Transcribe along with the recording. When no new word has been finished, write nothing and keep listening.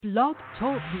Blog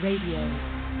Talk Radio.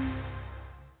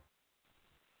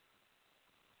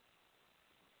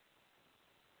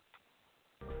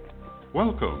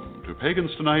 Welcome to Pagans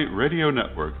Tonight Radio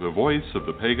Network, the voice of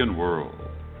the pagan world.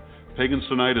 Pagans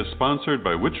Tonight is sponsored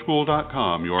by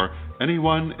witchschool.com, your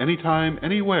anyone, anytime,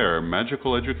 anywhere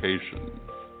magical education.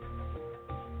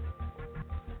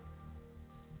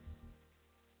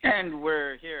 And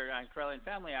we're here on Correllian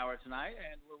Family Hour tonight,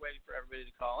 and we're waiting for everybody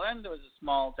to call in. There was a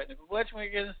small technical glitch, and we're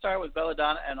going to start with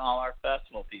Belladonna and all our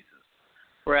festival pieces.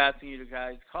 We're asking you to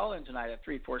guys call in tonight at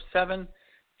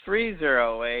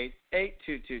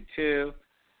 347-308-8222,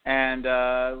 and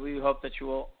we hope that you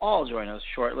will all join us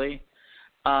shortly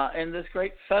in this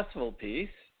great festival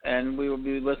piece. And we will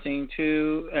be listening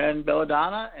to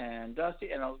Belladonna and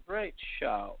Dusty, and a great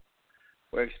show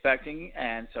we're expecting,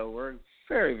 and so we're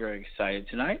very, very excited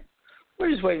tonight.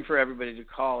 We're just waiting for everybody to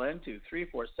call in to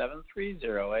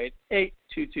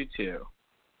 347-308-8222.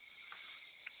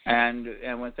 And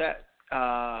with that,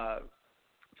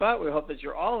 but we hope that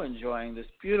you're all enjoying this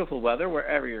beautiful weather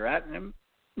wherever you're at. And it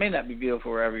may not be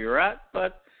beautiful wherever you're at,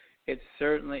 but it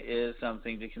certainly is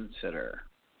something to consider.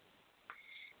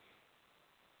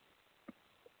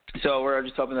 So we're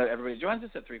just hoping that everybody joins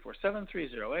us at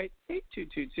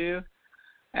 347-308-8222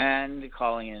 and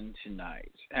calling in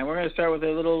tonight. And we're going to start with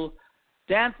a little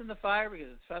Dance in the Fire because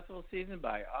it's festival season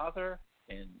by Arthur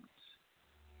Inns.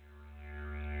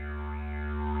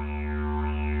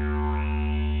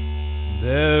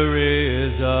 There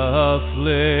is a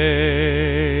flame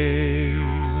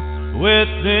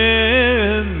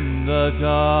within the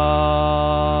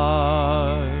dark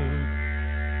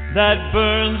that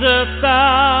burns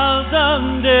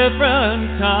 1,000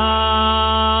 different times,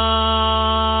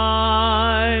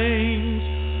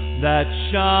 that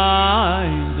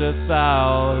shines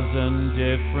 1,000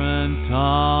 different tongues,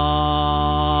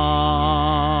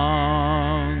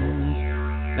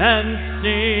 and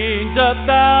sings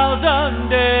 1,000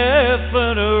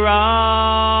 different rhymes.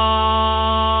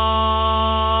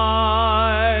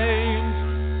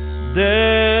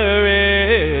 There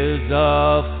is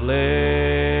a flame.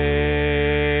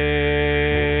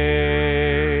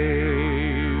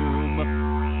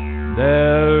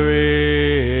 There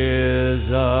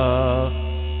is a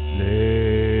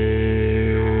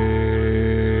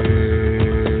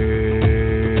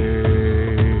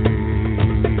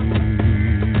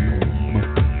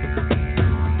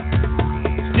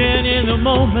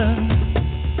moment,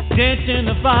 dance in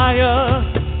the fire.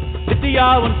 Let the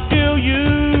hour fill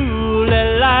you,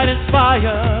 let light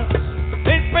inspire.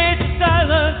 Embrace the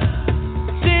silence,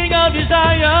 sing of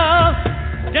desire.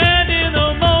 Dance in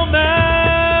the moment,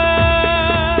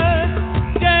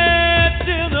 dance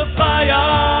in the fire.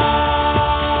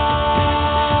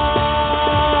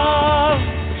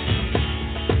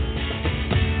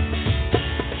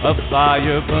 A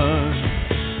fire burns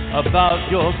about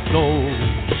your soul.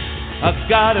 I've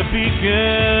got a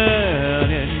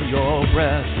beacon in your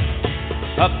breast.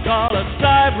 A call of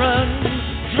sirens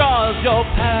draws your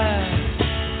path.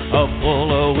 A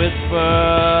fuller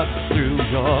whisper through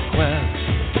your quest.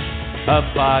 A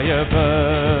fire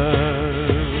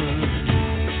burns.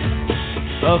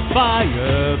 A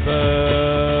fire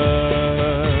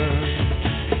burns.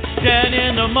 Stand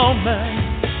in the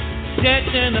moment,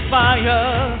 dance in the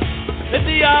fire. Let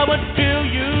the hour fill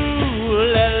you.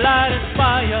 Let light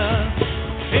inspire,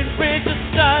 embrace the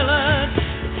silence,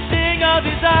 sing our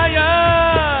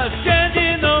desire, stand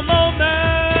in the moment,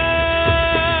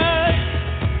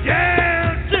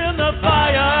 dance in the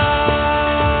fire.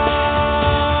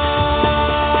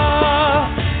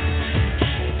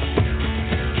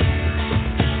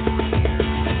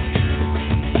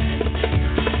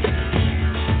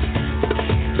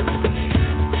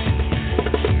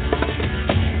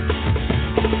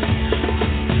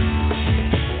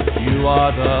 You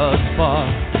are the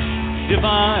spark,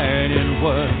 divine in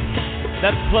worth,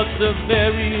 that plucks the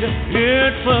very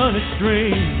infinite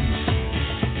streams,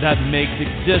 that makes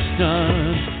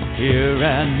existence here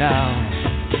and now,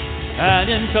 and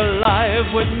into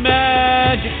life with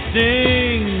magic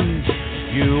sings.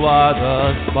 You are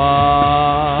the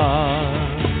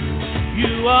spark,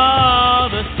 you are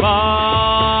the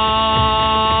spark.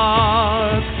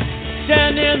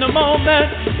 Stand in the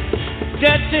moment,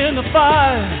 dance in the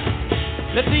fire.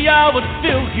 Let the hour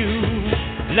fill you,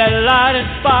 let light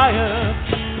inspire.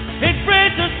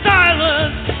 Embrace the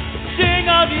silence, sing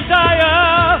our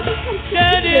desire.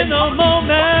 Stand in the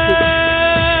moment,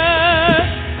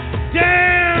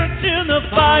 dance in the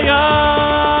fire.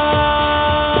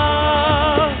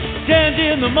 Stand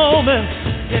in the moment,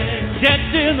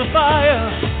 dance in the fire.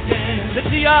 Let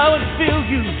the hour fill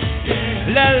you,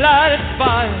 let light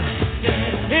inspire.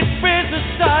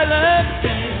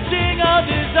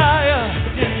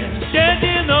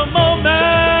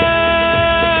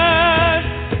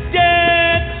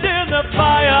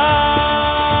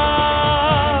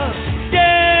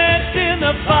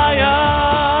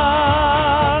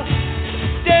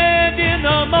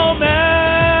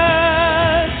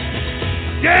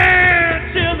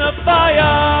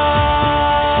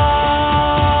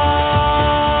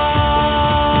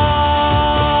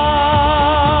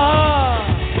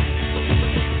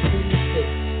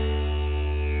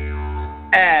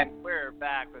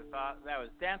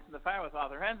 Dance in the Fire with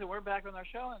Author Hens, and we're back on our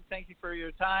show, and thank you for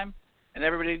your time and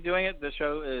everybody doing it. This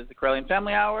show is the Correllian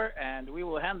Family Hour, and we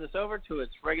will hand this over to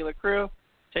its regular crew.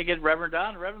 Take it, Reverend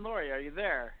Don. Reverend Lori, are you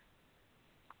there?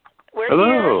 We're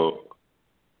Hello.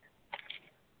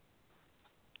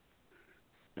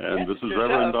 here. And this is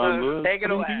Reverend Don Lewis take it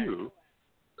coming away. to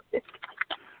you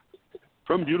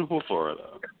from beautiful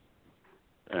Florida.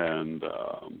 And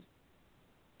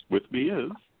with me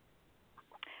is...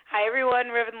 Hi, everyone.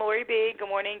 Reverend Lori B. Good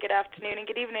morning, good afternoon, and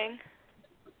good evening.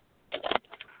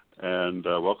 And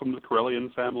welcome to the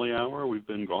Correllian Family Hour. We've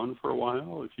been gone for a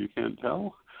while, if you can't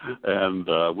tell. And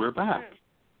we're back.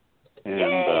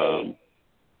 And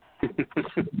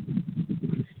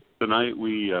tonight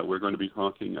we're going to be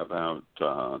talking about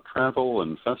travel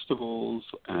and festivals,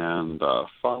 and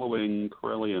following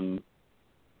Correllian.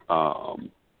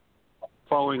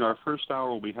 Following our first hour,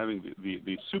 we'll be having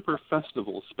the Super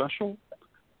Festival special,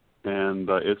 and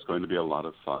it's going to be a lot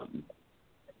of fun.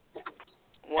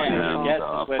 Wonderful.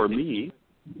 And for me...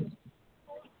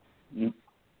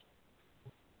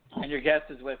 And your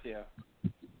guest is with you.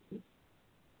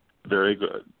 Very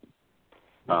good.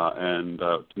 And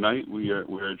tonight we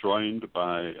are joined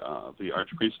by the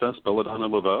Archpriestess Belladonna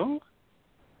Laveau.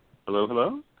 Hello,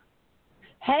 hello.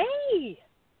 Hey.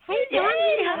 Hey, Yay,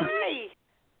 Donnie. hi.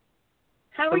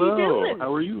 How are Hello. you doing?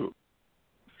 How are you?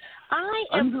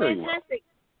 I'm doing fantastic. Well.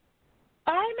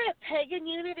 I'm at Pagan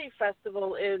Unity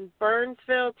Festival in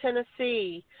Burnsville,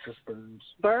 Tennessee. Just Burns.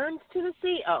 Burns,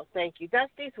 Tennessee? Oh, thank you.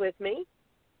 Dusty's with me.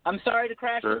 I'm sorry to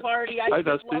crash Sure. the party. I Hi,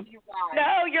 just Dusty. love you guys.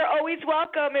 No, you're always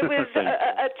welcome. It was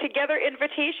a together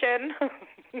invitation.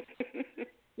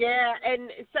 Yeah,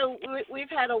 and so we've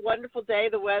had a wonderful day.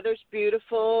 The weather's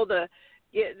beautiful. The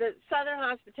Southern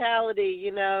hospitality,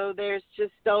 there's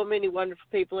just so many wonderful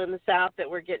people in the South that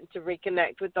we're getting to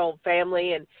reconnect with the old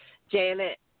family. And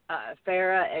Janet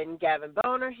Farah and Gavin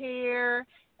Bone are here,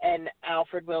 and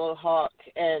Alfred Willowhawk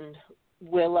and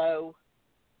Willow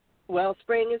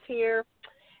Wellspring is here.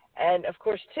 And, of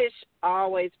course, Tish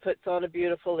always puts on a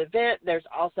beautiful event. There's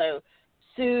also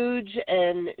Suge,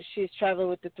 and she's traveling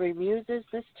with the Three Muses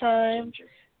this time.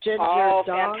 Ginger Oh,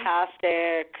 Dawn,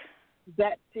 fantastic.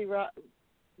 Betsy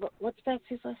what's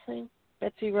Betsy's last name?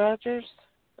 Betsy Rogers?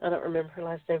 I don't remember her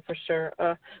last name for sure.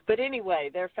 But anyway,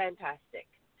 they're fantastic.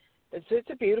 It's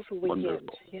a beautiful weekend.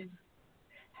 Wonderful. Yeah.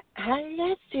 How are you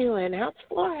guys doing? How's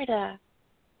Florida?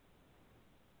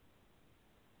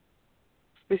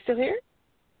 We still here?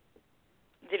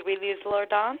 Did we lose Lord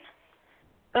Don?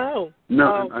 Oh.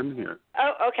 No, I'm here.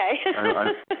 Oh, okay.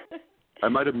 I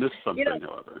might have missed something,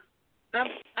 however.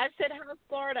 I said, how's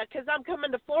Florida? Because I'm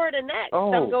coming to Florida next.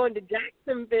 Oh. I'm going to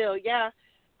Jacksonville. Yeah.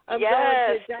 I'm Yes, going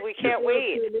to Jacksonville we can't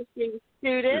wait. To an issue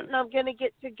student, and I'm going to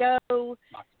get to go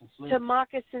to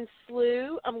Moccasin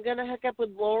Slough. I'm going to hook up with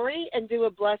Lori and do a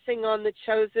blessing on the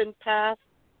Chosen Path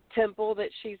temple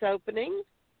that she's opening.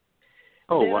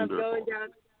 Oh, then wonderful. I'm going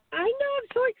down. I know, I'm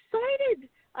so excited.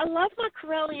 I love my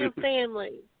Correllian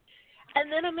family.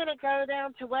 And then I'm going to go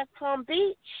down to West Palm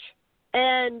Beach.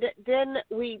 And then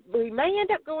we may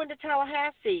end up going to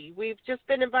Tallahassee. We've just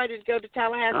been invited to go to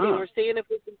Tallahassee. Ah. We're seeing if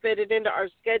we can fit it into our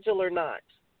schedule or not.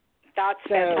 That's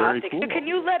Very fantastic. cool. So can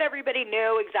you let everybody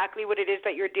know exactly what it is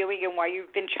that you're doing and why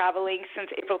you've been traveling since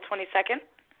April 22nd?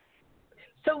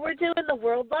 So we're doing the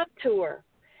World Love Tour.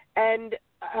 And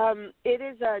it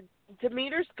is a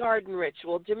Demeter's Garden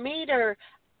Ritual. Demeter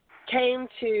came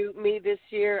to me this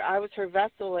year. I was her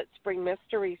vessel at Spring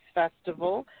Mysteries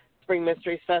Festival.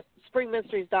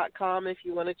 SpringMysteries.com if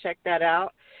you want to check that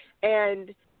out.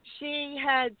 And she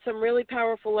had some really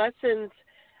powerful lessons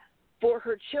for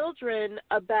her children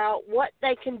about what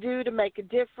they can do to make a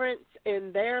difference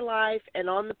in their life and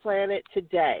on the planet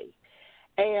today.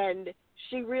 And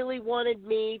she really wanted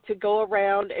me to go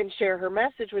around and share her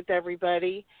message with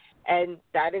everybody, and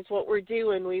that is what we're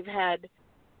doing. We've had,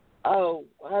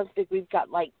 I think we've got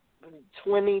like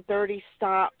 20, 30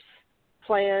 stops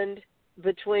planned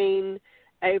between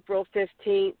April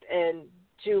 15th and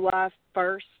July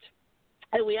 1st.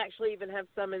 And we actually even have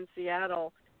some in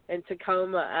Seattle and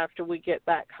Tacoma after we get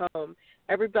back home.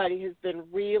 Everybody has been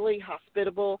really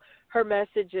hospitable. Her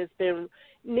message has been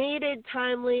needed,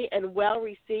 timely, and well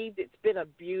received. It's been a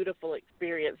beautiful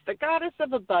experience. The goddess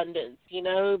of abundance,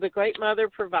 the great mother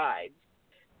provides.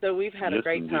 So we've had a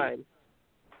great time.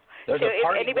 So if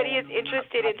anybody is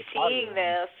interested in seeing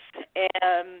this,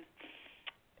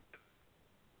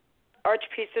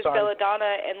 Archpriestess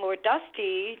Belladonna and Lord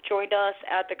Dusty joined us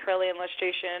at the Correllian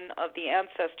Illustration of the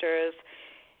Ancestors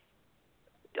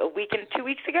 2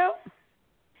 weeks ago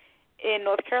in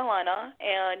North Carolina,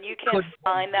 and you can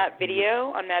find that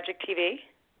video on Magic TV.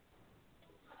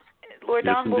 Lord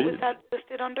Yes, Don, what was indeed. that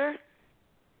listed under?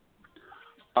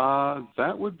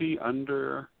 That would be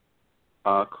under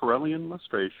Correllian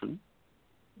Lustration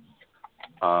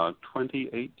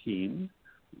 2018.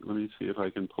 Let me see if I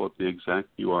can pull up the exact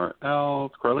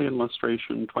URL. Correllian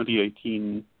Lustration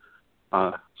 2018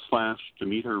 /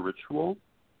 Demeter Ritual.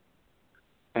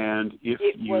 And if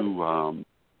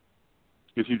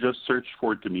you just search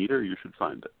for Demeter, you should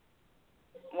find it.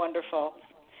 Wonderful.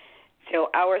 So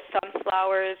our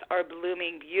sunflowers are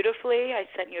blooming beautifully. I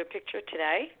sent you a picture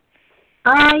today.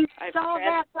 I I've saw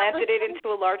that. planted it into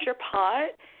a larger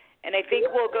pot, and I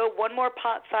think we'll go one more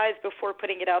pot size before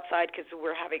putting it outside because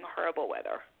we're having horrible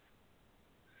weather.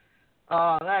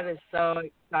 Oh, that is so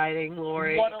exciting,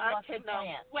 Lori. What a I lucky cannot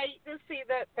plant. wait to see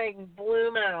that thing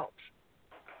bloom out.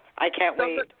 I can't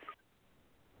wait.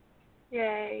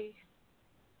 Yay.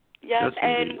 Yes, Yes,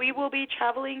 and indeed. we will be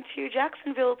traveling to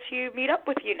Jacksonville to meet up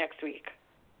with you next week.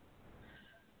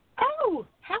 Oh,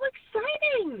 how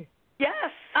exciting.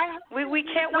 Yes. We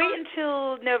can't wait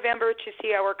until November to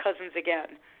see our cousins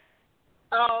again.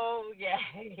 Oh,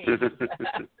 yay.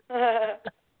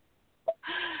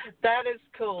 That is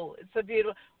cool. It's a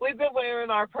beautiful. We've been wearing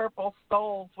our purple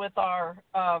stoles with our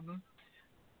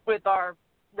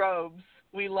robes.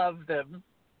 We love them.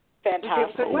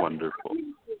 Fantastic. Oh, wonderful.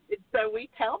 So we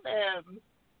tell them.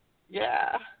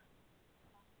 Yeah.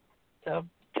 So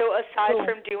aside cool.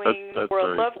 from doing That's World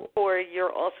very Love cool. Tour,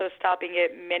 you're also stopping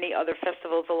at many other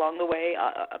festivals along the way.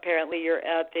 Apparently, you're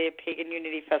at the Pagan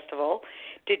Unity Festival.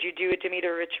 Did you do a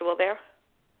Demeter ritual there?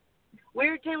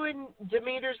 We're doing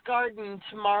Demeter's Garden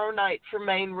tomorrow night for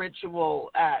main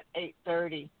ritual at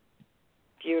 8:30.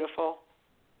 Beautiful.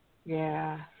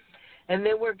 Yeah. And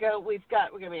then we're going to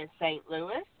be in St.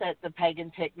 Louis at the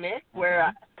Pagan Picnic,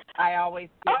 where I always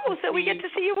get to we get to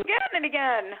see you again and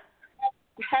again.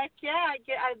 Heck yeah!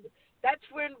 That's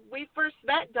when we first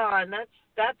met Dawn.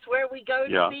 That's where we go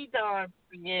to see Dawn.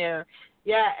 Yeah,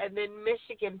 and then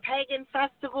Michigan Pagan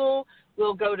Festival.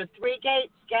 We'll go to Three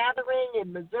Gates Gathering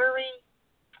in Missouri,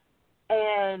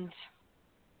 and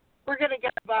we're gonna go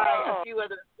by a few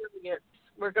other affiliates.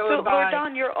 We're going by. Lord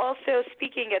Don, you're also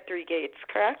speaking at Three Gates,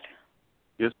 correct?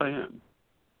 Yes, I am.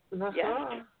 Uh-huh.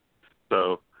 Yes.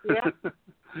 So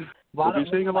we'll be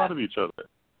seeing a lot of each other.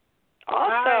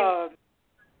 Awesome.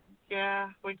 Yeah,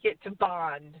 we get to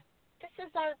bond. This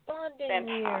is our bonding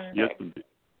year. Yes, indeed.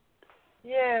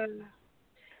 Yeah.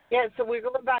 Yeah, so we're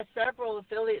going by several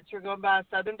affiliates. We're going by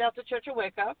Southern Delta Church of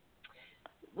Wicca,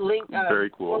 Very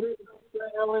cool.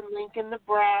 in Lincoln,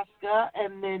 Nebraska,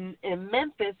 and then in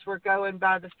Memphis we're going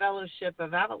by the Fellowship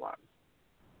of Avalon.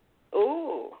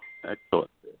 Ooh. Excellent.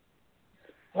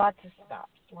 Lots of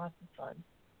stops, lots of fun.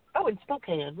 Oh, in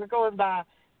Spokane. We're going by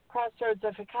Crossroads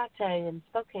of Hecate in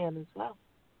Spokane as well.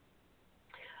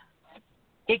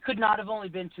 It could not have only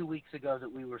been 2 weeks ago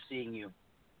that we were seeing you.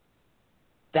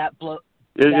 That blows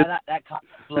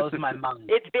my mind.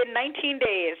 It's been 19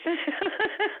 days.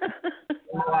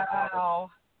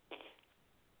 Wow.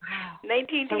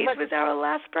 19 days was our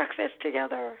last breakfast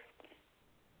together.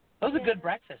 It was a good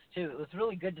breakfast, too. It was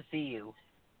really good to see you.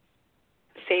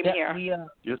 Same here.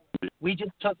 We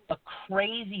just took a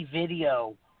crazy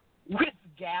video with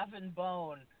Gavin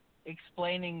Bone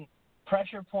explaining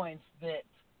pressure points that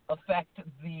affect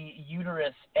the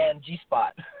uterus and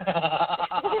G-spot.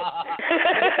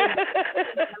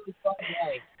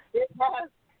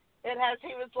 It has.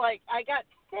 He was like, I got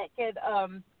sick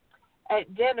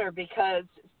at dinner because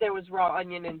there was raw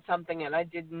onion in something and I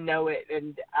didn't know it,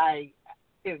 and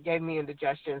it gave me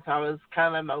indigestion, so I was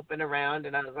kind of moping around,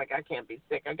 and I was like, I can't be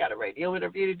sick. I got a radio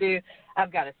interview to do.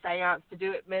 I've got a seance to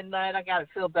do at midnight. I got to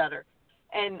feel better.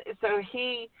 And so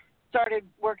he started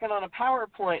working on a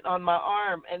PowerPoint on my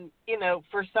arm, and,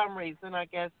 for some reason, I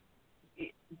guess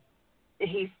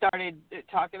he started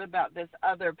talking about this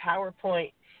other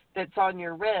PowerPoint that's on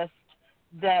your wrist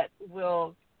that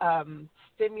will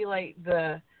stimulate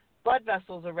the blood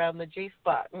vessels around the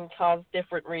G-spot and cause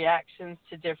different reactions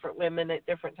to different women at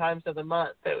different times of the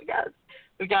month. So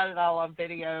we got it all on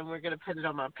video, and we're going to put it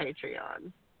on my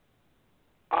Patreon.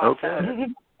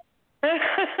 Awesome.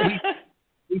 Okay.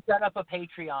 we set up a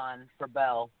Patreon for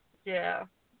Belle. Yeah.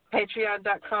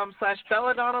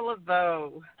 Patreon.com/Belladonna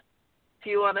Laveau. If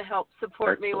you want to help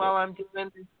support me while I'm doing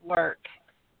this work.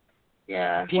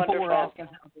 Yeah. People were asking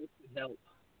how they could help.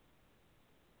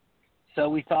 So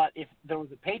we thought if there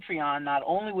was a Patreon, not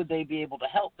only would they be able to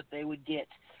help, but they would get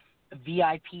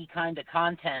VIP kind of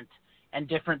content and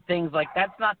different things. Like,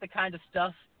 that's not the kind of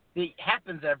stuff that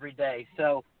happens every day.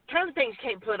 So kind of things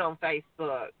can't put on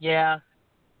Facebook. Yeah.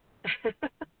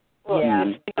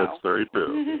 Yeah. That's very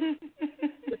true.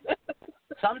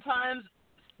 Sometimes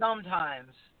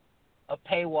a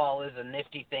paywall is a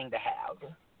nifty thing to have.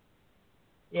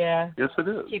 Yeah. Yes, it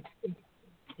is.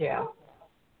 Yeah.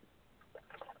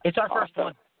 It's our first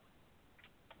one.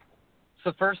 It's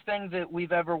the first thing that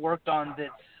we've ever worked on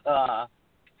that's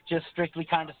just strictly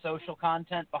kind of social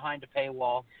content behind a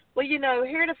paywall. Well,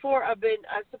 heretofore I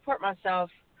support myself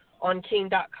on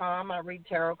Keen.com. I read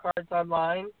tarot cards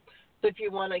online. So if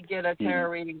you want to get a tarot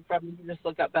reading from me, just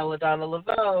look up Belladonna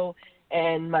Laveau,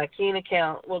 and my Keen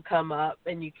account will come up,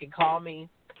 and you can call me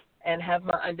and have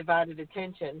my undivided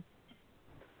attention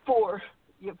for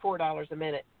 $4 a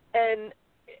minute. And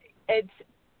at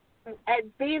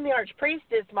being the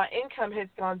archpriestess, my income has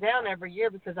gone down every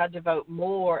year because I devote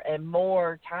more and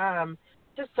more time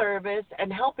to service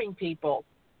and helping people.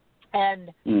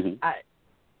 And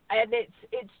it's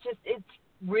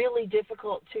really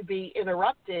difficult to be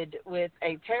interrupted with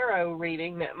a tarot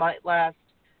reading that might last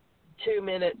 2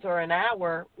 minutes or an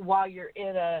hour while you're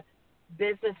in a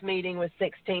business meeting with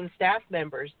 16 staff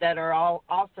members that are all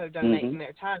also donating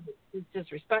their time. It's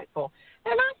disrespectful.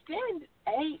 And I spend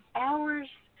 8 hours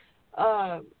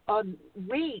a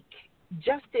week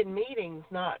just in meetings,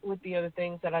 not with the other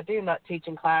things that I do, not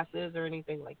teaching classes or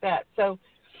anything like that. So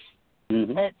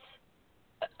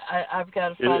I've got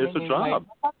to find a new job.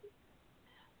 way.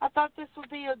 I thought this would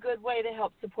be a good way to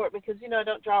help support because, I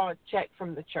don't draw a check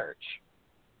from the church.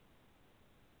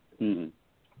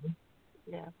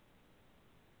 Yeah.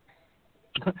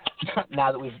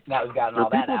 now that we've gotten all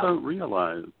that people out. Don't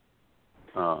realize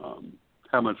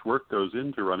how much work goes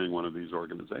into running one of these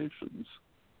organizations.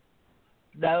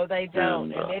 No, they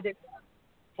don't. And it is a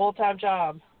full-time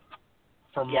job.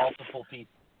 For multiple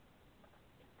people.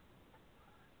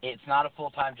 It's not a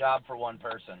full-time job for one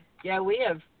person. Yeah, we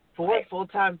have 4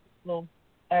 full-time people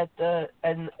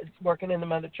and working in the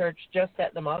Mother Church just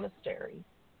at the monastery.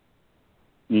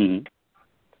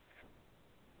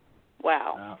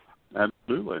 Wow.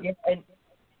 Absolutely.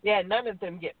 Yeah, none of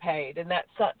them get paid, and that's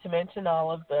not to mention all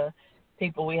of the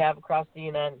people we have across the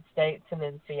United States and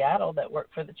in Seattle that work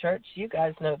for the church. You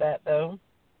guys know that, though.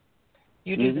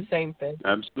 You do the same thing.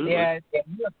 Absolutely. Yeah, you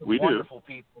have we wonderful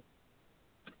do. people.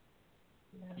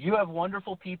 Yeah. You have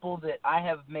wonderful people that I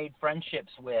have made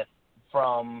friendships with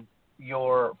from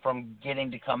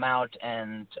getting to come out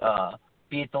and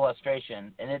be at the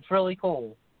illustration, and it's really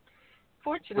cool.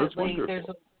 Fortunately,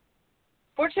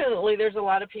 there's a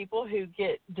lot of people who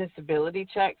get disability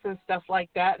checks and stuff like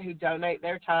that who donate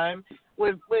their time.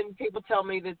 When people tell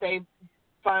me that they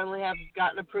finally have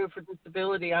gotten approved for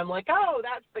disability, I'm like, oh,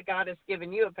 that's the goddess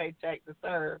giving you a paycheck to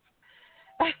serve.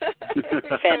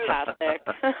 Fantastic.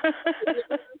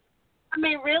 I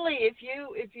mean, really, if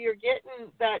you're getting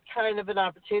that kind of an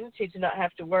opportunity to not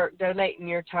have to work, donating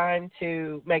your time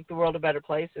to make the world a better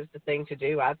place is the thing to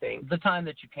do, I think. The time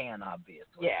that you can,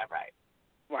 obviously. Yeah, right.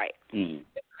 Right.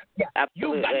 Yeah,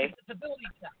 absolutely. You got your disability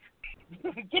check.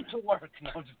 Get to work. No,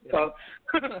 I'm just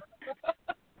kidding.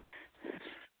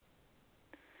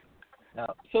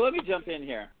 So let me jump in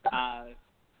here.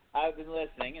 I've been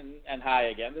listening, and hi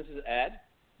again. This is Ed.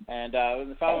 And in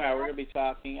the following hour, we're going to be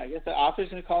talking, I guess the author's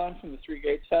going to call in from the Three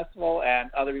Gates Festival, and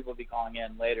other people will be calling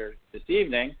in later this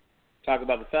evening to talk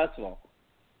about the festival.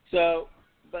 So,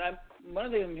 one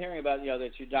of the things I'm hearing about,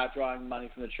 that you're not drawing money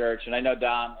from the church, and I know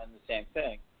Don and the same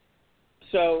thing.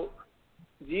 So,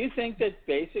 do you think that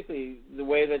basically the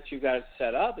way that you've got it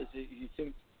set up is that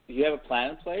you have a plan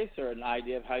in place or an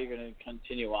idea of how you're going to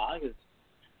continue on? Because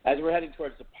as we're heading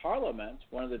towards the Parliament,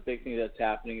 one of the big things that's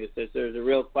happening is there's a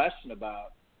real question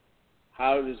about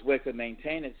how does Wicca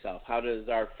maintain itself? How does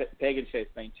our pagan faith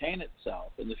maintain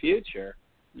itself in the future?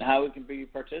 And how we can be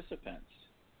participants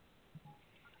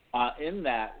in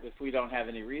that if we don't have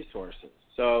any resources.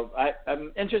 So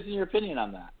I'm interested in your opinion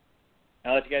on that.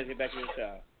 I'll let you guys get back to the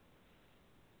show.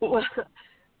 Well,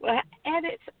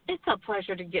 Ed, it's a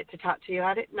pleasure to get to talk to you.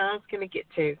 I didn't know I was going to get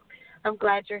to. I'm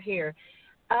glad you're here.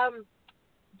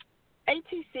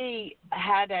 ATC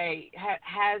has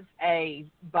a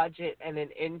budget and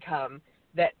an income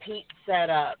that Pete set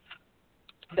up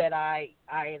that I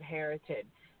inherited.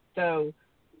 So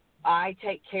I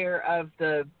take care of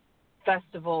the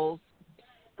festivals,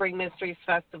 Spring Mysteries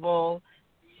Festival,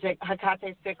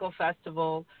 Hecate Sickle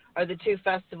Festival are the 2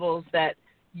 festivals that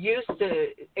used to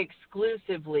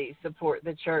exclusively support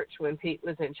the church when Pete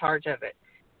was in charge of it.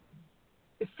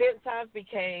 Since I've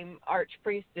became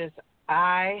archpriestess,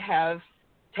 I have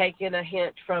taken a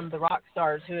hint from the rock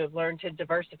stars who have learned to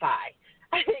diversify.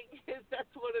 I think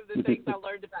that's one of the things I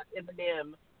learned about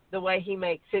Eminem. The way he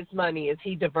makes his money is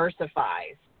he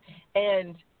diversifies.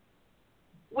 And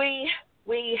we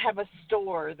we have a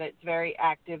store that's very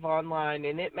active online,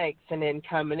 and it makes an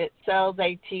income, and it sells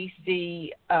ATC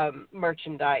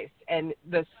merchandise and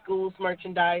the school's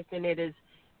merchandise, and it is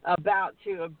about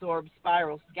to absorb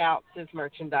Spiral Scouts'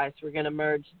 merchandise. We're going to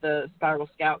merge the Spiral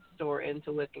Scout store into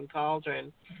Wiccan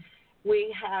Cauldron.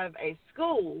 We have a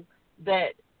school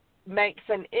that makes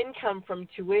an income from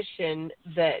tuition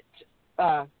that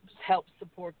helps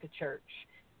support the church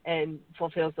and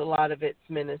fulfills a lot of its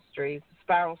ministries.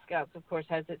 Spiral Scouts, of course,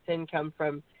 has its income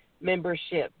from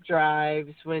membership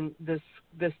drives when the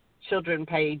children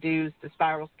pay dues to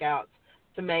Spiral Scouts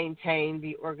to maintain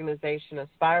the organization of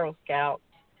Spiral Scouts.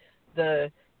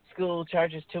 The school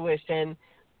charges tuition.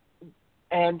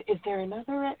 And is there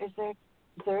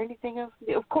anything else?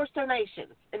 Of course,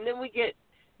 donations. And then we get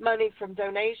money from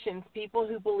donations, people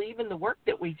who believe in the work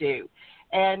that we do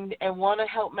and want to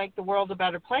help make the world a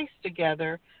better place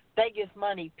together. They give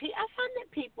money. I find that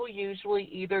people usually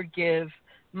either give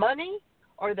money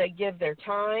or they give their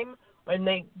time, and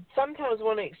they sometimes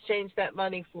want to exchange that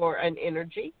money for an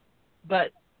energy.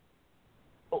 But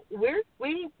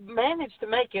we managed to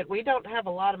make it. We don't have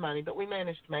a lot of money, but we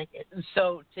managed to make it.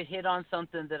 So to hit on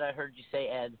something that I heard you say,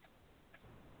 Ed,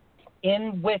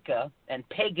 in Wicca and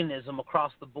paganism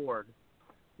across the board,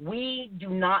 we do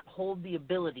not hold the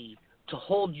ability to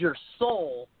hold your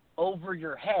soul over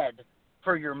your head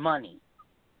for your money.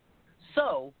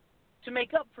 So, to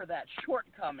make up for that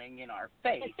shortcoming in our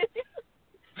faith,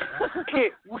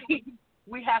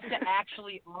 we have to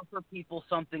actually offer people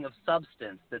something of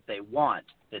substance that they want,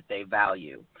 that they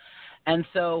value. And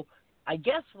so, I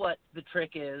guess what the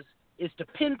trick is to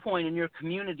pinpoint in your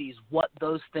communities what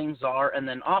those things are and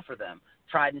then offer them.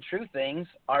 Tried and true things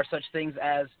are such things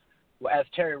as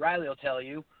Terry Riley will tell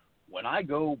you, when I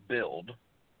go build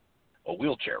a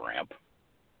wheelchair ramp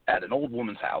at an old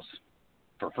woman's house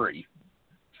for free,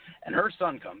 and her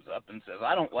son comes up and says,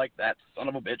 I don't like that son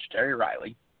of a bitch, Terry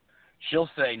Riley, she'll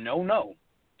say, no,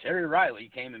 Terry Riley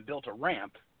came and built a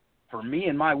ramp for me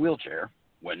and my wheelchair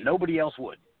when nobody else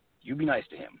would. You be nice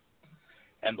to him.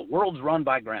 And the world's run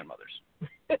by grandmothers.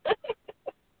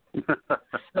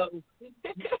 So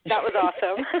that was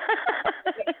awesome.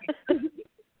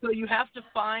 So you have to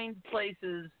find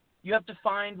places, you have to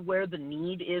find where the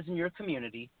need is in your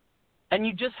community, and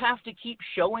you just have to keep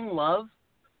showing love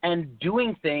and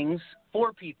doing things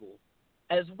for people,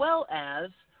 as well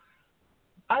as,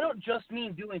 I don't just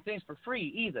mean doing things for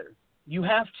free either. You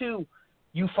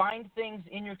find things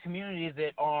in your community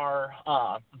that are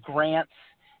grants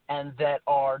and that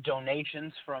are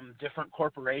donations from different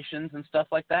corporations and stuff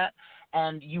like that,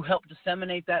 and you help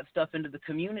disseminate that stuff into the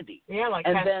community. Yeah, like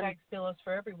and hashtag Still Us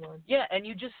for Everyone. Yeah, and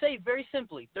you just say very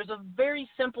simply, there's a very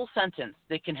simple sentence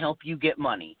that can help you get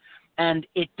money, and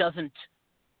it doesn't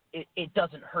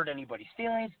hurt anybody's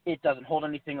feelings, it doesn't hold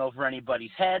anything over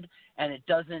anybody's head, and it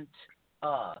doesn't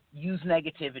use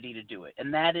negativity to do it.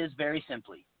 And that is very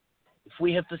simply, if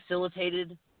we have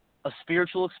facilitated a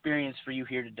spiritual experience for you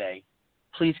here today,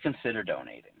 please consider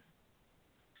donating.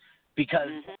 Because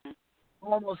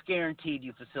almost guaranteed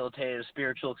you facilitated a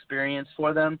spiritual experience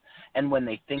for them, and when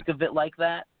they think of it like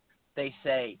that, they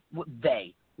say,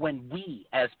 when we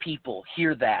as people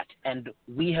hear that and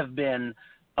we have been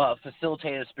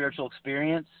facilitated a spiritual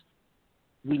experience,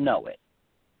 we know it.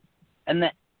 And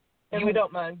that we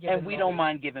don't mind giving don't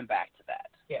mind giving back to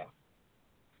that. Yeah.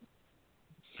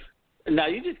 Now,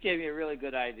 you just gave me a really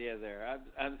good idea there.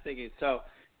 I'm thinking, so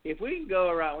if we can go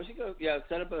around, we should go,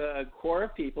 set up a core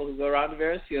of people who go around to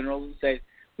various funerals and say,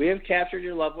 we have captured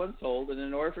your loved one's soul, and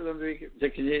in order for them to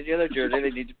continue their journey,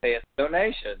 they need to pay us a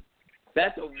donation.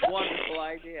 That's a wonderful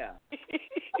idea.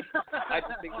 I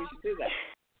just think we should do that.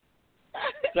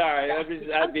 Sorry, I'm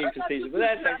being facetious. But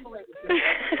that's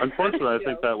unfortunately, I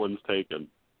think that one's taken.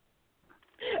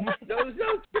 No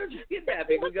spiritual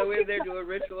kidnapping. We go in there, do a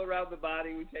ritual around the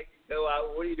body. We go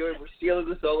out. What are you doing? We're stealing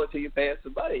the soul until you pay us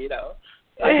some money. You know.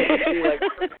 I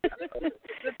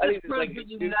think it's like a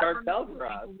new cartel for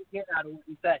us. Get out of what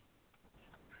you say.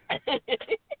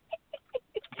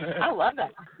 I love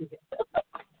that.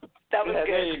 That was good.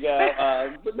 There you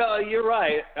go. But no, you're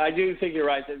right. I do think you're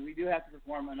right that we do have to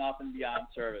perform an off and beyond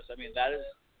service. I mean, that is,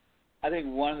 I think,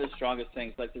 one of the strongest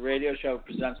things. Like the radio show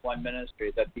presents one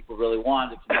ministry that people really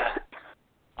want to connect.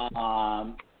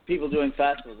 People doing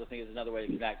festivals, I think, is another way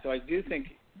to connect. So I do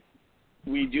think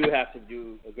we do have to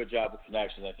do a good job with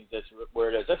connections. I think that's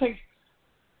where it is. I think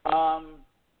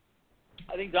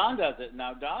Don does it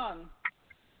now. Don's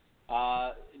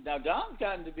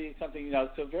gotten to be something,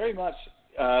 so very much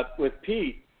with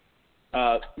Pete.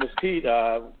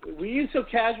 We use so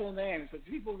casual names, but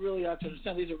people really have to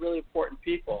understand these are really important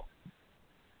people.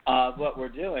 what we're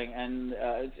doing, and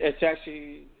it's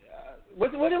actually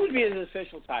what would be his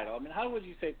official title? I mean, how would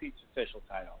you say Pete's official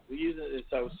title? We use it as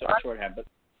so shorthand, but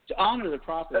to honor the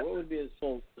prophet, what would be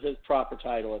his proper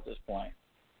title at this point?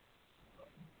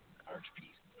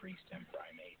 Archpriest and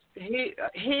primate.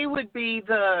 He would be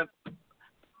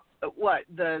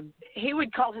he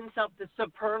would call himself the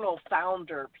supernal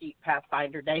founder, Pete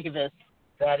Pathfinder Davis.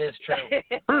 That is true.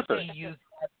 Perfect. He used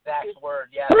that word,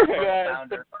 yeah.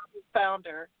 The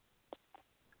founder.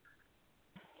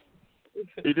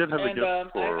 He did have a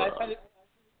gift for.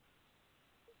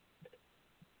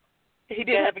 He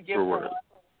did have a gift for.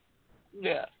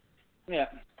 Yeah. Yeah.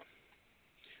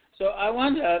 So I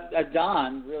wanted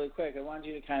Don, really quick. I wanted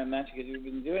you to kind of mention, because you've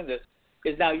been doing this,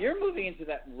 is now you're moving into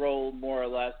that role more or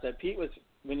less that Pete was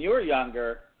when you were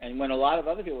younger, and when a lot of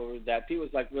other people were that. Pete was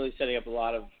like really setting up a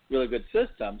lot of really good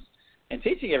systems and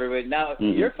teaching everybody. Now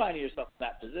you're finding yourself in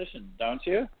that position, don't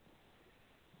you?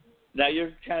 Now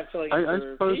you're kind of filling. I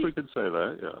suppose we could say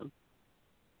that, yeah.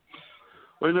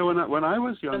 Well, you know, when I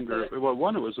was younger, well,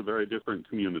 one, it was a very different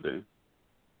community,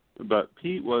 but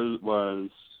Pete was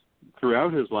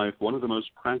throughout his life one of the most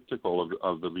practical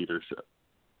of the leadership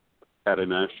at a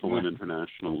national and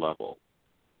international level.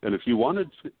 And if you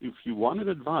wanted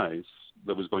advice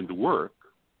that was going to work,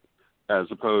 as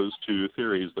opposed to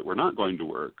theories that were not going to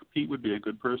work, Pete would be a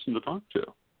good person to talk to.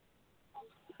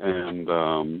 And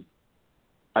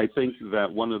I think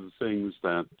that one of the things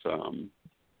that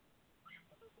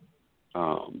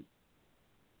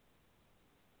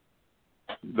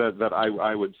that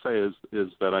I would say is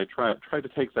that I try to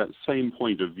take that same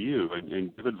point of view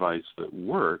and give advice that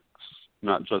works,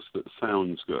 not just that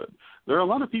sounds good. There are a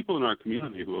lot of people in our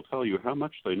community who will tell you how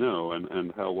much they know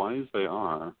and how wise they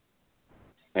are,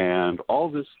 and all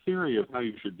this theory of how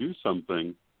you should do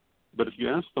something, but if you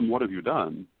ask them, what have you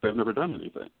done, they've never done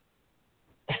anything.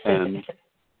 And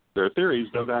their theories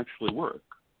don't actually work.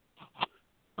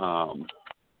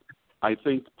 I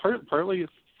think partly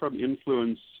from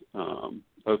influence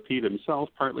of Pete himself,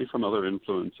 partly from other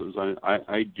influences,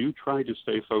 I do try to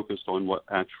stay focused on what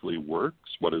actually works,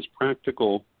 what is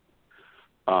practical,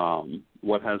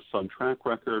 what has some track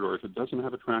record, or if it doesn't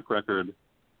have a track record,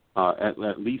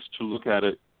 at least to look at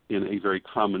it in a very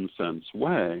common sense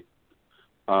way.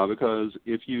 Because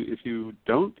if you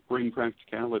don't bring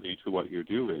practicality to what you're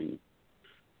doing,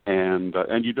 and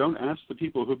you don't ask the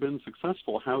people who've been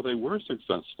successful how they were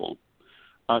successful,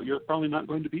 you're probably not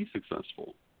going to be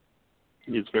successful.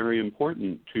 It's very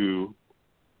important to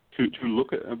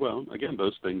look at, well, again,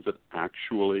 those things that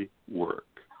actually work.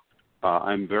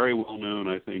 I'm very well known,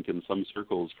 I think, in some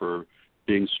circles for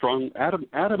being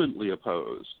adamantly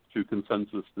opposed to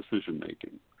consensus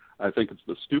decision-making. I think it's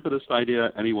the stupidest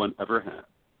idea anyone ever had.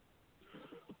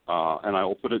 And I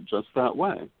will put it just that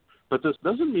way. But this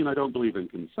doesn't mean I don't believe in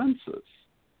consensus.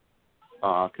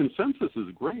 Consensus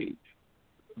is great.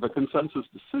 But consensus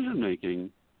decision-making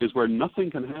is where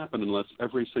nothing can happen unless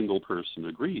every single person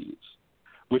agrees,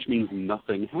 which means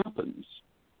nothing happens.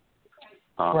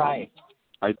 Right.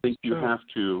 I think you have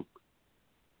to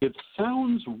 – it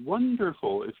sounds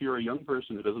wonderful if you're a young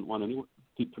person who doesn't want anyone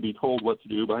to be told what to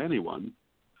do by anyone.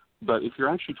 But if you're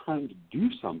actually trying to do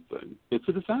something, it's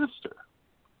a disaster.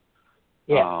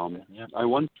 Yeah. I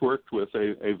once worked with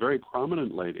a very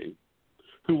prominent lady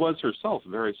who was herself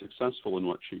very successful in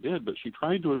what she did, but she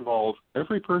tried to involve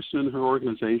every person in her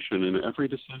organization in every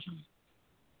decision,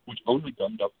 which only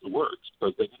gummed up the works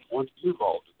because they didn't want to be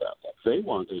involved in that. They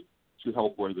wanted to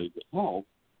help where they could help,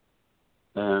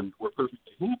 and were perfectly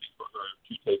happy for her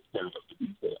to take care of the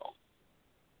details.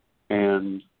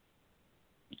 And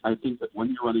I think that when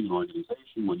you're running an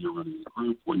organization, when you're running a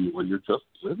group, when you're just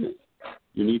living,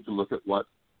 you need to look at what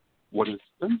is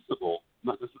sensible,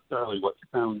 not necessarily what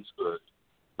sounds good,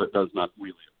 but does not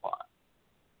really apply.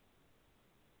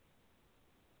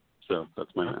 So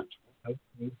that's my answer. I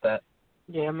believe that.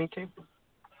 Yeah, me too.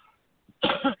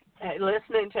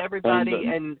 Listening to everybody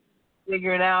and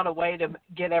figuring out a way to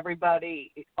get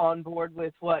everybody on board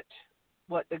with what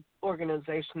the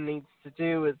organization needs to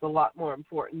do is a lot more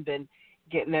important than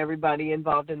getting everybody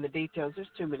involved in the details. There's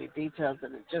too many details,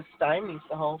 and it just stymies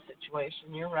the whole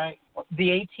situation. You're right.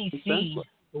 The ATC,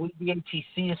 the way the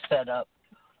ATC is set up,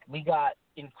 we got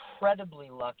incredibly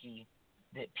lucky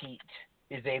that Pete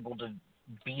is able to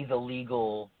be the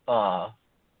legal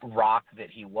rock that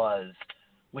he was.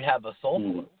 We have a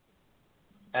Soul Corp,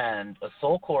 and a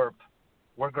Soul Corp,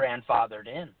 we're grandfathered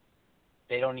in.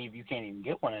 You can't even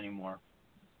get one anymore.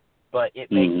 But it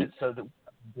makes it so that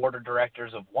board of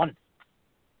directors of one.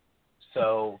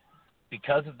 So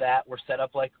because of that, we're set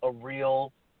up like a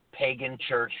real pagan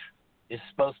church is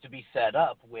supposed to be set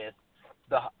up, with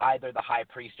either the high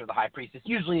priest or the high priestess.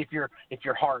 Usually, if you're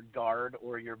hard guard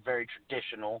or you're very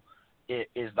traditional, it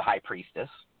is the high priestess,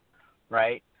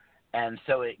 right? And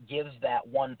so it gives that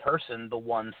one person the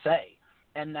one say.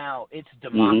 And now it's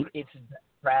it's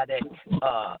democratic.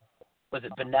 Was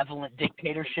it benevolent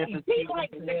dictatorship? He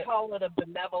likes to call it a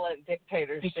benevolent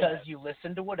dictatorship because you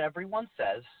listen to what everyone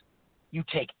says, you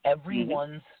take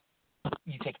everyone's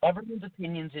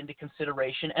opinions into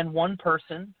consideration, and one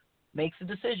person makes a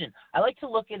decision. I like to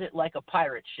look at it like a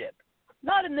pirate ship.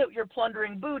 Not in that you're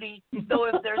plundering booty, though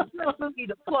if there's no booty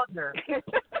to plunder,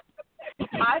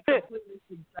 I completely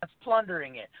suggest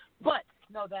plundering it. But,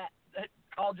 no, that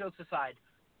all jokes aside,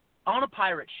 on a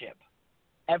pirate ship,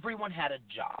 everyone had a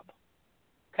job,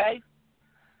 okay?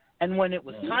 And when it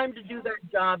was time to do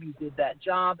that job, you did that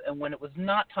job. And when it was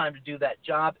not time to do that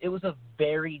job, it was a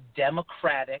very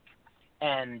democratic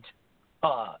and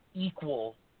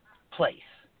equal place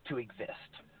to exist.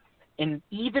 And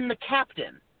even the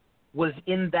captain was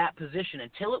in that position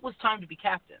until it was time to be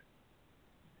captain.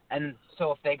 And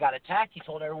so if they got attacked, he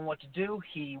told everyone what to do.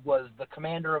 He was the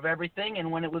commander of everything. And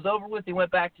when it was over with, he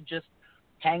went back to just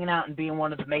hanging out and being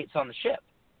one of the mates on the ship.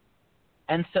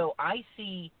 And so I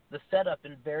see the setup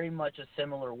in very much a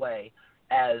similar way,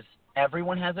 as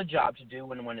everyone has a job to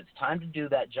do, and when it's time to do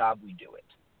that job, we do it.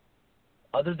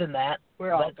 Other than that,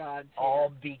 we're all gods here.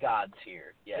 All be gods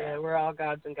here. Yeah, we're all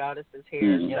gods and goddesses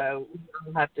here. So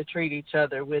we have to treat each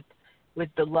other with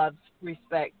the love,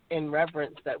 respect, and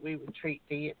reverence that we would treat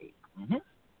deities.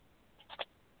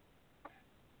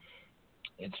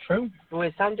 It's true. When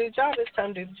it's time to do the job, it's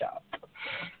time to do the job.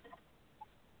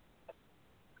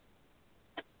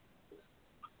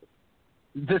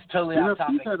 This totally off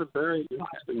topic. Pete had a very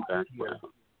interesting background.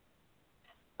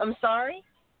 I'm sorry?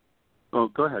 Oh,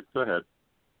 go ahead.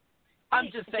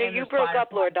 I'm just saying. You broke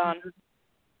up, Lord Don.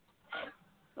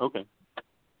 Okay.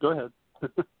 Go ahead.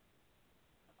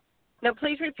 No,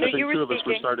 please repeat. I think you were two of us were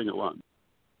speaking. starting at once.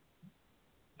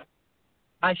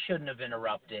 I shouldn't have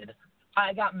interrupted.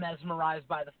 I got mesmerized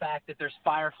by the fact that there's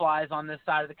fireflies on this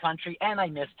side of the country, and I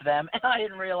missed them, and I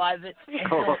didn't realize it.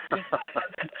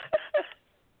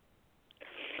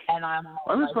 And I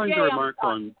was going to remark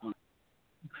on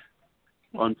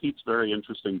Pete's very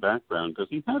interesting background, because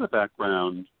he had a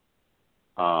background,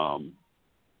 for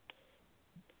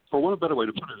one better way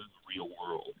to put it, in the real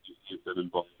world. He'd been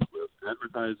involved with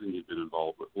advertising, he'd been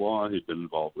involved with law, he'd been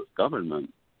involved with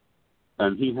government,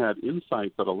 and he had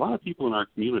insight that a lot of people in our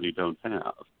community don't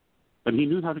have. And he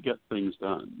knew how to get things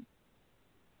done.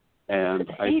 And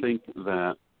I think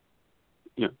that,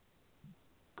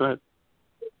 go ahead.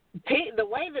 Pete, the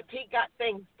way that Pete got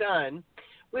things done,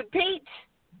 when Pete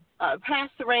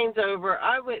passed the reins over,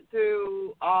 I went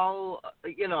through a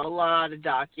lot of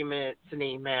documents and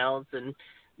emails and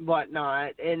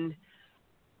whatnot. And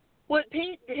what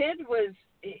Pete did was,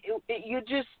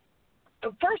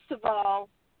 first of all,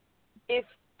 if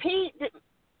Pete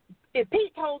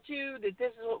told you that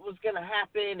this is what was going to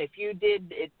happen, if you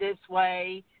did it this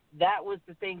way, that was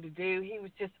the thing to do. He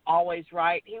was just always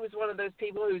right. He was one of those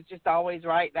people who was just always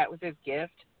right. That was his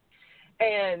gift.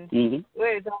 And it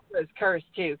was also his curse,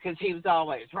 too, because he was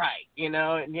always right, and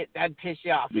that'd piss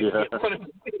you off if you didn't want to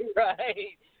be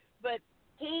right. But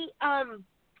he,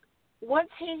 once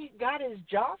he got his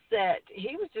jaw set,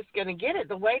 he was just going to get it.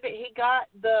 The way that he got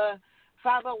the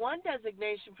 501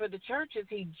 designation for the churches,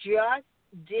 he just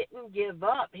didn't give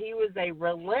up. He was a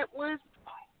relentless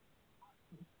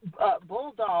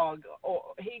bulldog, or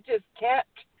he just kept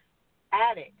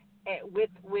at it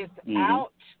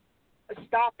without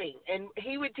stopping. And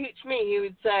he would teach me, he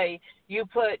would say, you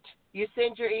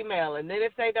send your email, and then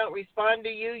if they don't respond to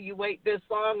you, you wait this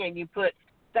long and you put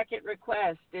second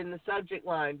request in the subject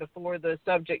line before the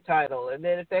subject title, and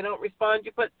then if they don't respond,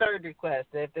 you put third request,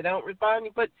 and if they don't respond,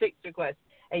 you put sixth request,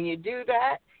 and you do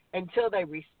that until they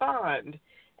respond.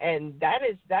 And that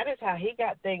is how he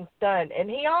got things done. And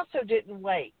he also didn't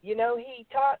wait. He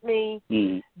taught me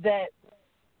that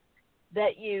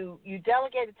you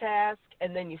delegate a task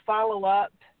and then you follow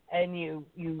up, and you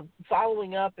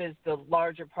following up is the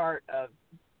larger part of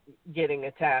getting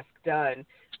a task done.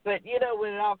 But,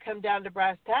 when it all comes down to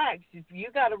brass tacks, if you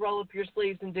got to roll up your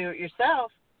sleeves and do it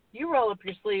yourself, you roll up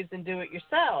your sleeves and do it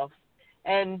yourself.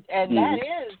 And that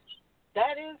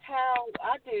is how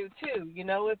I do too.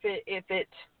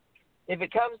 If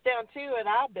it comes down to it,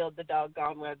 I'll build the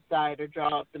doggone website or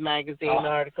draw up the magazine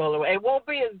article. It won't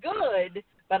be as good,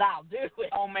 but I'll do it.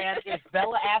 Oh man, if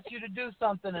Bella asks you to do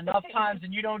something enough times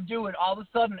and you don't do it, all of a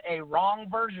sudden a wrong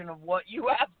version of what you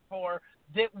asked for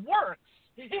that works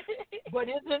but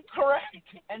isn't correct,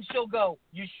 and she'll go,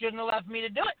 "You shouldn't have left me to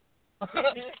do it."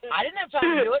 I didn't have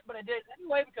time to do it, but I did it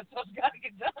anyway because stuff's got to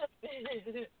get done.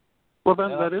 Well,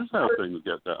 that is how things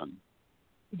get done.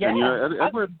 Yeah. And,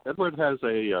 Edward has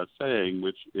a saying,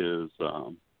 which is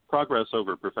progress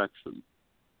over perfection.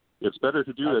 It's better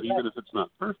to do it even if it's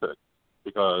not perfect,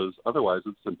 because otherwise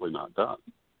it's simply not done.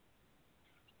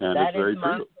 And that it's very is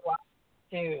my true.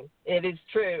 too. It is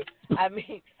true. I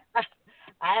mean,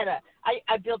 I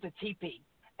built a teepee,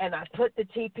 and I put the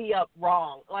teepee up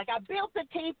wrong. Like, I built the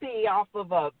teepee off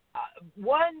of a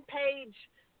one-page,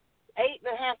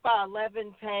 8.5 by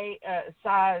 11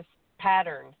 size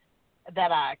pattern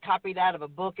that I copied out of a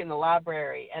book in the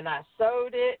library, and I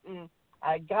sewed it, and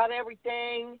I got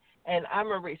everything, and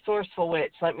I'm a resourceful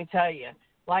witch, let me tell you.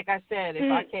 Like I said,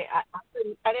 if I can't,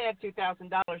 I didn't have $2,000,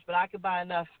 but I could buy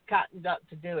enough cotton duck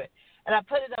to do it, and I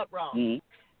put it up wrong.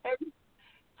 Mm-hmm.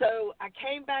 So I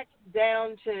came back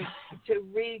down to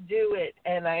redo it,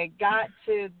 and I got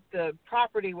to the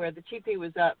property where the teepee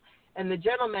was up, and the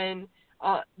gentleman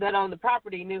that owned the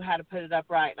property knew how to put it up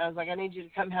right. And I was like, I need you to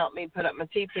come help me put up my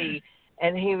teepee.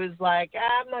 And he was like,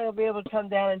 I'm not going to be able to come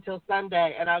down until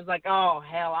Sunday. And I was like, oh,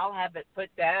 hell, I'll have it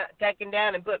taken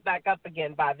down and put back up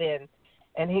again by then.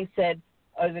 And he said,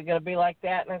 oh, is it going to be like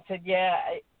that? And I said, yeah,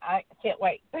 I can't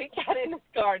wait. So he got in his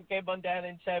car and came on down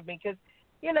and showed me because,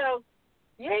 you know,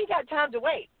 you ain't got time to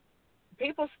wait.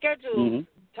 People schedule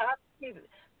time.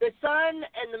 The sun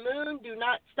and the moon do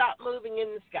not stop moving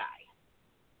in the sky.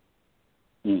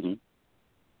 Mm-hmm.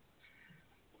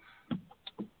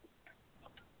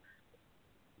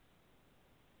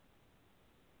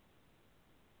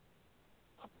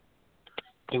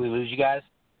 Did we lose you guys?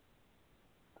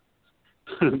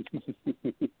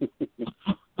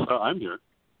 I'm here.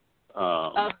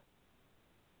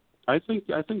 I think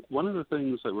one of the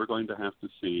things that we're going to have to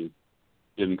see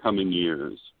in coming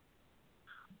years,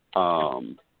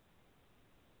 when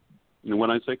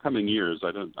I say coming years,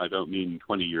 I don't mean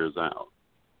 20 years out,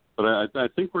 but I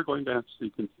think we're going to have to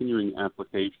see continuing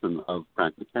application of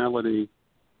practicality,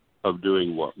 of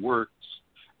doing what works,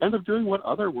 and of doing what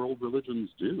other world religions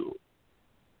do.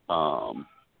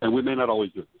 And we may not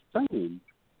always do the same,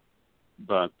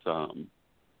 but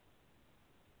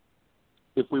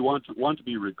if we want to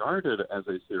be regarded as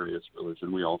a serious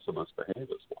religion, we also must behave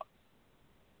as one.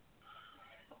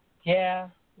 Yeah,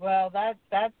 well, that's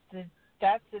the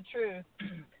truth.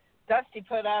 Dusty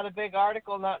put out a big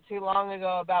article not too long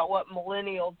ago about what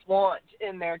millennials want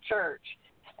in their church,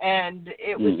 and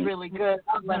it was really good.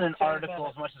 It's not an article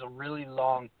as much as a really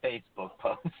long Facebook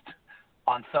post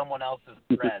on someone else's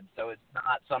thread, so it's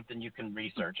not something you can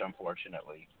research,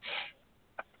 unfortunately.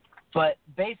 But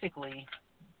basically,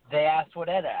 they asked what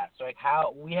Ed asked, like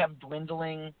how we have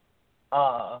dwindling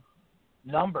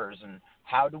numbers, and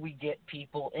how do we get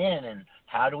people in, and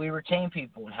how do we retain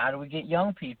people, and how do we get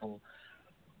young people.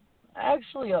 I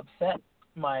actually upset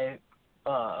my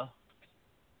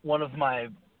one of my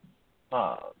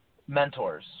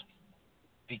mentors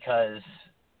because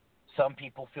some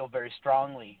people feel very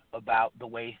strongly about the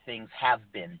way things have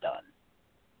been done.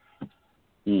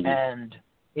 Mm-hmm. And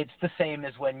it's the same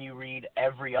as when you read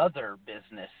every other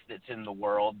business that's in the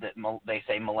world that they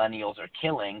say millennials are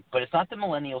killing, but it's not that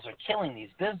millennials are killing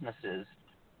these businesses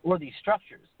or these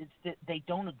structures. It's that they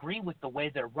don't agree with the way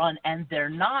they're run, and they're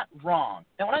not wrong.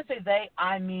 And when I say they,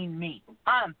 I mean me.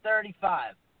 I'm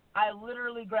 35. I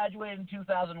literally graduated in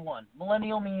 2001.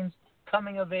 Millennial means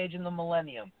coming of age in the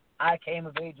millennium. I came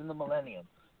of age in the millennium.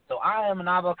 So I am an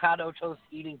avocado toast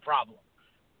eating problem.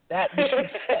 That being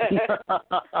said,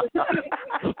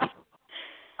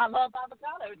 I love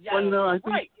avocados. Yeah, well, I think,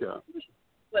 right.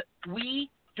 But we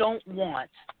don't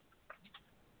want,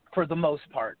 for the most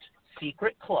part,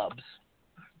 secret clubs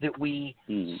that we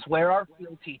swear our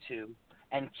fealty to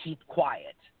and keep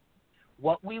quiet.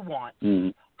 What we want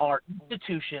are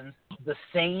institutions the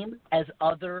same as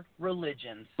other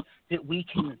religions that we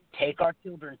can take our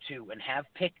children to and have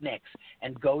picnics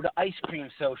and go to ice cream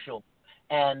social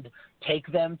and take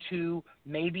them to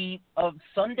maybe a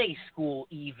Sunday school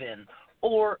even,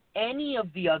 or any of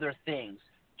the other things.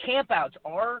 Campouts,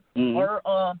 our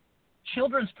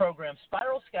children's program,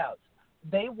 Spiral Scouts,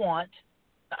 they want,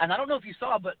 and I don't know if you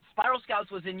saw, but Spiral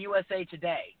Scouts was in USA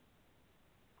Today.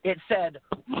 It said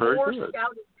four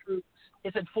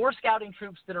scouting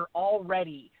troops that are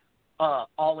already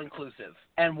all-inclusive.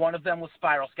 And one of them was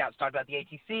Spiral Scouts. Talked about the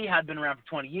ATC, had been around for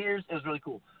 20 years. It was really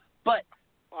cool. But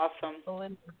awesome.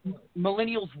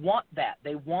 Millennials want that.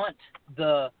 They want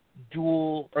the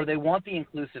dual, or they want the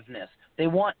inclusiveness. They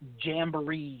want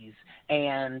jamborees,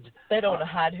 and they don't want to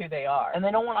hide who they are. And they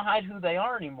don't want to hide who they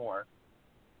are anymore.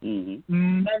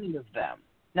 Mm-hmm. Many of them.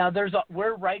 Now,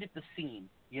 we're right at the seam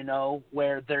you know,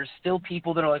 where there's still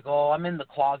people that are like, oh, I'm in the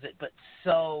closet, but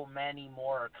so many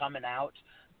more are coming out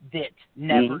that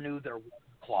never knew there was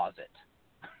a closet.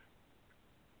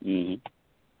 Mm-hmm.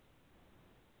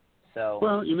 So,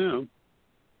 well, you know,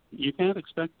 you can't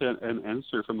expect an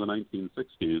answer from the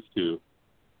 1960s to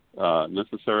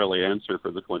necessarily answer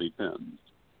for the 2010s.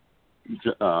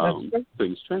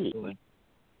 Things change.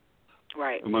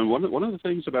 Right. I mean, one of the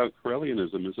things about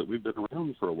Correllianism is that we've been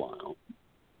around for a while,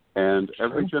 and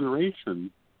every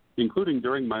generation, including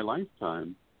during my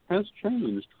lifetime, has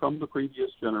changed from the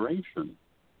previous generation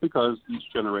because each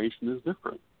generation is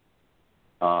different.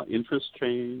 Interests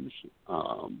change.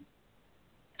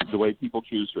 The way people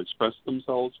choose to express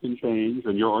themselves can change,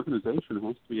 and your organization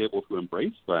has to be able to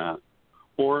embrace that,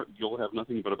 or you'll have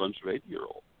nothing but a bunch of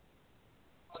 80-year-olds.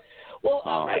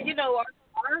 Well, you know,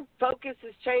 our focus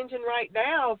is changing right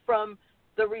now from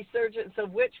the resurgence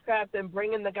of witchcraft and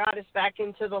bringing the goddess back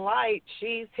into the light.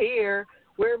 She's here.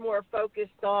 We're more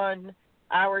focused on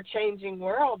our changing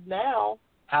world now.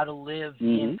 How to live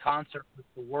in concert with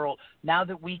the world. Now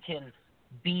that we can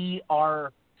be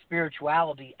our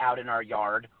spirituality out in our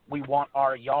yard, we want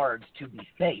our yards to be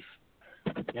safe.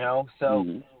 You know,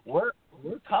 so we're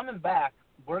coming back.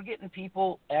 We're getting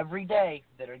people every day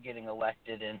that are getting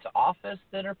elected into office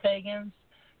that are pagans,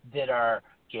 that are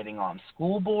getting on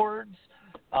school boards,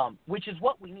 which is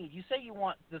what we need. You say you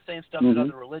want the same stuff that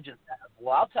other religions have.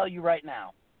 Well, I'll tell you right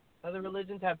now. Other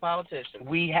religions have politicians.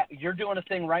 You're doing a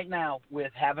thing right now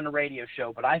with having a radio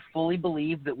show, but I fully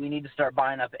believe that we need to start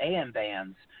buying up AM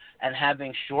bands and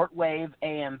having shortwave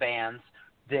AM bands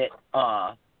that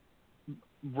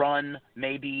run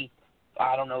maybe,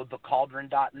 I don't know,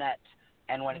 thecauldron.net.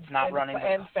 And when it's not running,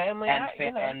 and family,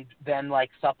 and then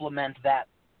like supplement that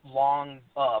long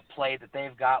play that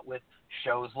they've got with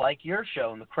shows like your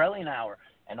show and the Correllian Hour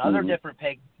and other different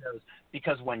pagan shows.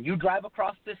 Because when you drive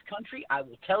across this country, I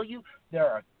will tell you there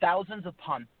are thousands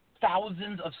upon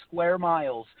thousands of square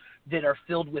miles that are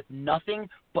filled with nothing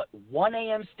but one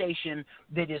AM station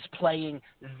that is playing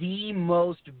the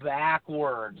most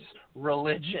backwards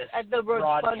religious at the most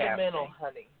broadcasting. fundamental,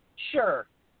 honey. Sure.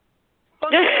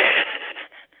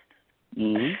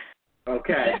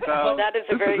 Okay, so well, that is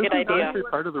a very good idea. Actually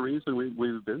part of the reason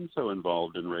we've been so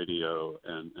involved in radio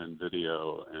and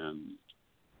video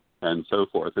and so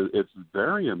forth. It's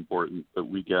very important that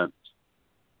we get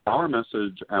our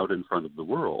message out in front of the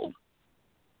world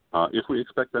if we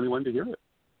expect anyone to hear it.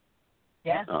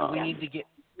 Yeah, we need to get...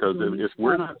 Because if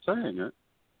we're not saying it,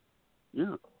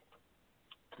 yeah.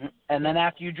 And then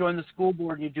after you join the school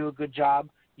board and you do a good job,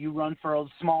 you run for a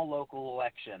small local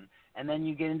election. And then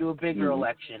you get into a bigger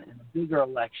election, and a bigger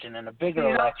election, and a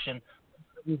bigger election.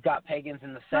 We've got pagans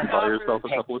in the Senate. Buy yourself a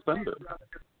couple of senators.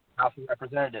 House of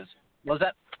Representatives. What was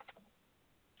that?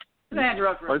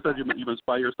 I said you must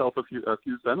buy yourself a few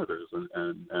senators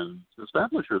and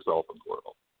establish yourself in the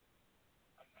world.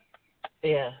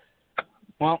 Yeah.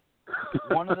 Well,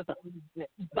 one of the things that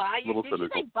Did cynical. you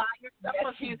say buy yourself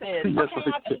a few things? Yes, I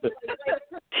did.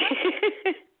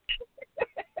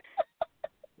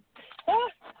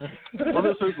 Well,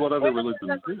 this is what other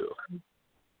religions do.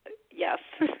 Yes.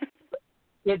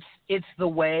 It's the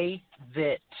way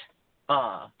that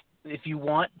if you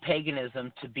want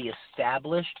paganism to be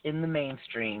established in the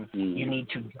mainstream, you need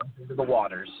to jump into the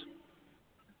waters.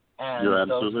 And you're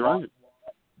absolutely right.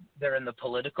 They're in the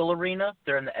political arena.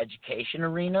 They're in the education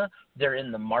arena. They're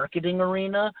in the marketing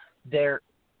arena.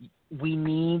 We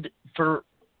need to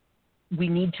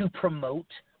promote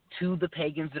to the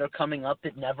pagans that are coming up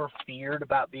that never feared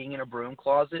about being in a broom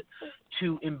closet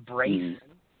to embrace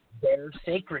their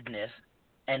sacredness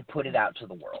and put it out to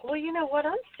the world. Well, you know, what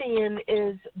I'm seeing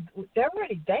is they're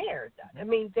already there. I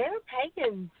mean, there are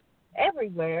pagans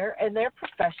everywhere, and they're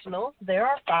professionals. There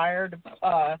are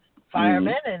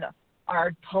firemen and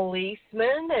our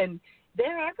policemen, and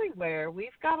they're everywhere.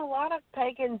 We've got a lot of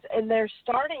pagans, and they're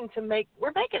starting to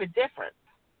we're making a difference.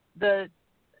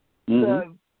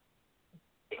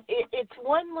 It's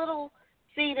one little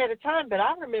seed at a time, but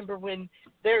I remember when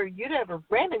you'd ever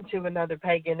ran into another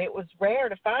pagan, it was rare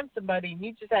to find somebody, and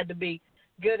you just had to be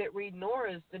good at reading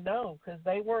auras to know, because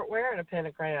they weren't wearing a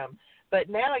pentagram. But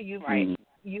now you find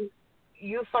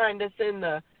us in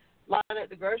the line at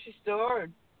the grocery store, or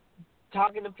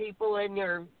talking to people at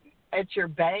your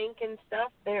bank and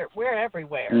stuff. We're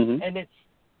everywhere, and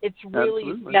it's really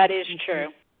Absolutely. That is true.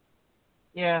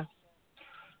 Yeah.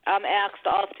 I'm asked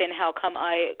often how come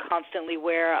I constantly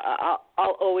wear,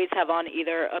 I'll always have on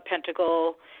either a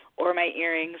pentacle or my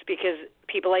earrings, because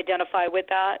people identify with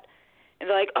that. And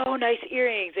they're like, oh, nice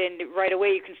earrings. And right away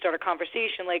you can start a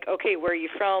conversation like, okay, where are you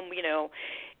from? You know,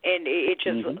 and it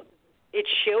just, it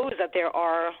shows that there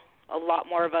are a lot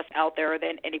more of us out there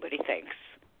than anybody thinks.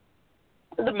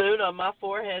 The moon on my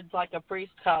forehead's like a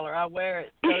priest collar. I wear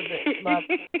it so that my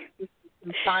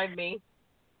behind me,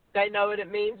 they know what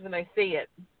it means when they see it.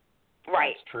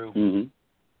 Right. That's true. Mm-hmm.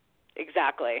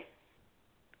 Exactly.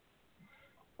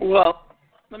 Well,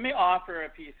 let me offer a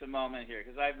piece of moment here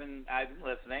because I've been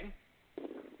listening,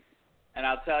 and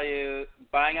I'll tell you,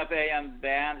 buying up AM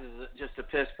bands is just a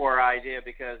piss poor idea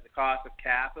because the cost of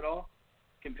capital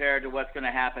compared to what's going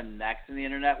to happen next in the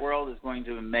internet world is going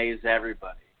to amaze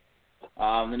everybody.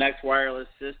 The next wireless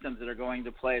systems that are going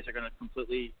to place are going to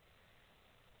completely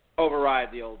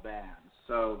override the old bands,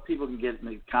 so people can get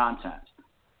the content.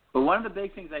 But one of the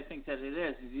big things I think that it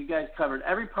is you guys covered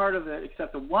every part of it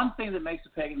except the one thing that makes the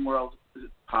pagan world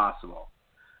possible,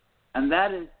 and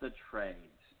that is the trades.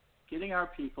 Getting our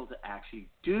people to actually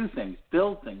do things,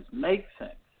 build things, make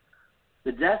things.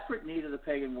 The desperate need of the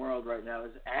pagan world right now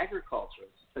is agriculture.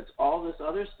 It's all this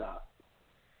other stuff.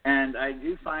 And I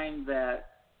do find that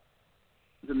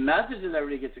the message that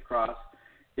everybody gets across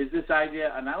is this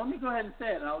idea, and now let me go ahead and say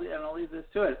it, and I'll leave this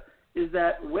to it, is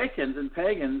that Wiccans and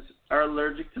pagans are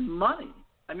allergic to money.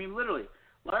 I mean, literally,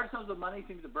 large sums of money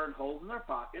seem to burn holes in their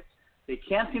pockets. They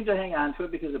can't seem to hang on to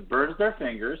it because it burns their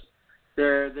fingers.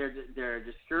 They're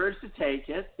discouraged to take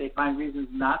it. They find reasons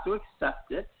not to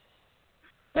accept it,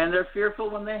 and they're fearful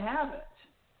when they have it.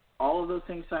 All of those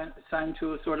things sign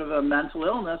to a sort of a mental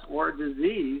illness or a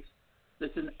disease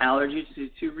that's an allergy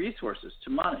to resources, to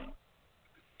money.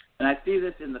 And I see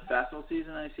this in the festival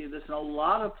season. I see this in a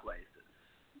lot of places.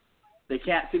 They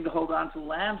can't seem to hold on to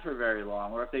land for very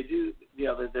long, or if they do,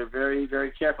 they're very,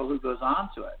 very careful who goes on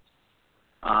to it.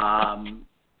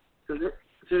 So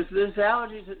there's this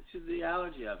allergy to the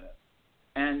allergy of it.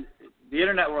 And the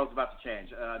internet world's about to change.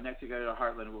 Next we go to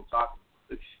Heartland, we'll talk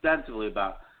extensively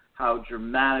about how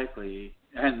dramatically,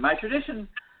 and my tradition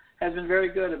has been very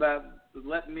good about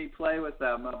letting me play with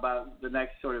them about the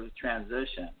next sort of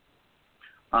transition.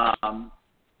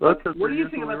 What do you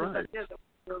think about this idea that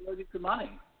we're allergic to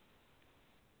money?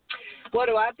 What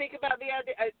do I think about the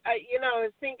idea? I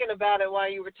was thinking about it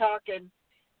while you were talking,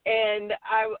 and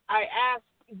I asked,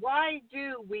 why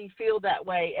do we feel that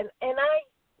way? And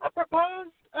I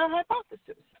proposed a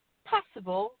hypothesis.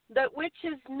 Possible that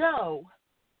witches know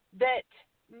that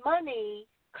money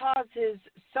causes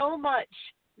so much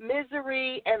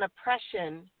misery and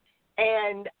oppression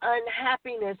and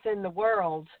unhappiness in the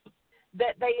world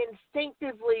that they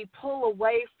instinctively pull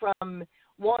away from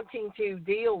wanting to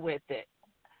deal with it.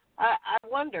 I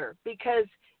wonder, because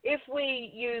if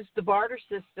we used the barter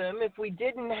system, if we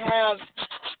didn't have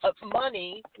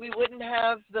money, we wouldn't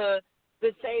have the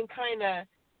same kind of,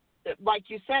 like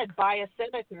you said, buy a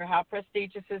senator. How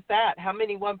prestigious is that? How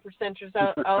many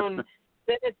 1%ers own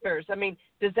senators? I mean,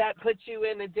 does that put you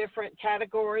in a different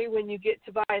category when you get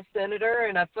to buy a senator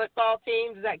and a football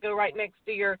team? Does that go right next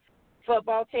to your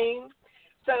football team?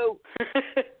 So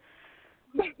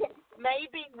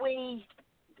maybe we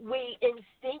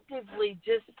instinctively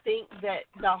just think that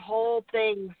the whole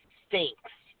thing stinks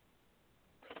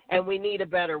and we need a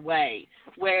better way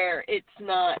where it's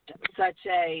not such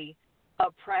a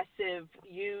oppressive,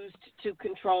 used to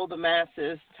control the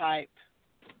masses type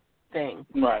thing.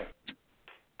 Right.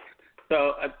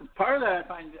 So part of that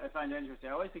I find interesting.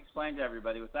 I always explain to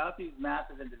everybody, without these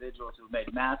massive individuals who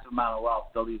made massive amount of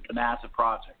wealth, build these massive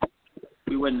projects,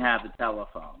 we wouldn't have the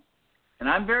telephone. And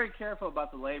I'm very careful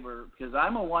about the labor because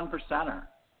I'm a 1%er.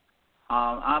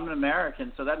 I'm an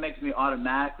American, so that makes me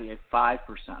automatically a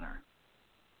 5%er.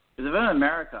 Because if I'm in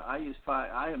America,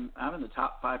 I'm in the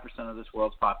top 5% of this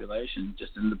world's population,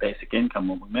 just in the basic income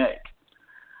what we make.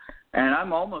 And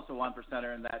I'm almost a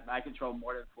 1%er in that I control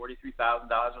more than $43,000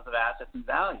 worth of assets and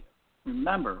value.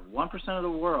 Remember, 1% of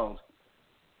the world's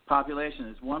population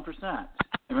is 1%. And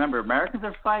remember, Americans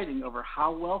are fighting over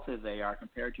how wealthy they are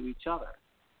compared to each other.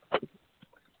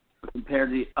 But compared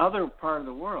to the other part of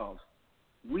the world,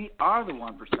 we are the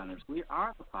 1%ers. We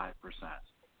are the 5%.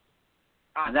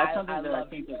 And that's something I that love I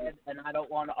think you, is. and I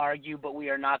don't want to argue, but we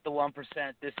are not the 1%.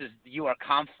 You are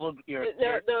conflict. The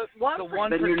 1%.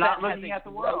 Then you're not looking at the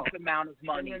world. Amount of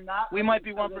money. We might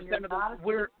be 1% of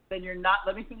the. Then you're not.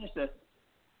 Let me finish this.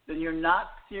 Then you're not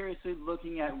seriously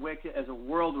looking at Wicca as a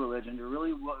world religion. You're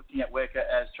really looking at Wicca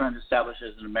as trying to establish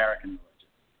as an American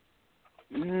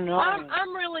religion. No.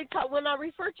 I'm really when I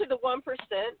refer to the 1%,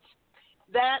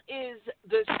 that is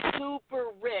the super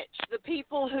rich, the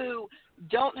people who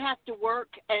don't have to work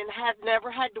and have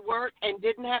never had to work and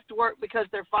didn't have to work because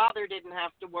their father didn't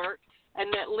have to work,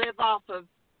 and that live off of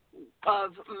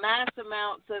mass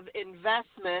amounts of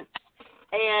investment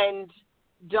and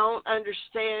don't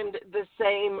understand the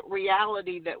same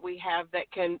reality that we have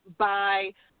that can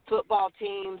buy football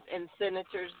teams and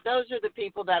senators. Those are the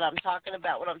people that I'm talking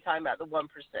about when I'm talking about the 1%.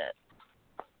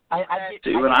 I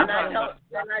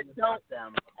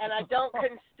don't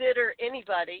consider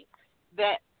anybody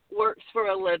that works for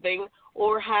a living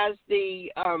or has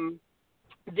the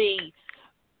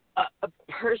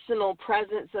personal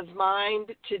presence of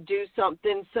mind to do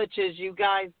something such as you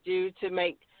guys do to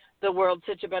make the world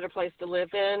such a better place to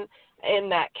live in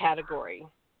that category.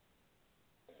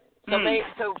 So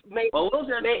maybe we'll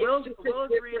agree to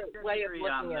disagree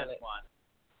on this one.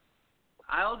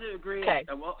 I'll agree. Okay.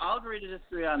 Well, I'll agree to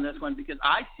disagree on this one because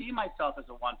I see myself as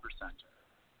a 1%.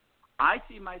 I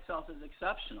see myself as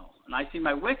exceptional, and I see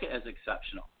my Wicca as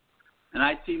exceptional, and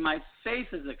I see my faith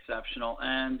as exceptional,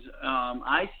 and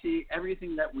I see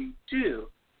everything that we do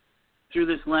through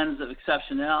this lens of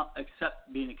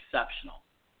being exceptional.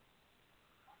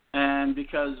 And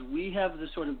because we have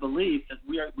this sort of belief that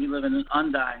we live in an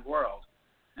undying world,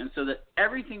 and so that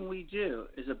everything we do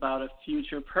is about a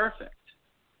future perfect.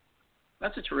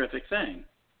 That's a terrific thing.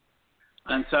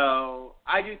 And so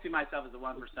I do see myself as a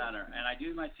 1%er, and I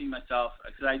do see myself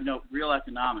because I know real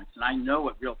economics, and I know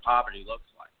what real poverty looks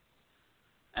like.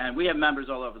 And we have members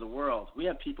all over the world. We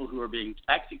have people who are being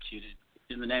executed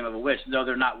in the name of a witch, though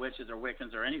they're not witches or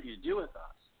Wiccans or anything to do with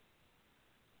us.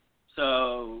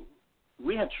 So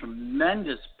we have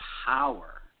tremendous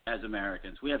power as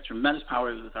Americans. We have tremendous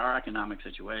power with our economic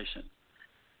situation.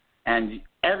 And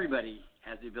everybody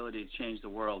has the ability to change the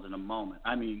world in a moment.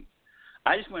 I mean,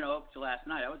 I just went to last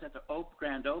night. I was at the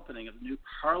grand opening of the new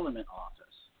Parliament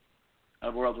office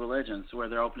of World Religions, where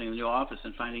they're opening a new office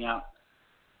and finding out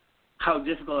how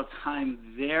difficult a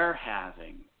time they're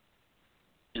having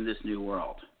in this new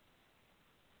world.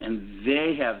 And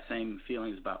they have the same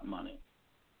feelings about money.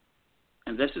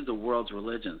 And this is the world's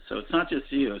religion. So it's not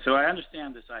just you. So I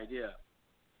understand this idea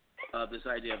of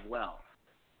wealth.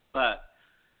 But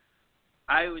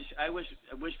I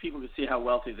wish people could see how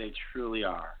wealthy they truly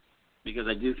are. Because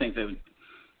I do think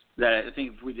that I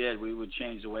think if we did, we would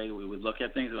change the way that we would look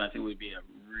at things, and I think we'd be in a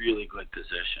really good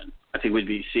position. I think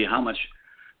we'd see how much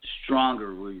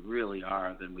stronger we really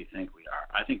are than we think we are.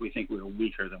 I think we think we're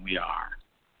weaker than we are.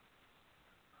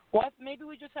 Well, maybe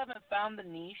we just haven't found the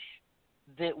niche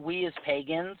that we as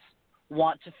pagans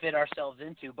want to fit ourselves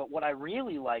into. But what I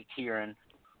really liked hearing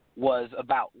was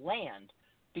about land,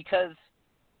 because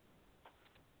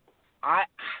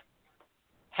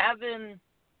having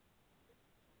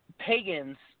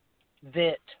pagans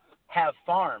that have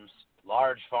farms,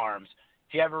 large farms.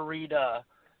 If you ever read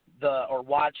or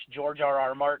watch George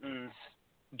R.R. Martin's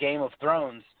Game of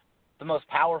Thrones, the most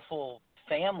powerful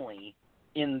family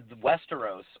in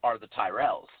Westeros are the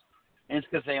Tyrells, and it's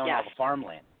because they own all the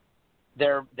farmland.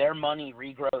 Their money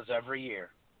regrows every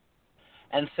year,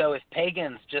 and so if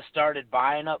pagans just started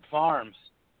buying up farms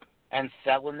and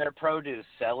selling their produce,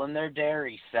 selling their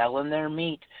dairy, selling their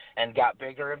meat, and got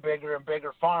bigger and bigger and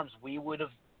bigger farms, we would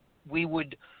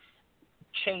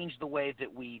change the way that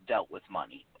we dealt with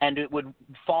money. And it would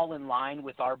fall in line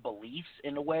with our beliefs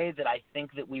in a way that I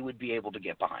think that we would be able to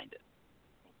get behind it.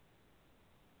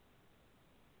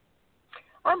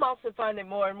 I'm also finding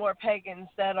more and more pagans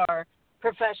that are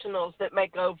professionals that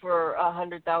make over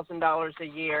 $100,000 a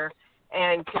year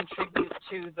and contribute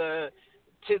to the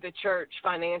church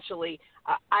financially.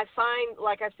 I find,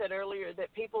 like I said earlier,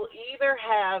 that people either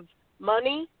have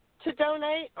money to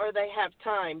donate or they have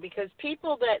time, because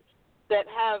people that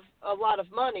have a lot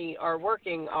of money are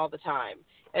working all the time,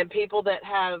 and people that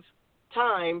have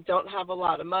time don't have a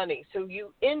lot of money. So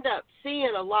you end up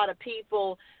seeing a lot of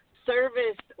people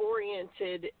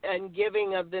service-oriented and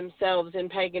giving of themselves in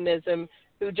paganism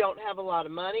who don't have a lot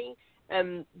of money,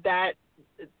 and that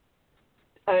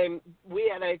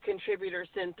we had a contributor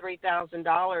send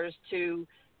 $3,000 to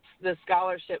the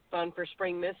scholarship fund for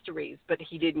Spring Mysteries, but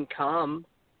he didn't come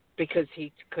because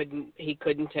he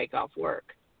couldn't take off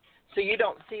work. So you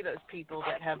don't see those people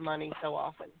that have money so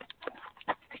often.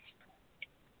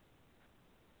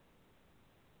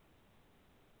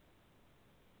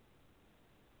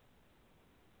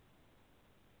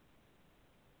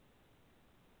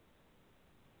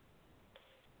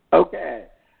 Okay.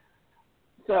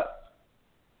 So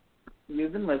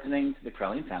you've been listening to the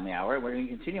Correllian Family Hour. We're going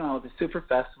to continue on with the Super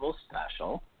Festival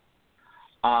special.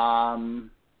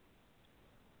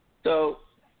 So,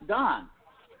 Don,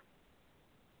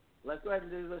 let's go ahead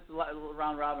and do this little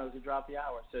round robin as we drop the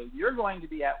hour. So you're going to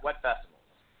be at what festival?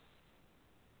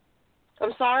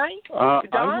 I'm sorry? I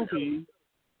will be.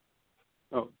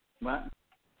 Oh. What?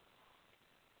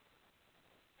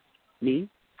 Me?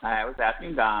 I was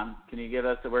asking Don, can you give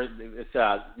us the word? It's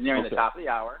nearing the top of the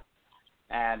hour,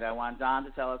 and I want Don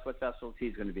to tell us what festival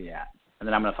he's going to be at. And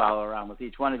then I'm going to follow around with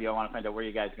each one of you. I want to find out where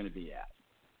you guys are going to be at.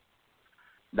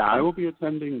 Don? I will be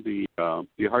attending the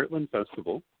Heartland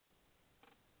Festival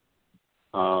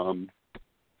in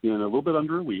a little bit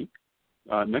under a week,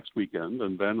 next weekend,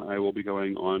 and then I will be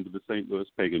going on to the St. Louis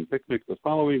Pagan Picnic the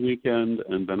following weekend,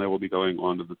 and then I will be going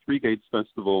on to the Three Gates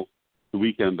Festival the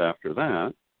weekend after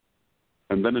that.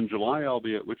 And then in July, I'll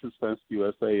be at Witches Fest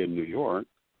USA in New York,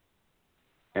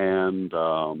 and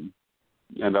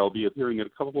I'll be appearing at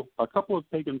a couple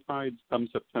of Pagan Prides come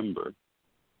September,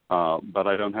 but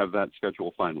I don't have that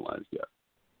schedule finalized yet.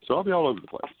 So I'll be all over the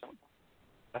place.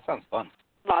 That sounds fun.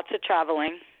 Lots of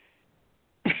traveling.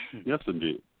 Yes,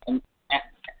 indeed.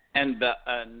 And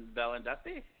Belle and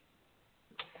Dusty?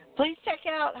 Please check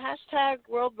out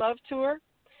 #World Love Tour.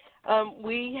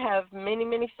 We have many,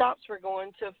 many stops. We're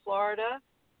going to Florida,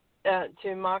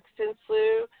 to Moccasin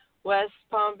Slough, West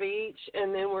Palm Beach,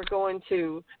 and then we're going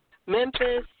to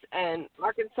Memphis and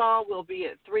Arkansas. We'll be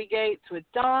at Three Gates with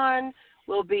Don.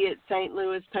 We'll be at St.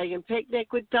 Louis Pagan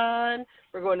Picnic with Don.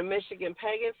 We're going to Michigan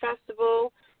Pagan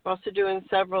Festival. We're also doing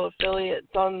several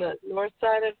affiliates on the north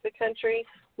side of the country.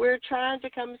 We're trying to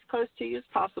come as close to you as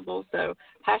possible, so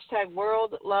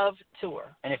 #World Love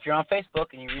Tour. And if you're on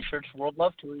Facebook and you research World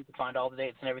Love Tour, you can find all the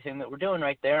dates and everything that we're doing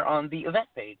right there on the event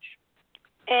page.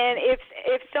 And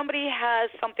if somebody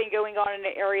has something going on in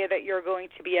the area that you're going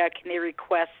to be at, can they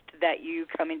request that you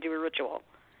come and do a ritual?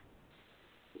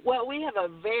 Well, we have a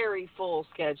very full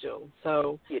schedule,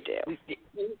 so you do.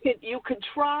 You could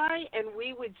try, and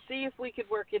we would see if we could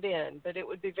work it in, but it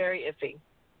would be very iffy.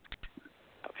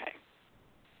 Okay.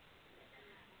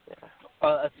 Yeah.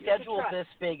 A schedule this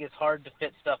big is hard to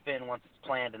fit stuff in once it's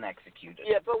planned and executed.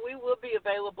 Yeah, but we will be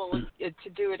available to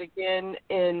do it again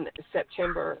in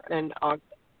September and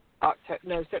October.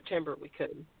 No, September we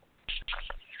could.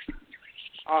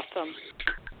 Awesome.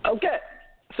 Okay.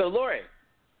 So, Lori,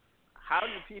 how do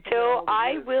people... So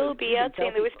I will be at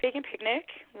St. Louis Pagan Picnic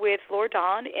with Lord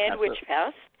Don and Witch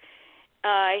Fest.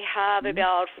 I have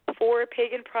about 4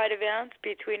 Pagan Pride events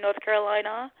between North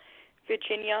Carolina,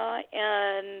 Virginia,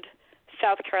 and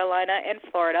South Carolina and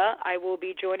Florida. I will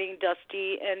be joining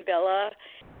Dusty and Bella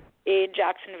in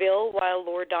Jacksonville while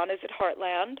Lord Don is at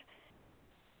Heartland.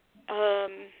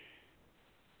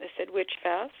 I said Witch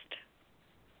Fest.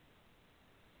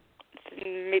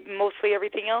 Mostly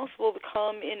everything else will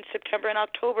come in September and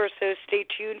October, so stay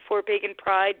tuned for Pagan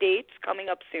Pride dates coming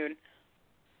up soon.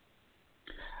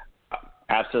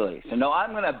 Absolutely. So, no,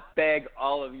 I'm going to beg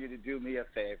all of you to do me a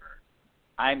favor.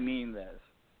 I mean this.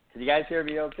 Can you guys hear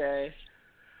me okay?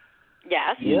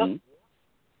 Yes. Yep.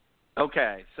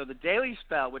 Okay, so the Daily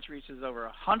Spell, which reaches over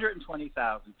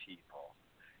 120,000 people,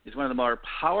 is one of the more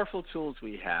powerful tools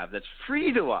we have that's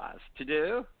free to us to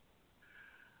do.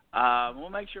 We'll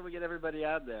make sure we get everybody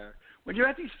out there. When you're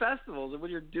at these festivals and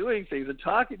when you're doing things and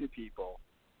talking to people,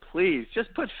 please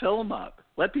just put film up.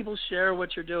 Let people share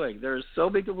what you're doing. There are so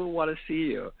many people who want to see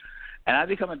you. And I've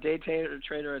become a day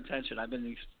trader of attention. I've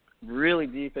been really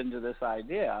deep into this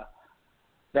idea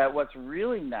that what's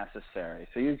really necessary,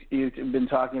 so you've been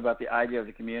talking about the idea of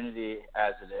the community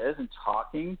as it is and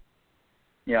talking,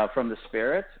 from the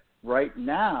spirits. Right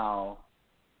now,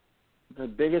 the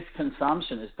biggest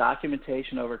consumption is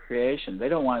documentation over creation. They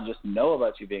don't want to just know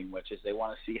about you being witches. They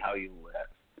want to see how you live.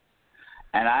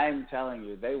 And I'm telling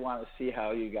you, they want to see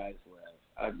how you guys live.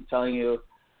 I'm telling you,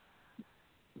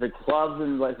 there's a club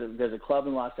in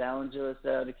Los Angeles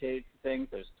dedicated to things.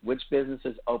 There's witch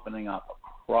businesses opening up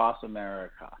across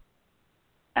America.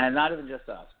 And not even just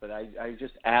us, but I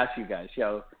just ask you guys,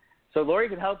 so Lori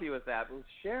can help you with that. But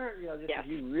share, if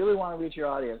you really want to reach your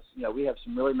audience, we have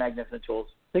some really magnificent tools.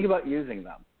 Think about using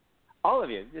them. All of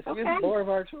you, just use more of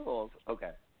our tools.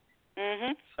 Okay.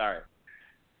 Mhm. Sorry.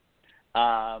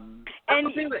 And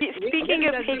speaking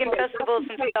of pagan festivals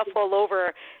and stuff all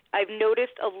over, I've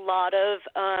noticed a lot of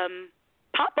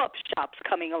pop-up shops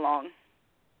coming along.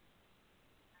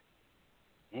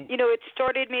 It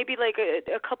started maybe like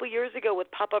a couple years ago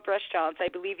with pop-up restaurants. I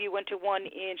believe you went to one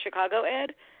in Chicago,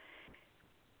 Ed?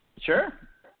 Sure.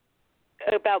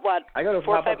 About what, I go to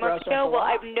 4 or 5 months ago? Well,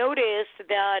 I've noticed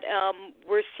that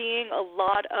we're seeing a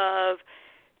lot of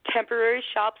temporary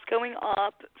shops going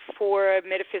up for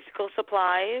metaphysical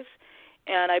supplies,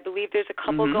 and I believe there's a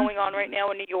couple going on right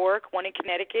now in New York, one in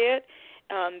Connecticut.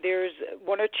 There's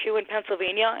 1 or 2 in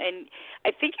Pennsylvania, and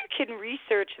I think you can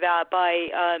research that by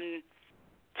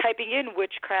typing in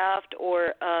witchcraft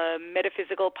or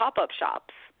metaphysical pop-up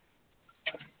shops.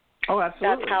 Oh,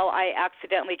 absolutely. That's how I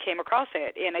accidentally came across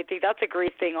it, and I think that's a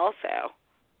great thing also.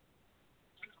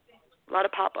 A lot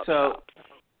of pop-up So, shops.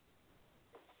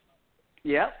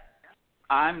 Yep.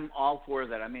 I'm all for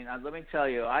that. I mean, let me tell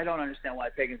you, I don't understand why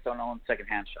pagans don't own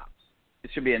secondhand shops.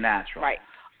 It should be a natural. Right.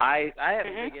 I have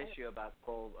a big issue about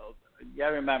cold. You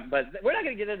gotta remember, but we're not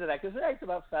going to get into that because it's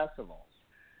about festivals,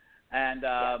 and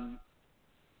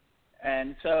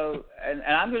so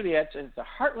I'm going to be at the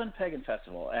Heartland Pagan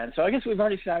Festival, and so I guess we've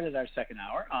already started our second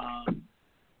hour.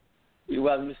 You're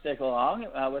welcome to stick along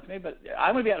with me, but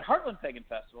I'm going to be at Heartland Pagan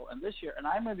Festival, and this year, and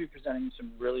I'm going to be presenting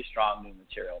some really strong new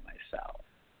material myself.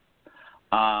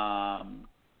 But I'm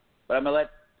gonna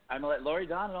let Lori,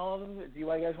 Don, and all of them. Do you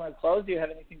guys want to close? Do you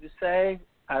have anything to say?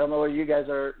 I don't know where you guys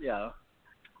are.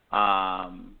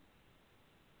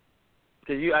 Because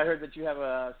I heard that you have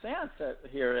a seance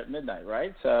here at midnight,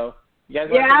 right? So you guys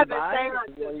want to say goodbye?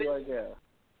 What do you want to do?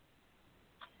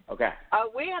 Okay.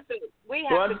 We have to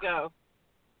go.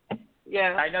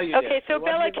 Yeah. I know you. Okay, do. So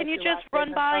Bella, can you just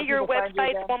run by your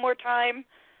website one more time?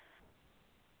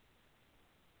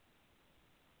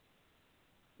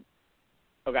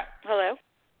 Okay. Hello?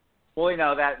 Well, we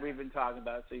know that we've been talking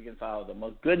about it, so you can follow them.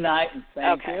 Well, good night and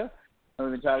thank you.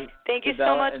 And we've been talking thank you so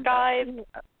Bella much, guys.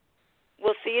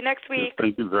 We'll see you next week.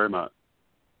 Thank you very much.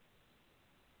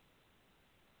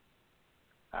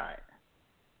 All right.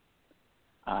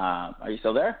 Are you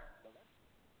still there?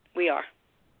 We are.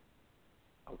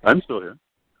 Okay. I'm still here.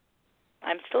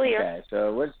 I'm still here. Okay,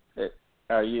 so what's it?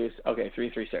 Are you okay?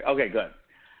 336. Okay, good.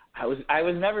 I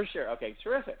was never sure. Okay,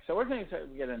 terrific. So we're going to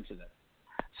get into this.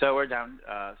 So we're down.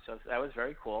 So that was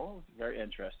very cool, very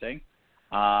interesting.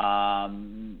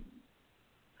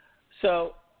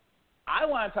 So I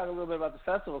want to talk a little bit about the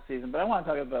festival season, but I want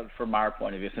to talk about it from our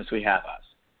point of view since we have us.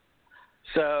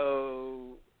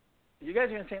 So you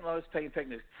guys are in St. Louis Pagan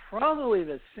Picnic, probably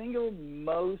the single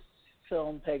most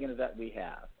filmed pagan event we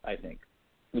have, I think.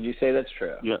 Would you say that's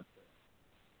true? Yeah.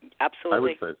 Absolutely. I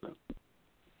would say so.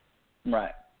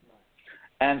 Right.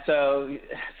 And so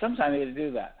sometimes you got to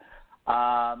do that.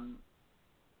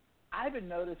 I've been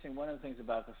noticing one of the things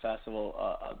about the festival,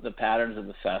 the patterns of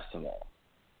the festival.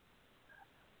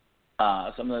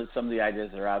 Some of the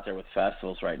ideas that are out there with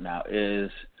festivals right now is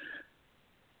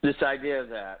this idea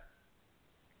that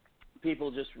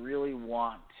people just really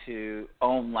want to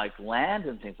own like land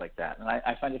and things like that. And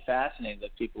I find it fascinating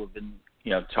that people have been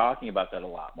talking about that a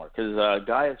lot more because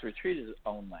Gaia's Retreat is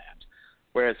own land,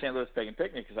 whereas St. Louis Pagan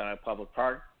Picnic is on a public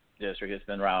park district. It's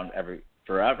been around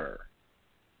forever.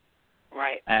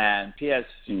 Right. And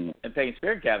and Pagan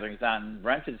Spirit Gathering is on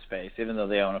rented space, even though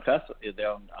they own a festival. They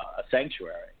own a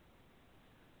sanctuary.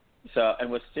 So, and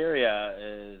Wisteria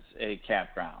is a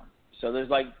campground. So there's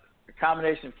like a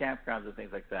combination of campgrounds and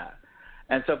things like that.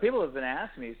 And so people have been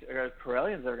asking me, are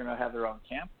Correllians ever going to have their own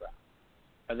campground?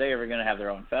 Are they ever going to have their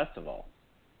own festival?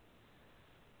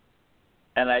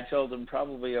 And I told them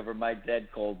probably over my dead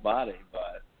cold body,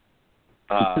 but.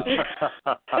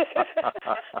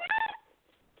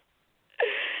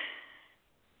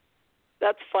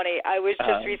 That's funny. I was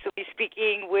just recently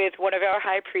speaking with one of our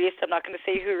high priests. I'm not going to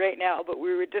say who right now, but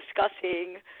we were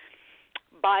discussing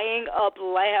buying up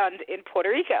land in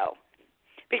Puerto Rico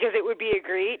because it would be a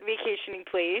great vacationing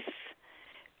place.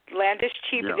 Land is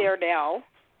cheap there now,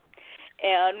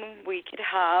 and we could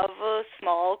have a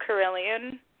small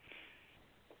Correllian.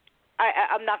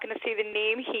 I'm not going to say the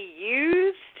name he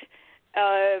used,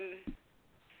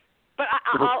 but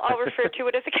I'll refer to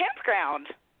it as a campground.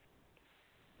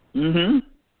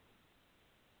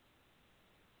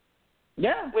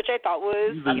 Yeah. Which I thought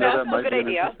was a good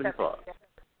idea.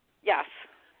 Yes.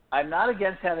 I'm not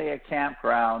against having a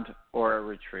campground or a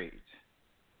retreat.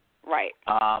 Right.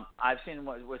 I've seen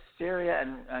with Syria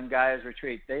and Gaia's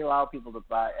Retreat, they allow people to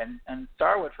buy, and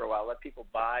Starwood for a while, let people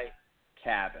buy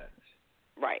cabins.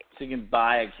 Right. So you can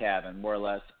buy a cabin more or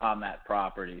less on that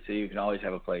property, so you can always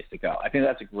have a place to go. I think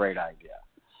that's a great idea.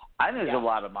 I think there's a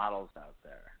lot of models out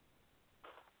there.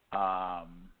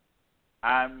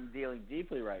 I'm dealing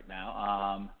deeply right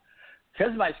now.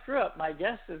 Because of my screw up, my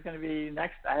guest is going to be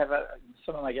next.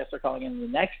 Some of my guests are calling in the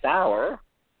next hour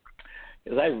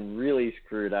because I really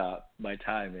screwed up my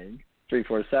timing.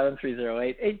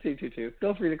 347-308-8222.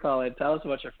 Feel free to call in. Tell us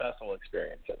about your festival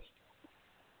experiences.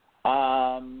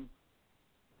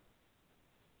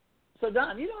 So,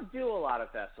 Don, you don't do a lot of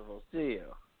festivals, do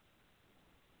you?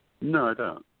 No, I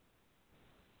don't.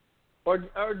 Or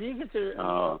do you consider?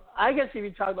 I guess if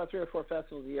you talk about 3 or 4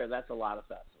 festivals a year, that's a lot of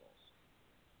festivals.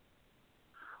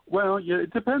 Well, yeah,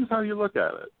 it depends how you look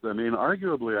at it. I mean,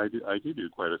 arguably, I do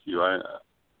quite a few.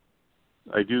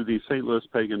 I do the St. Louis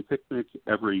Pagan Picnic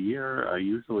every year. I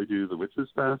usually do the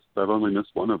Witches Fest. I've only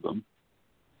missed one of them.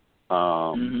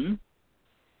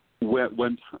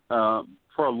 When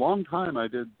for a long time, I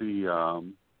did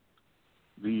the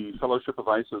Fellowship of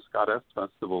Isis Goddess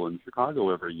Festival in Chicago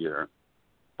every year,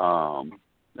 and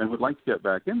would like to get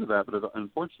back into that. But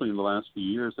unfortunately, in the last few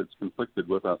years, it's conflicted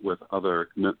with other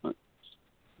commitments.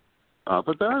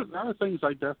 But there are things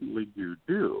I definitely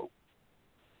do.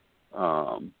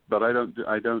 But I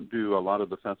don't do a lot of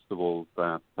the festivals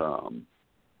that I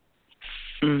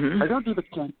don't do the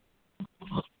camp.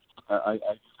 I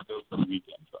do the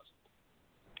weekend festival.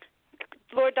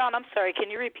 Lord Don, I'm sorry. Can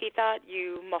you repeat that?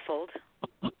 You muffled.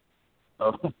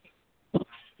 I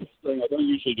don't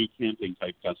usually do camping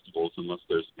type festivals unless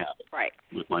there's a cabin. Right.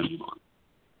 With my name on.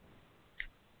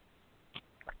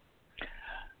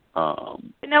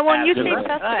 Now, when you say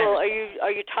festival, are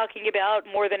you talking about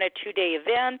more than a 2-day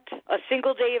event, a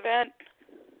single-day event?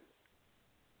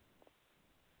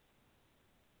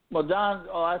 Well, Don,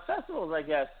 festivals, I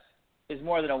guess, is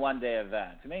more than a one-day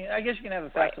event. I mean, I guess you can have a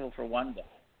festival for one day.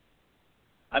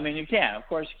 I mean, you can. Of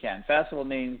course you can. Festival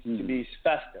means to be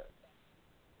festive.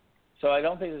 So I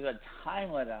don't think there's a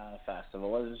time limit on a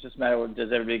festival. It's just a matter of,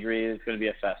 does everybody agree it's going to be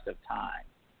a festive time?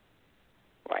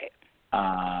 Right.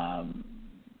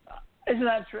 Isn't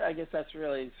that true? I guess that's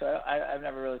really, so I've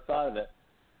never really thought of it.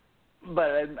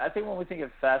 But I think when we think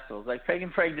of festivals, like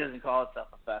Pagan Parade doesn't call itself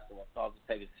a festival. It calls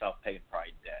itself Pagan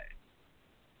Pride Day.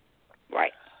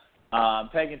 Right.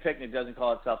 Pagan Picnic doesn't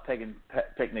call itself Pagan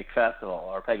Picnic Festival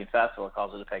or Pagan Festival. It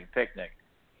calls it a Pagan Picnic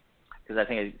because I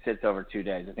think it sits over 2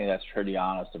 days. I think that's pretty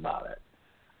honest about it.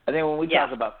 I think when we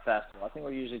talk about festival, I think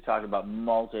we're usually talking about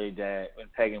multi-day, in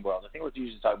Pagan world, I think we're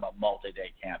usually talking about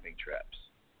multi-day camping trips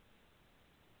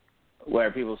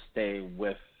where people stay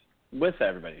with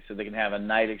everybody so they can have a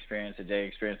night experience, a day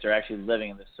experience. They're actually living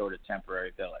in this sort of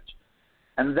temporary village.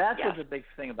 And that's what the big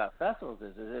thing about festivals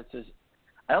is it's just,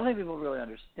 I don't think people really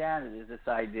understand it, is this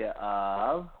idea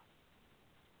of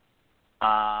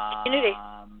community.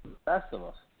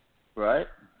 Festivals, right?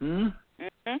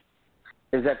 Mm-hmm.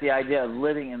 Is that the idea of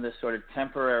living in this sort of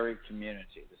temporary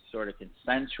community, this sort of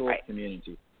consensual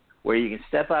community, where you can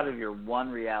step out of your one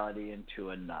reality into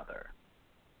another.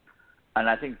 And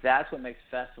I think that's what makes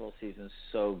festival season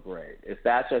so great.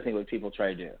 That's, I think, what people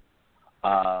try to do.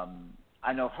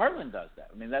 I know Heartland does that.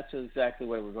 I mean, that's exactly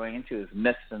what we're going into, is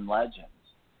myths and legends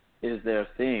is their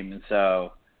theme. And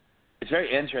so it's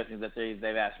very interesting that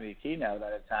they've asked me to keynote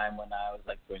at a time when I was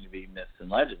like going to be myths and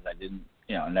legends. I didn't,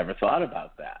 never thought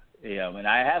about that. And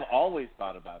I have always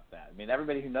thought about that. I mean,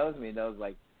 everybody who knows me knows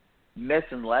like myths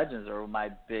and legends are my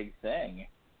big thing.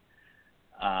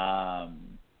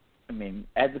 I mean,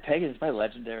 Ed the Pagan is my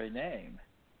legendary name.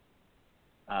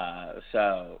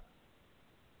 So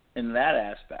in that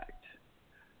aspect,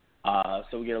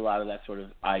 so we get a lot of that sort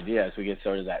of ideas. We get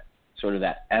sort of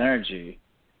that energy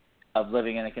of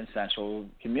living in a consensual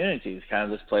community. It's kind of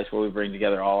this place where we bring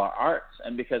together all our arts,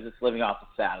 and because it's living off the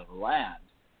fat of the land.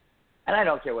 And I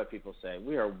don't care what people say.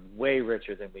 We are way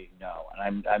richer than we know,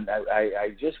 and I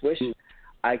just wish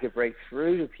I could break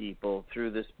through to people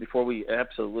through this before we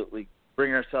absolutely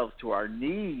bring ourselves to our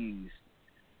knees,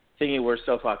 thinking we're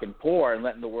so fucking poor and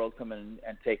letting the world come in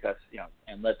and take us,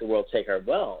 and let the world take our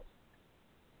wealth.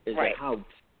 Is that how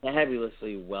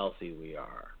fabulously wealthy we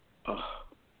are? Oh,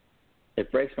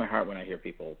 it breaks my heart when I hear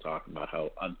people talk about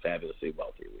how unfabulously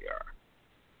wealthy we are.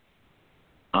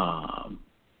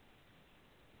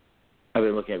 I've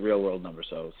been looking at real world numbers,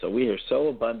 so we are so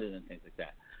abundant and things like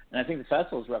that. And I think the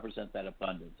festivals represent that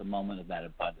abundance, a moment of that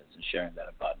abundance and sharing that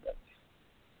abundance.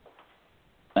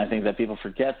 And I think that people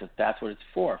forget that that's what it's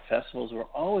for. Festivals were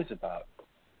always about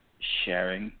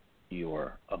sharing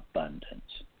your abundance.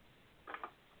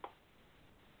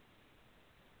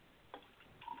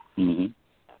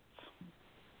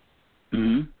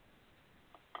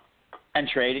 And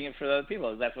trading it for other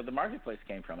people. That's what the marketplace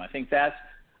came from. I think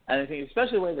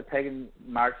especially the way the pagan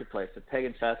marketplace, the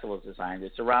pagan festival is designed,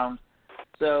 it's around,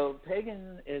 so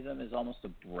paganism is almost a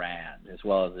brand as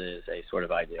well as it is a sort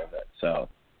of idea of it. So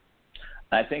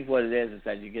I think what it is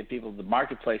that you get people, the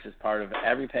marketplace is part of,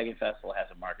 every pagan festival has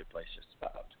a marketplace just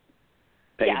about.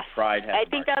 Pagan Pride has I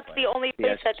think that's the only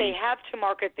place that they have to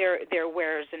market their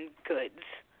wares and goods.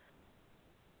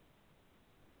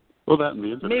 Well, that and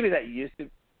the internet. Maybe that used to.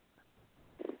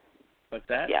 What's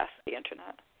that? Yes, the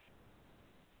internet.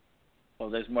 Well,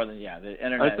 there's more than, the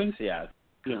internet. I think,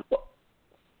 Well,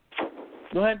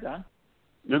 go ahead, Don.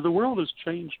 The world has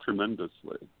changed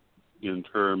tremendously in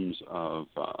terms of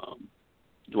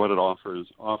what it offers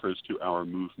to our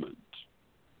movement.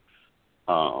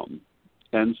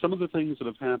 And some of the things that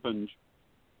have happened,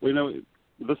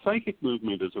 the psychic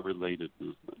movement is a related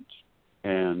movement.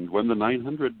 And when the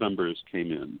 900 numbers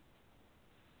came in,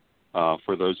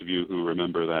 for those of you who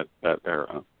remember that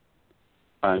era,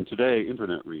 and today,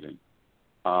 internet reading.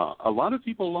 A lot of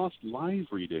people lost live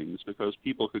readings because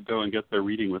people could go and get their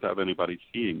reading without anybody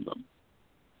seeing them.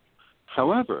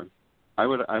 However, I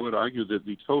would argue that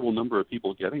the total number of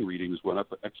people getting readings went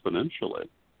up exponentially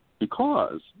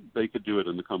because they could do it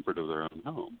in the comfort of their own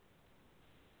home.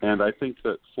 And I think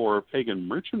that for pagan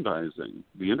merchandising,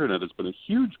 the internet has been a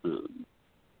huge boon.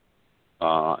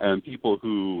 And people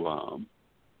who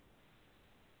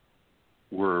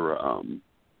were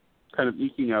kind of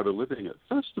eking out a living at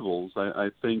festivals, I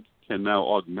think, can now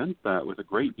augment that with a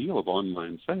great deal of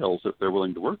online sales if they're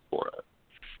willing to work for it.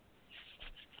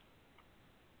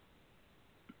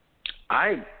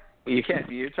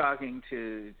 You're talking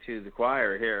to the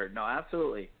choir here. No,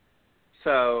 absolutely.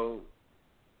 So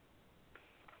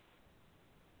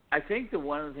I think that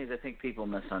one of the things I think people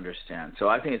misunderstand, so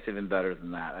I think it's even better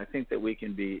than that. I think that we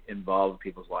can be involved in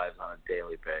people's lives on a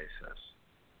daily basis.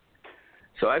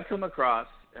 So I've come across,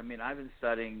 I've been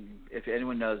studying, if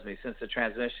anyone knows me, since I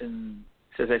started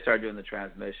doing the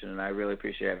transmission, and I really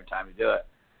appreciate having time to do it,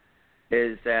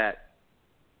 is that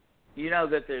you know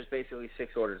that there's basically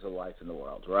 6 orders of life in the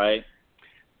world, right?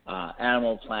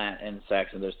 Animal, plant,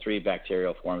 insects, and there's 3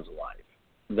 bacterial forms of life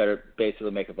that are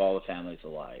basically make up all the families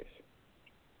of life.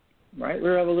 Right?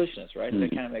 We're evolutionists, right? Mm-hmm.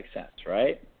 That kind of makes sense,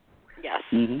 right? Yes.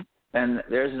 Mm-hmm. And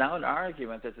there's now an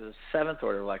argument that there's a 7th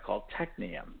order of life called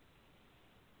technium,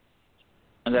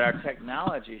 and that our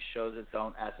technology shows its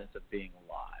own essence of being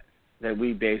alive. That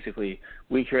we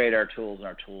create our tools, and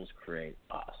our tools create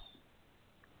us.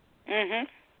 Mm-hmm.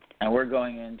 And we're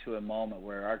going into a moment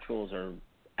where our tools are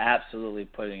absolutely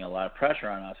putting a lot of pressure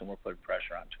on us, and we're putting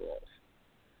pressure on tools.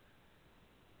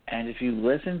 And if you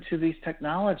listen to these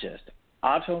technologists,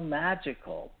 Otto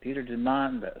Magical, Peter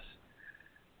Diamandis,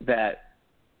 that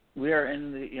we are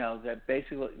in that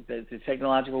basically the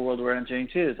technological world we're entering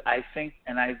too is I think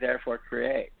and I therefore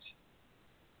create.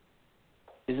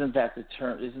 Isn't that the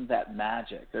term? Isn't that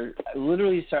magic? They're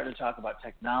literally starting to talk about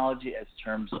technology as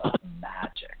terms of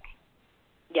magic.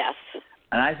 Yes.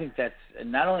 And I think that's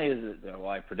not only is it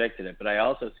I predicted it, but I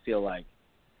also feel like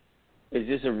it's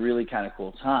just a really kind of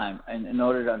cool time. And in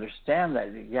order to understand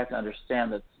that, you have to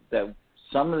understand that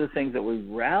some of the things that we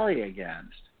rally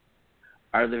against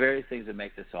are the very things that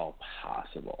make this all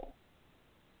possible.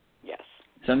 Yes.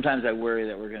 Sometimes I worry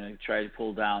that we're going to try to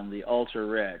pull down the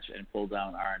ultra-rich and pull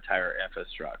down our entire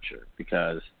infrastructure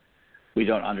because we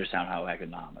don't understand how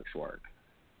economics work.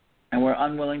 And we're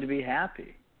unwilling to be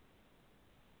happy.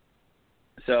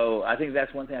 So I think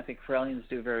that's one thing I think Correllians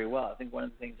do very well. I think one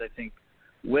of the things I think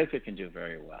Wicca can do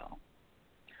very well.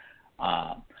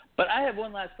 But I have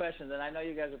one last question, then I know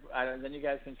you guys then you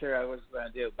guys can figure out what it's going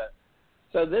to do. But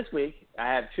so this week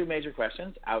I have 2 major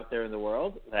questions out there in the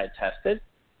world that I tested,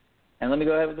 and let me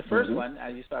go ahead with the first one.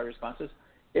 As you saw responses,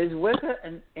 is Wicca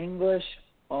an English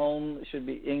only? Should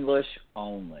be English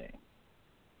only.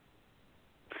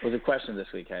 Was a question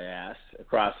this week I asked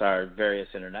across our various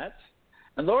internets,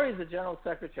 and Lori is the general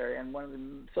secretary and one of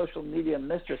the social media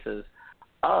mistresses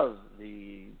of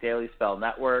the Daily Spell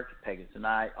Network, Pagan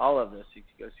Tonight, all of this. You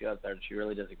can go see out there. She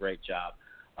really does a great job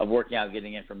of working out,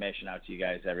 getting information out to you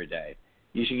guys every day.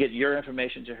 You should get your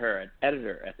information to her at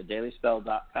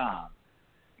editor@thedailyspell.com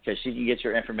because she can get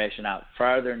your information out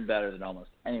farther and better than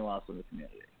almost anyone else in the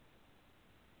community.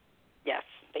 Yes,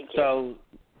 thank you. So,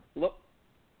 look,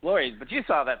 Lori, but you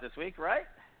saw that this week, right?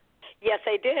 Yes,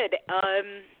 I did.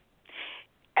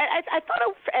 I thought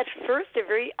at first a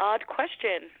very odd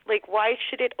question, like why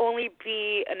should it only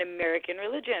be an American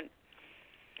religion?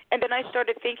 And then I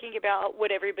started thinking about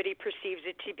what everybody perceives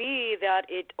it to be, that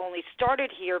it only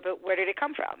started here, but where did it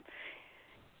come from?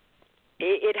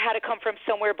 It had to come from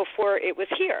somewhere before it was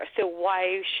here, so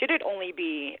why should it only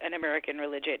be an American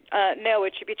religion? No,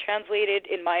 it should be translated,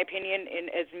 in my opinion, in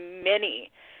as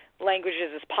many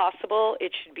languages as possible.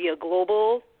 It should be a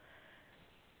global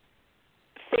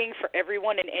thing for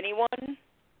everyone and anyone,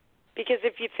 because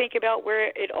if you think about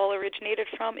where it all originated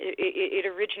from, it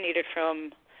originated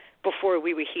from before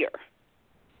we were here.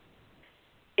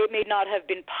 It may not have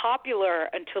been popular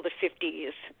until the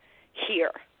 50s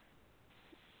here,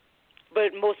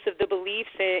 but most of the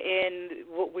beliefs in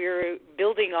what we're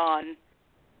building on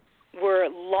were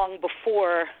long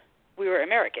before we were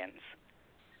Americans.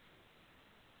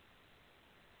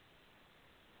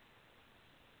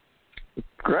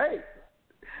 Great.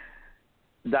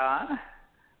 Don?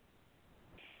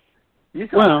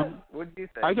 What do you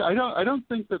think? I don't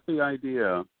think that the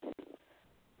idea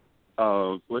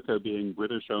of Wicca being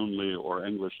British only or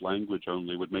English language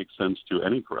only would make sense to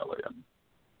any Correllian.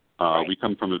 Right. We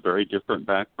come from a very different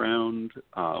background.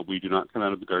 We do not come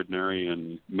out of the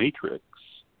Gardnerian matrix.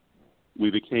 we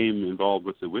became involved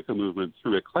with the Wicca movement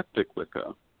through eclectic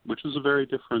Wicca, which is a very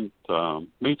different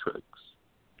matrix.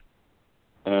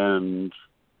 And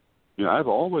I've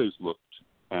always looked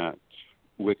at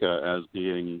Wicca as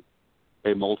being a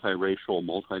multiracial,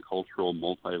 multicultural,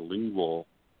 multilingual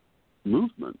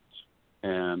movement.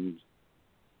 And,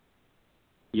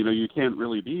 you can't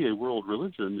really be a world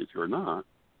religion if you're not.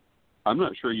 I'm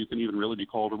not sure you can even really be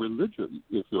called a religion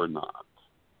if you're not.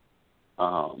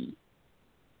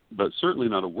 But certainly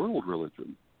not a world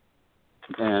religion.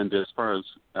 And as far as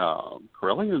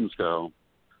Correllians go,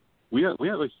 we have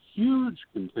a huge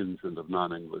contingent of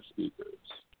non-English speakers.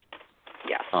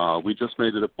 Yes. We just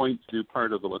made it a point to do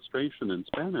part of illustration in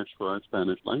Spanish for our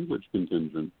Spanish language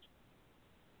contingent.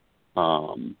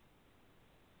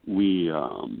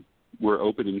 We're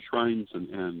opening shrines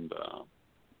and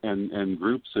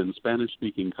groups in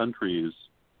Spanish-speaking countries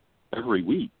every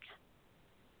week.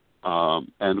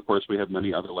 And, of course, we have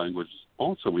many other languages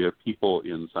also. We have people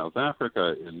in South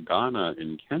Africa, in Ghana,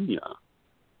 in Kenya,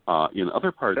 in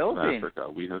other parts of Africa.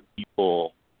 We have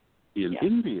people in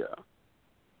India.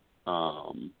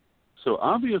 So,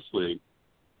 obviously,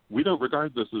 we don't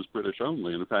regard this as British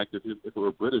only. In fact, if it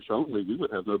were British only, we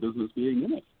would have no business being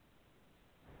in it.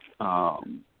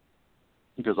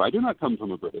 Because I do not come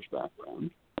from a British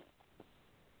background,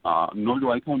 nor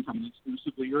do I come from an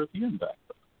exclusively European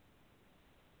background.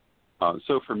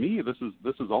 So for me, this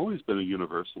has always been a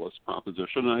universalist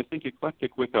proposition, and I think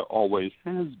eclectic Wicca always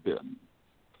has been.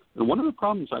 And one of the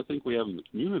problems I think we have in the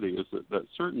community is that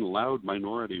certain loud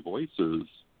minority voices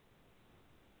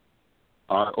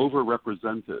are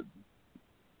overrepresented,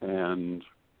 and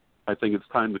I think it's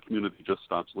time the community just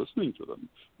stops listening to them.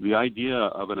 The idea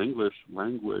of an English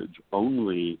language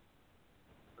only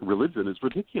religion is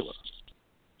ridiculous.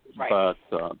 Right.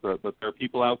 But there are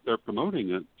people out there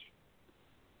promoting it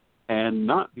and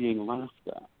not being laughed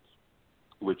at,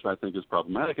 which I think is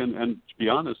problematic. And to be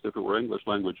honest, if it were English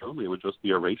language only, it would just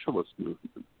be a racialist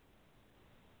movement.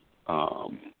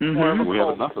 We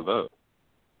have enough of those.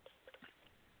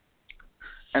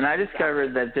 And I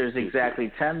discovered that there's exactly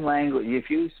 10 languages. If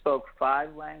you spoke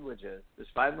 5 languages, there's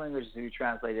 5 languages you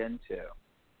translate into,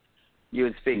 you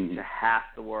would speak to half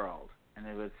the world. And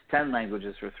it was 10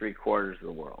 languages for 3/4 of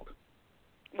the world.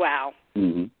 Wow.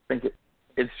 Mm-hmm.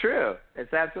 It's true.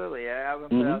 It's absolutely. I'm going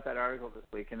to put out that article this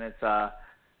week, and it's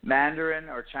Mandarin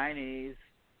or Chinese,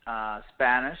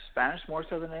 Spanish more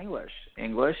so than English.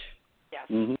 Yes.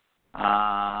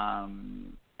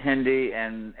 Hindi,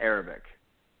 and Arabic.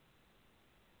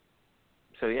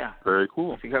 So, yeah. Very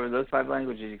cool. If you cover those 5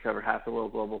 languages, you cover half the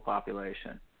world global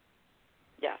population.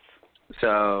 Yes.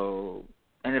 So,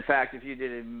 and in fact, if you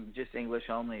did just English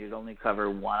only, you'd only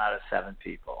cover 1 out of 7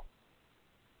 people.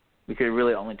 You could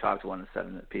really only talk to 1 out of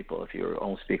 7 people if you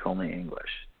speak only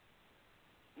English.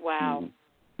 Wow.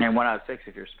 And 1 out of 6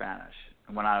 if you're Spanish.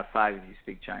 And 1 out of 5 if you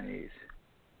speak Chinese.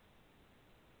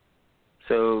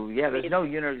 So, yeah, there's no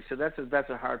unity. So that's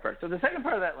a hard part. So the second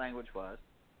part of that language was,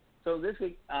 so this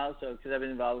week also, because I've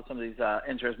been involved with some of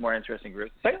these more interesting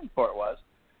groups, the second part was,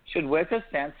 should Wicca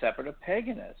stand separate of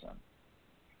paganism?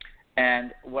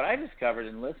 And what I discovered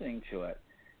in listening to it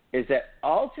is that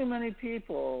all too many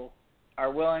people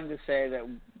are willing to say that,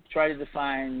 try to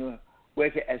define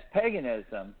Wicca as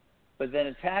paganism, but then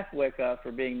attack Wicca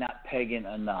for being not pagan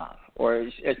enough, or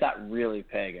it's not really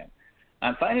pagan.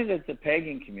 I'm finding that the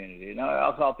pagan community,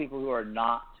 I'll call people who are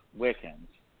not Wiccans,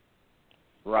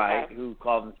 right, who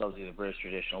call themselves either British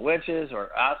traditional witches or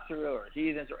Asteru or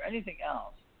heathens or anything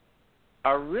else,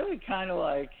 are really kind of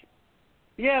like,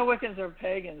 yeah, Wiccans are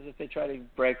pagans if they try to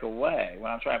break away.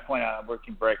 When I'm trying to point out we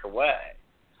can break away.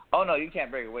 Oh, no, you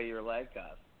can't break away, you're like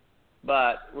us.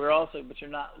 But you're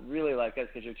not really like us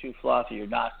because you're too fluffy, you're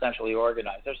not centrally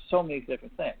organized. There's so many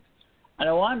different things.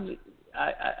 And why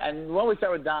don't we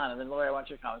start with Don, and then Lori, I want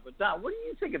your comments. But Don, what do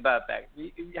you think about that?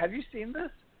 Have you seen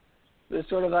this? This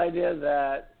sort of idea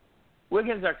that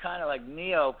Wiccans are kind of like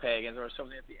neo-pagans or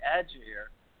something at the edge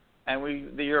here,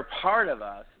 and you're a part of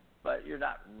us, but you're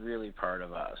not really part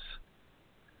of us.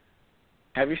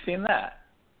 Have you seen that?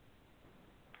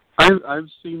 I've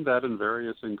seen that in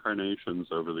various incarnations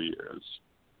over the years,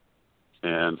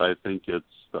 and I think it's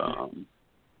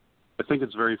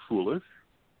very foolish,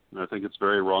 and I think it's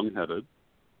very wrong-headed.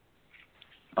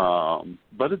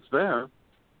 But it's there,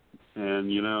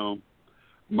 and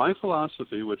my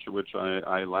philosophy, which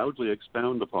I loudly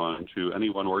expound upon to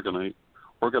anyone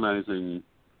organizing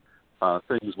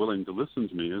things willing to listen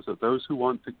to me, is that those who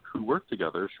work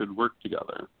together should work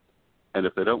together, and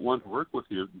if they don't want to work with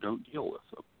you, don't deal with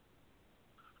them.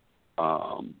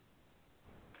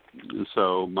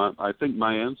 So I think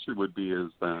my answer would be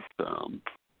is that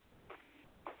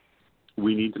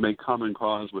we need to make common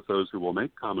cause with those who will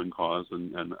make common cause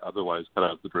and otherwise cut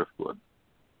out the driftwood.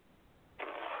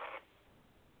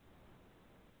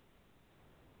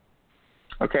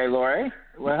 Okay, Lori.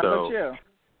 Well, how about you?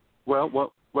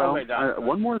 Well.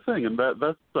 One more thing, and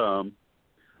that's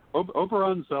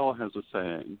Oberon Zell has a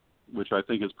saying, which I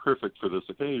think is perfect for this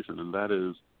occasion, and that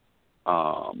is,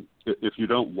 if you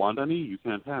don't want any, you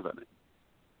can't have any.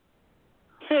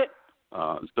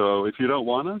 So if you don't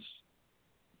want us,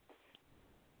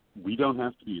 we don't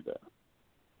have to be there.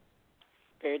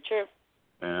 Very true.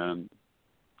 And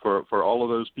for all of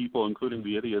those people, including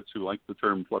the idiots who like the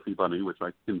term fluffy bunny, which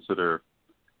I consider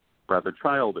rather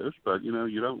childish, but,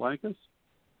 you don't like us,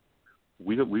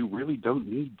 we really don't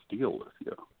need to deal with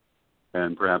you.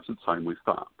 And perhaps it's time we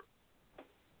stop.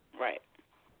 Right.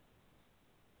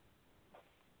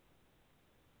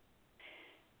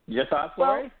 Your thoughts,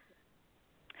 Lori? Well,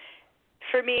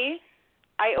 for me,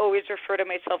 I always refer to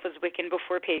myself as Wiccan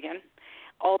before pagan.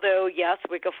 Although, yes,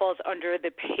 Wicca falls under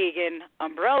the pagan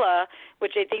umbrella,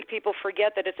 which I think people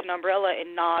forget that it's an umbrella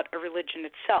and not a religion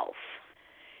itself.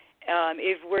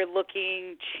 If we're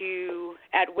looking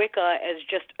at Wicca as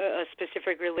just a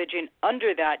specific religion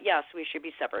under that, yes, we should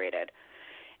be separated.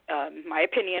 My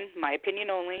opinion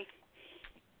only.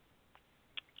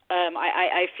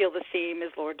 I feel the same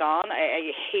as Lord Don.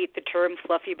 I hate the term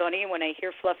fluffy bunny. When I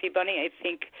hear fluffy bunny, I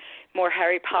think more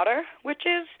Harry Potter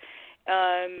witches.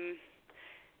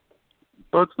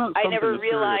 Well, it's not I never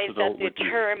realized that the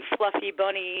term fluffy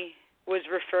bunny was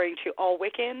referring to all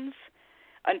Wiccans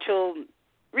until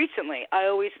recently. I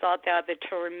always thought that the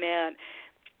term meant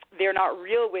they're not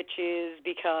real witches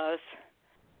because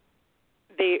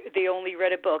they only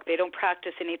read a book. They don't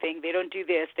practice anything. They don't do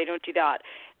this. They don't do that.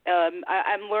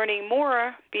 I'm learning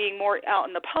more, being more out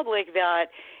in the public,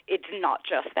 that it's not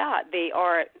just that. They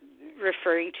are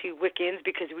referring to Wiccans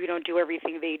because we don't do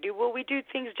everything they do. Well, we do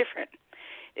things different.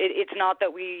 It's not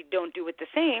that we don't do it the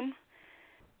same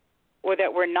or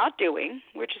that we're not doing.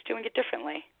 We're just doing it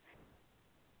differently.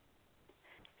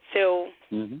 So,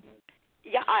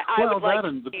 yeah, I would like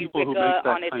to see Wicca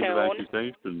on its own.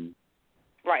 Accusation,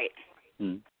 right.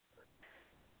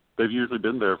 They've usually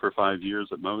been there for 5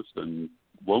 years at most and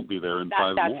won't be there in 5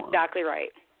 more. That's exactly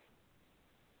right.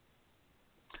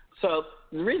 So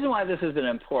the reason why this has been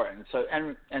important,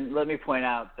 and let me point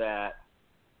out that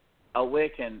a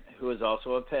Wiccan who is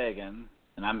also a pagan,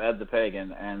 and I'm Ed the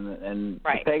Pagan, and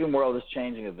right. The pagan world is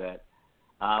changing a bit,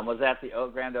 was at the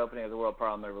grand opening of the World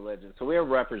Parliament of Religion. So we are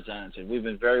represented. We've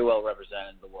been very well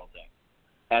represented in the world thing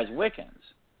as Wiccans.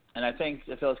 And I think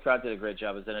Phyllis Crott did a great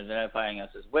job of identifying us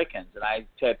as Wiccans. And I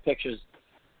took pictures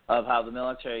of how the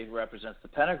military represents the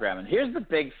pentagram. And here's the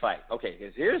big fight. Okay,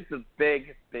 because here's the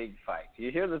big fight.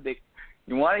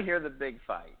 You want to hear the big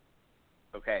fight.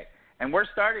 Okay. And we're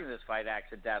starting this fight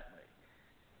accidentally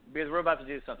because we're about to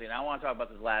do something. I want to talk about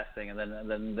this last thing, and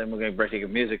then we're going to take a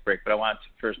music break. But I want to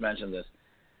first mention this: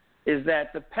 is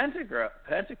that the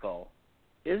pentacle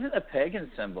isn't a pagan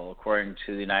symbol according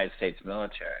to the United States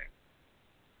military.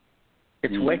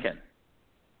 It's Wiccan.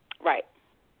 Right.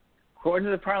 According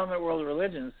to the Parliament World of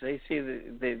Religions, they see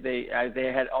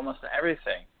they had almost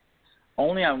everything.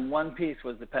 Only on one piece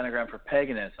was the pentagram for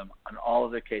paganism. On all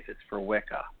other cases, it's for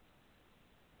Wicca.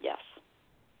 Yes,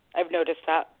 I've noticed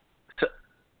that.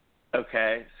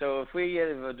 So if we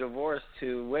give a divorce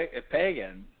to a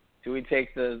pagan, do we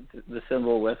take the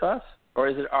symbol with us, or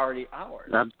is it already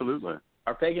ours? Absolutely.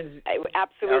 Our pagans.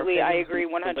 Absolutely, I agree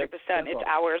 100%. It's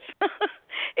ours.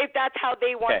 If that's how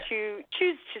they want to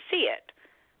choose to see it.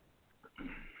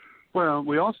 Well,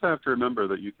 we also have to remember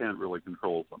that you can't really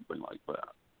control something like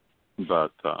that.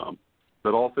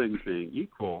 But all things being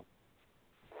equal,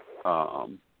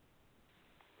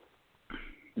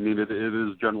 it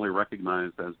is generally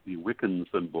recognized as the Wiccan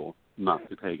symbol, not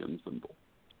the pagan symbol.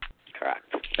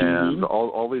 Correct. And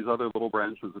all these other little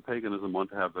branches of paganism want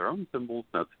to have their own symbols.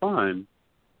 That's fine.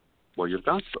 Well, you've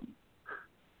got them.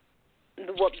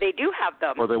 Well, they do have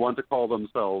them. Or they want to call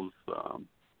themselves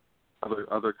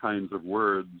other kinds of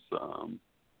words to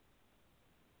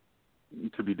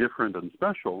be different and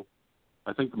special.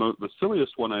 I think the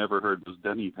silliest one I ever heard was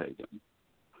demi-pagan.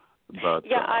 But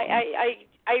yeah, I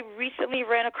recently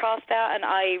ran across that, and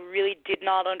I really did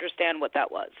not understand what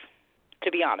that was,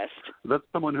 to be honest. That's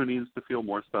someone who needs to feel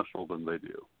more special than they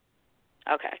do.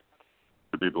 Okay.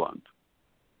 To be blunt.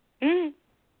 Mm.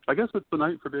 I guess it's the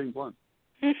night for being blunt.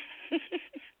 It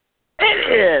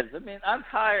is. I mean, I'm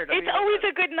tired. It's always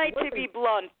a good night to be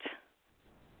blunt.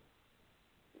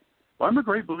 Well, I'm a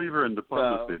great believer in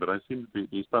diplomacy, but I seem to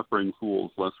be suffering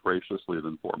fools less graciously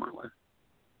than formerly.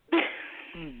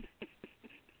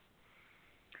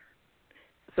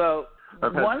 So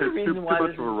I've had one of the too reasons why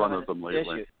much this of a is run an of them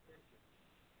lately. issue.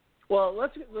 Well,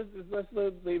 let's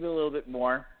leave a little bit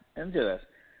more into this.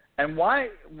 And why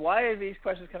are these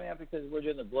questions coming up? Because we're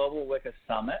doing the Global Wicca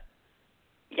Summit.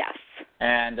 Yes.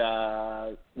 And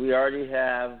we already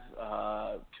have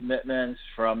commitments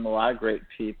from a lot of great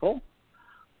people.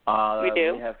 We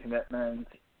do. We have commitments.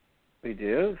 We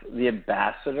do. The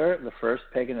ambassador, the first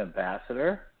pagan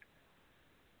ambassador,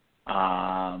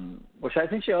 which I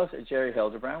think she also, Jerry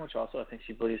Hildebrand, which also I think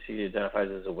she believes she identifies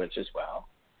as a witch as well.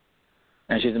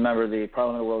 And she's a member of the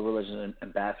Parliament of World Religion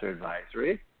Ambassador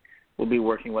Advisory. Will be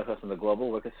working with us on the Global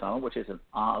Wicca Summit, which is an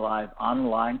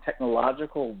online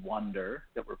technological wonder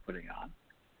that we're putting on.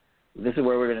 This is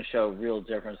where we're going to show real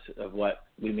difference of what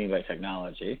we mean by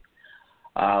technology.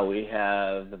 We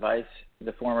have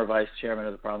the former vice chairman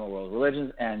of the Parliament of World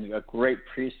Religions, and a great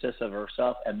priestess of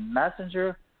herself and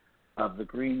messenger of the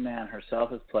Green Man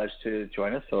herself has pledged to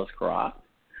join us, Phyllis Croft,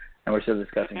 and we're still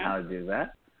discussing how to do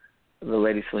that. The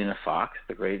lady Selena Fox,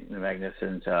 the great and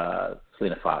magnificent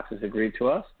Selena Fox, has agreed to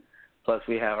us. Plus,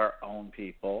 we have our own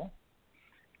people.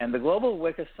 And the Global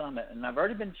Wicca Summit, and I've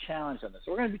already been challenged on this.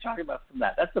 So we're going to be talking about from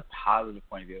that. That's the positive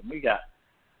point of view. And we got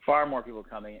far more people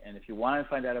coming. And if you want to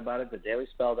find out about it,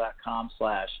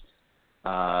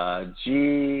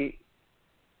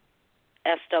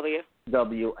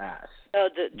 thedailyspell.com/GWS. Oh,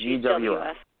 the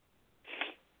GWS.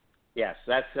 Yes,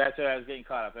 that's what I was getting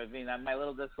caught up. I mean, my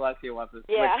little dyslexia wants to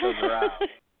switch those around.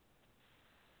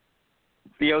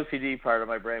 The OCD part of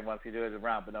my brain wants to do it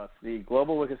around, but no, it's the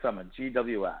Global Wicca Summit,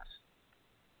 GWS.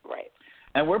 Right.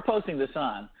 And we're posting this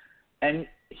on. And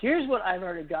here's what I've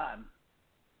already gotten.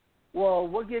 Well,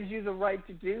 what gives you the right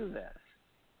to do this?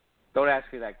 Don't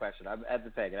ask me that question. I'm at the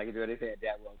pagan. I can do anything a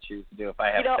dad will choose to do if I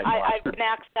have to. I've been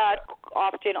asked that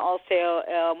often also,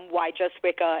 why just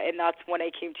Wicca? And that's when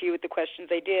I came to you with the questions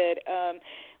I did.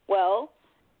 Well,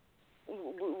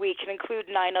 we can include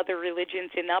 9 other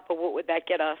religions in that, but what would that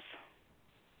get us?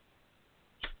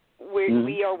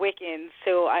 We are Wiccans,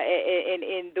 so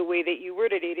in the way that you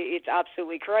worded it, it's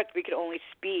absolutely correct. We can only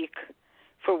speak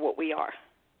for what we are.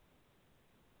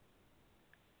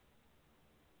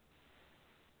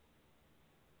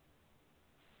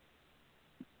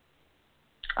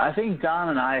 I think Don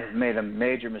and I have made a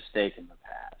major mistake in the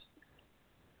past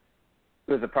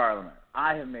with the Parliament.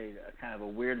 I have made a kind of a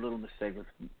weird little mistake with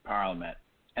Parliament,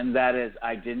 and that is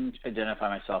I didn't identify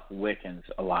myself Wiccans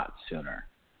a lot sooner.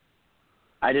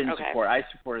 I didn't support. I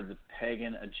supported the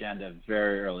pagan agenda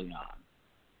very early on.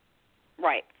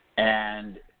 Right.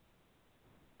 And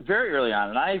very early on,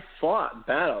 and I fought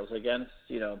battles against,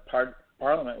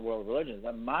 Parliament and World Religions.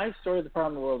 My story of the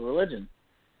Parliament and World Religion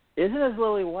isn't as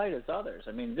lily white as others.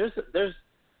 I mean,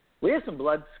 we have some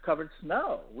blood-covered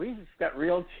snow. We've got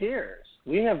real tears.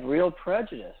 We have real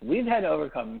prejudice. We've had to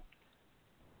overcome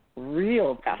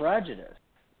real prejudice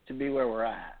to be where we're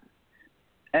at.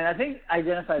 And I think I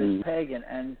identified as pagan,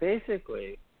 and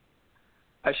basically,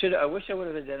 I wish I would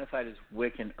have identified as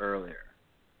Wiccan earlier.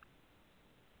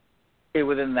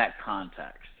 Within that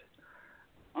context.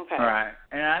 Okay. All right.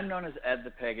 And I'm known as Ed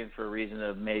the Pagan for a reason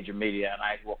of major media, and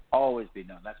I will always be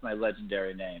known. That's my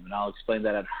legendary name, and I'll explain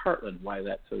that at Heartland, why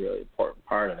that's a really important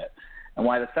part of it. And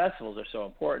why the festivals are so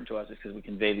important to us is because we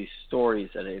convey these stories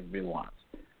that everybody wants.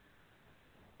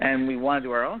 And we want to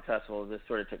do our own festival of this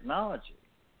sort of technology.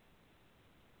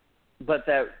 But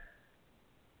that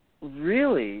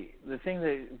really, the thing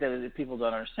that people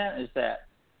don't understand is that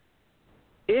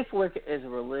if Wicca is a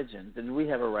religion, then we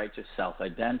have a right to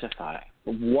self-identify.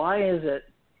 Why is it,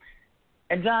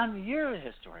 and Don, you're a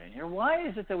historian here, why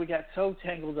is it that we got so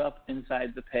tangled up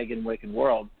inside the pagan Wiccan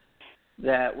world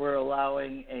that we're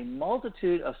allowing a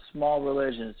multitude of small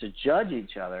religions to judge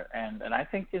each other? And I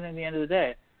think that in the end of the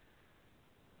day,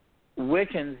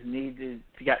 Wiccans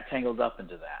got tangled up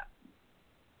into that.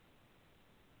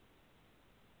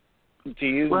 Do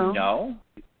you know?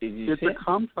 Did you it's a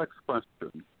complex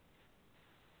question.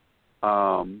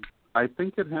 I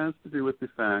think it has to do with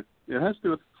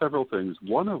several things,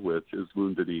 one of which is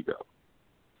wounded ego.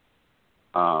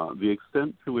 The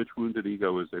extent to which wounded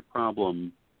ego is a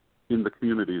problem in the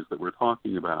communities that we're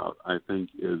talking about, I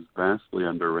think, is vastly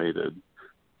underrated,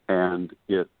 and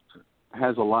it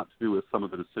has a lot to do with some of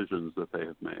the decisions that they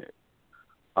have made.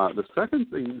 The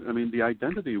second thing, the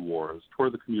identity wars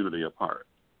tore the community apart,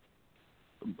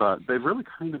 but they've really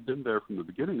kind of been there from the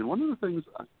beginning. And one of the things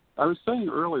I was saying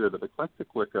earlier that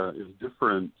eclectic Wicca is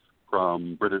different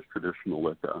from British traditional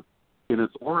Wicca in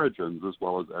its origins as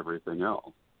well as everything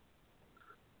else.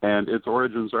 And its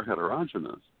origins are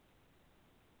heterogeneous.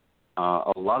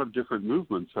 A lot of different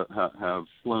movements have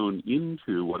flown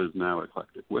into what is now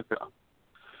eclectic Wicca.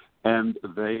 And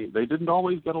they didn't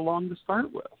always get along to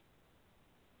start with.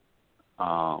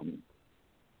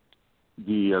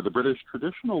 The British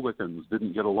traditional Wiccans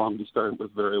didn't get along to start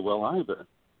with very well either.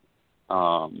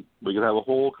 We could have a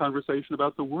whole conversation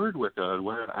about the word Wicca and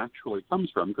where it actually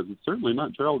comes from, because it's certainly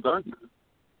not Gerald Gardner.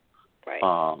 Right.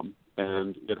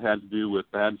 And it had to do with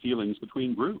bad feelings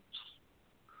between groups.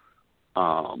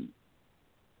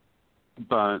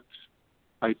 But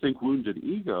I think wounded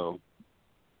ego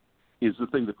is the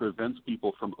thing that prevents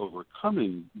people from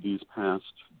overcoming these past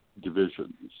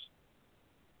divisions.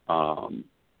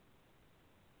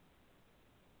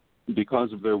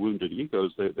 Because of their wounded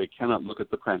egos, they cannot look at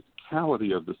the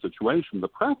practicality of the situation. The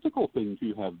practical thing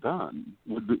to have done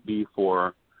would be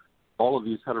for all of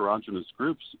these heterogeneous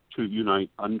groups to unite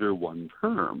under one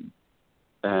term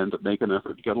and make an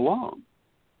effort to get along.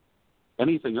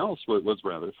 Anything else was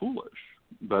rather foolish,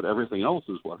 but everything else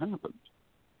is what happened.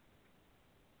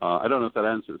 I don't know if that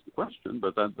answers the question,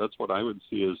 but that's what I would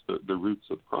see as the roots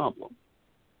of the problem.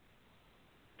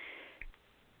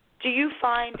 Do you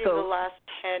find in the last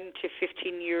 10 to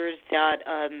 15 years that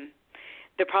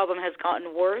the problem has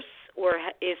gotten worse or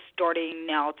is starting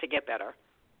now to get better?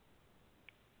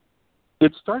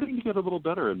 It's starting to get a little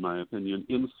better, in my opinion,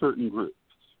 in certain groups.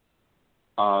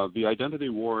 The identity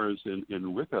wars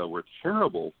in Wicca were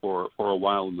terrible for a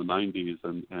while in the 90s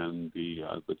and the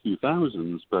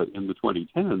 2000s, but in the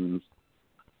 2010s,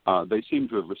 they seem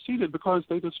to have receded because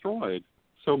they destroyed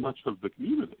so much of the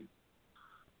community.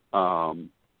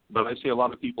 But I see a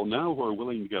lot of people now who are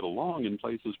willing to get along in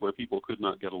places where people could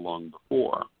not get along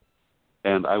before.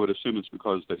 And I would assume it's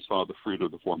because they saw the fruit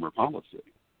of the former policy.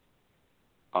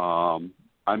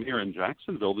 I'm here in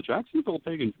Jacksonville. The Jacksonville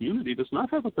pagan community does not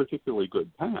have a particularly good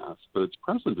past, but its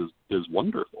present is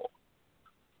wonderful.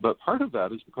 But part of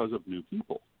that is because of new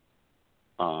people.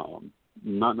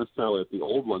 Not necessarily that the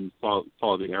old ones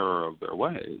saw the error of their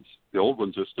ways. The old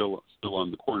ones are still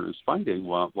on the corners fighting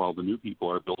while the new people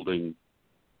are building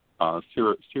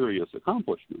serious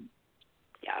accomplishment.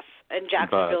 Yes, and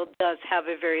Jacksonville does have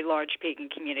a very large pagan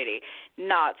community,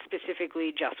 not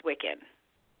specifically just Wiccan.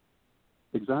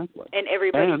 Exactly. And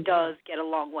everybody does get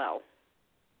along well.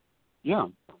 Yeah,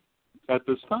 at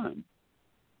this time.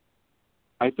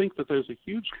 I think that there's a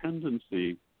huge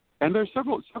tendency, and there's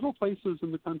several places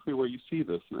in the country where you see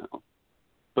this now.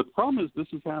 But the problem is this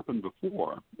has happened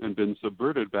before and been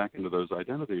subverted back into those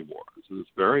identity wars, and it's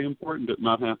very important it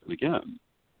not happen again.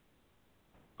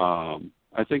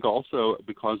 I think also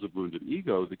because of wounded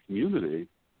ego, the community,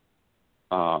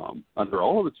 under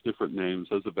all of its different names,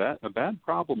 has a bad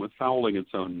problem with fouling its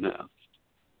own nest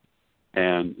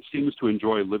and seems to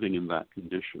enjoy living in that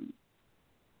condition,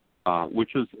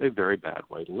 which is a very bad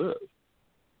way to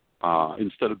live.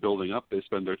 Instead of building up, they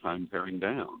spend their time tearing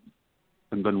down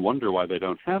and then wonder why they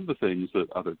don't have the things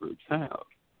that other groups have,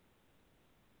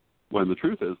 when the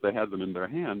truth is they had them in their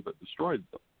hand but destroyed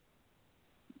them.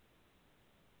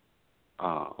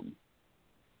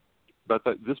 But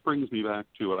this brings me back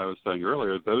to what I was saying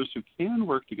earlier. Those who can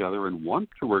work together and want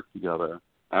to work together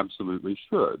absolutely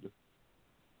should.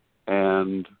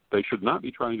 And they should not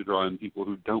be trying to draw in people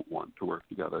who don't want to work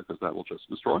together, because that will just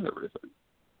destroy everything.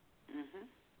 Mm-hmm.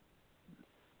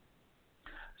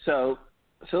 So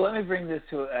let me bring this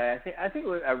to I think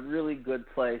a really good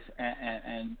place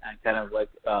and kind of like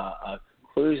a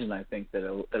conclusion I think that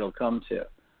it'll come to.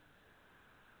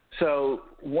 So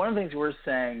one of the things we're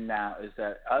saying now is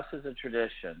that us as a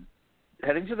tradition,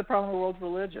 heading to the problem of world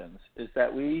religions, is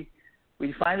that we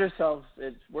find ourselves,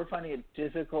 we're finding it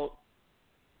difficult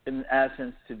in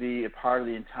essence to be a part of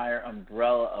the entire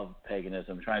umbrella of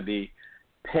paganism, trying to be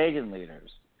pagan leaders,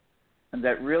 and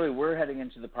that really we're heading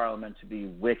into the parliament to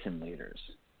be Wiccan leaders.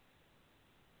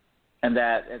 And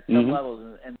that at some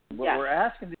levels, and what we're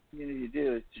asking the community to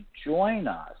do is to join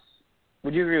us.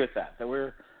 Would you agree with that?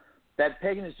 That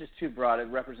pagan is just too broad. It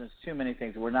represents too many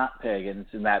things. We're not pagans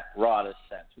in that broadest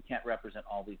sense. We can't represent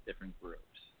all these different groups.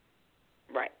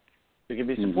 Right. We can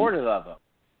be supportive of them,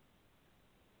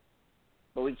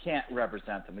 but we can't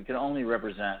represent them. We can only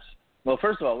represent, well,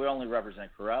 first of all, we only represent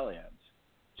Correllians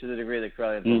to the degree that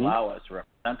Correllians allow us to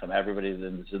represent them. Everybody's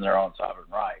in their own sovereign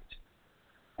right.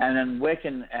 And then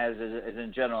Wiccan, as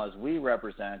in general, as we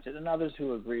represent it, and others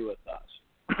who agree with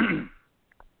us.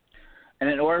 And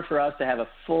in order for us to have a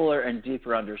fuller and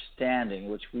deeper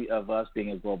understanding, of us being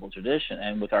a global tradition,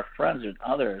 and with our friends and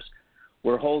others,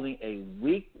 we're holding a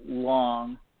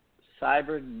week-long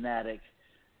cybernetic,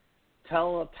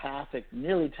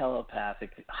 nearly telepathic,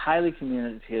 highly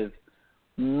communicative,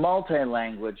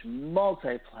 multi-language,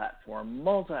 multi-platform,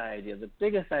 multi-idea, the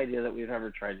biggest idea that we've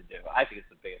ever tried to do. I think it's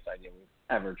the biggest idea we've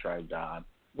ever tried, Don.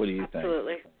 What do you think?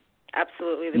 Absolutely.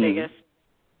 Absolutely the biggest.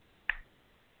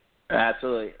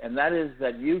 Absolutely. And that is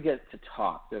that you get to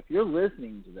talk. So if you're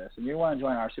listening to this and you want to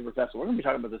join our Super Festival, we're going to be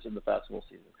talking about this in the festival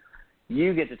season.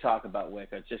 You get to talk about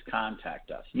Wicca. Just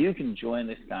contact us. You can join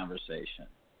this conversation.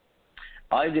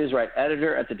 All you do is write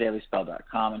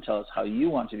editor@thedailyspell.com and tell us how you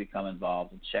want to become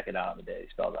involved, and check it out on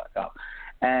thedailyspell.com.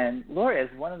 And Lori, as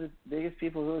one of the biggest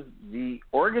people who is the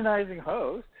organizing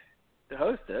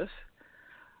hostess,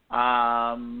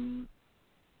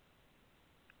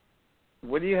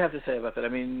 what do you have to say about that? I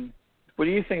mean, what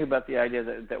do you think about the idea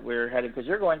that we're heading, because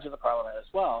you're going to the Parliament as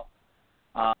well.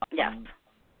 Yes.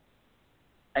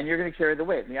 And you're going to carry the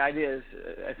weight. And the idea is,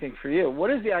 I think, for you,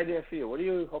 what is the idea for you? What are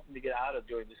you hoping to get out of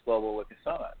doing this Global Wicca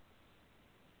Summit?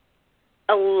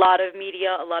 A lot of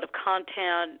media, a lot of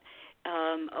content,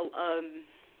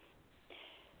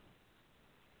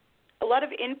 a lot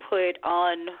of input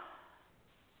on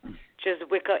just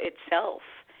Wicca itself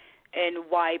and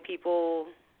why people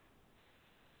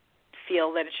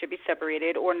feel that it should be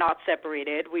separated or not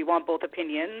separated. We want both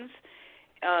opinions.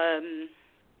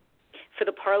 For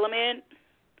the Parliament,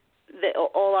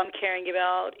 all I'm caring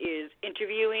about is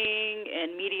interviewing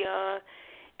and media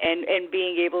and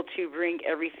being able to bring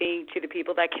everything to the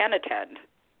people that can attend.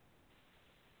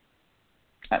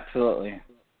 Absolutely.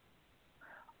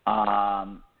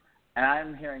 And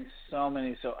I'm hearing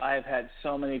so I've had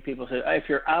so many people say, if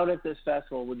you're out at this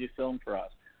festival, would you film for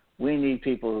us? We need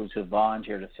people to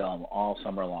volunteer to film all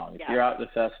summer long. If you're out at the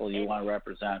festival, you want to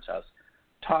represent us,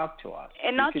 talk to us.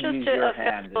 And not just a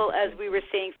festival, as we were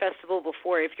saying festival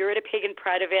before. If you're at a Pagan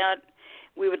Pride event,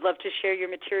 we would love to share your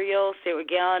material. So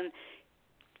again,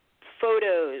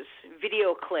 photos,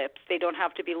 video clips, they don't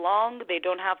have to be long. They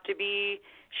don't have to be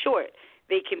short.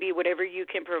 They can be whatever you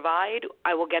can provide.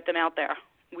 I will get them out there.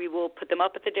 We will put them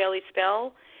up at the Daily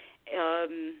Spell.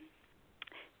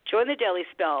 Join the Daily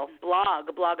Spell.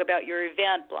 Blog about your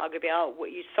event. Blog about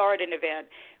what you saw at an event.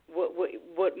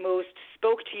 What most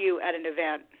spoke to you at an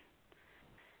event.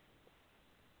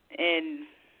 And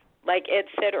like Ed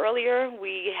said earlier,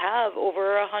 we have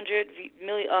over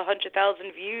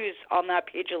 100,000 views on that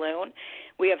page alone.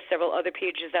 We have several other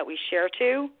pages that we share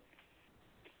to.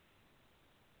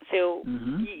 So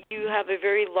you have a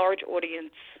very large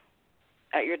audience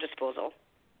at your disposal.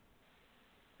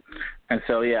 And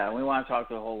so, we want to talk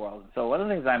to the whole world. So one of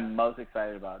the things I'm most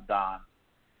excited about, Don,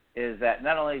 is that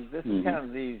not only this is kind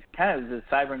of the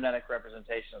cybernetic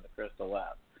representation of the crystal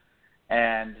web.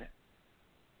 And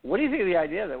what do you think of the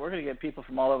idea that we're going to get people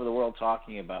from all over the world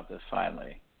talking about this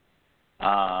finally?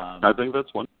 I think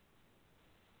that's one.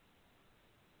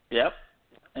 Yep.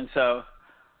 And so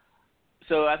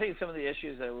I think some of the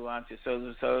issues that we want to,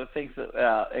 so things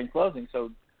that, in closing,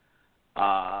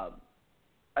 I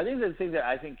think the thing that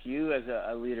I think you as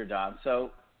a leader, Don,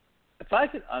 so if I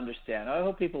could understand, I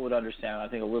hope people would understand, I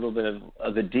think, a little bit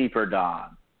of the deeper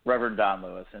Don, Reverend Don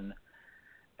Lewis. And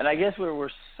I guess we're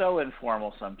so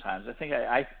informal sometimes. I think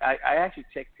I actually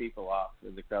tick people off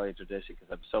with the Correllian tradition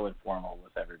because I'm so informal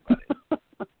with everybody.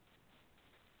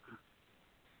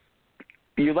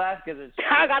 You laugh because it's...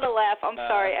 I got to laugh. I'm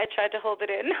sorry. I tried to hold it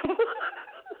in.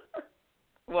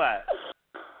 What?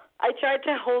 I tried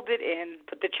to hold it in,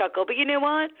 put the chuckle. But you know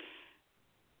what?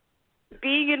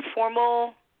 Being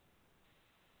informal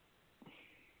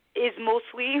is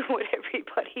mostly what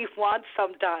everybody wants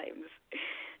sometimes.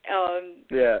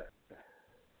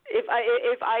 If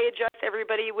I address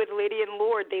everybody with Lady and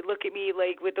Lord, they look at me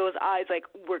like with those eyes like,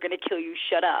 we're going to kill you,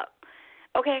 shut up.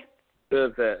 Okay.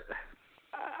 That's it.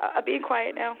 I'm being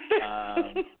quiet now.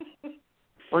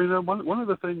 Well, one of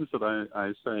the things that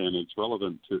I say, and it's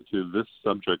relevant to this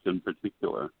subject in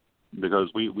particular, because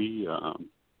we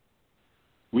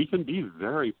can be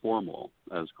very formal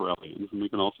as Correllians, and we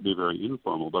can also be very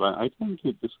informal, but I tend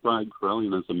to describe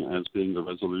Correllianism as being the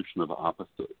resolution of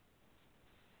opposites,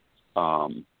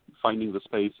 finding the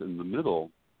space in the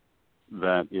middle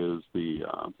that is the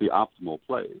optimal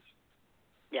place.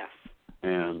 Yes.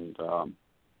 And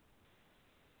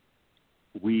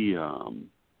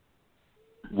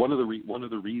one of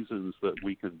the reasons that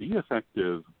we can be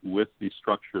effective with the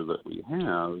structure that we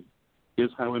have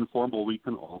is how informal we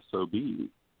can also be.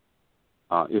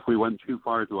 If we went too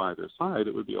far to either side,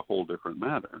 it would be a whole different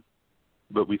matter.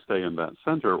 But we stay in that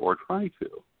center, or try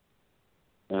to.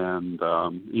 And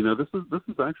this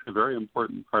is actually a very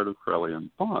important part of Correllian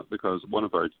thought, because one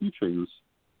of our teachings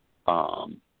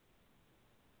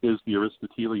is the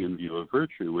Aristotelian view of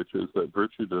virtue, which is that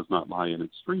virtue does not lie in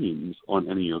extremes on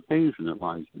any occasion. It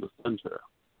lies in the center,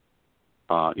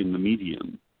 in the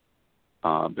median,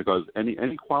 because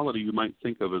any quality you might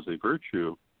think of as a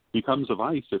virtue becomes a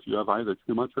vice if you have either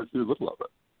too much or too little of it.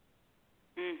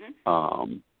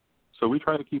 So we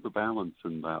try to keep a balance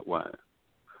in that way.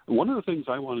 One of the things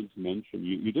I wanted to mention,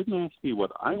 you didn't ask me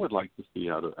what I would like to see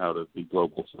out of the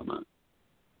Global Summit.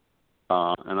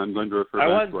 And I'm going to refer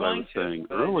back to what I was saying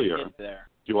earlier. Do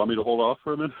you want me to hold off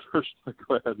for a minute, or should I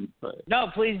go ahead and say it? No,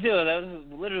 please do. That was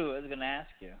literally what I was going to ask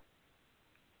you.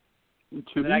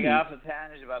 I got off the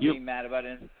tangent about being mad about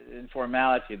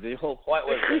informality. The whole point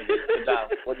was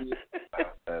about what do you think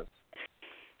about this?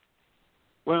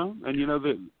 Well,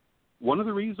 and one of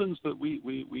the reasons that we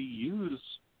use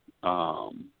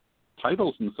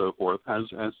titles and so forth has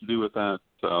to do with that.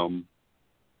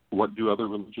 What do other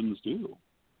religions do?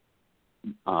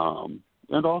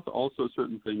 And also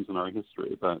certain things in our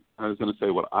history. But I was going to say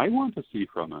what I want to see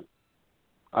from it.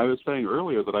 I was saying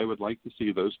earlier that I would like to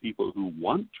see those people who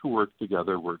want to work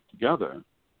together,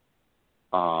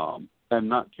 and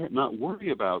not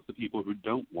worry about the people who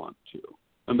don't want to.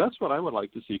 And that's what I would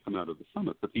like to see come out of the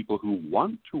summit, the people who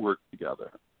want to work together,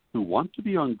 who want to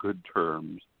be on good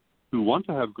terms, who want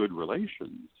to have good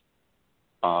relations,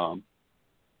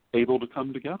 able to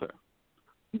come together,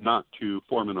 not to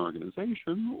form an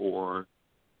organization or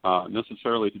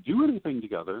necessarily to do anything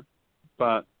together,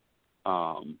 but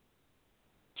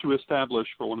to establish,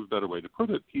 for want of a better way to put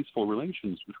it, peaceful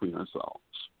relations between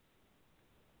ourselves.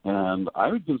 And I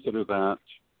would consider that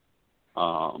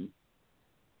a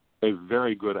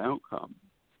very good outcome.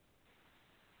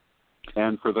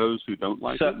 And for those who don't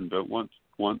like it and don't want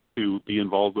to be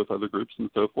involved with other groups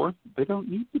and so forth, they don't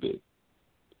need to be.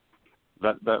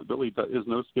 That really is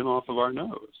no skin off of our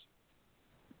nose,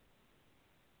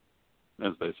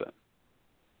 as they say.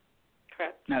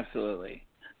 Correct. Absolutely.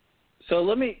 So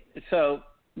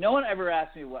no one ever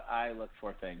asked me what I look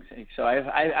for things. So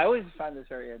I always find this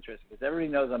very interesting because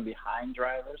everybody knows I'm behind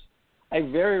drivers. I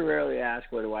very rarely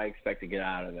ask what do I expect to get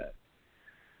out of it.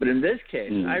 But in this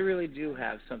case, I really do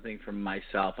have something for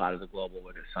myself out of the Global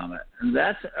Wicca Summit. And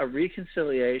that's a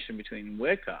reconciliation between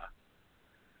Wicca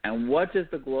and what is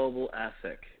the global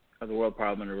ethic of the World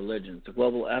Parliament of Religions, the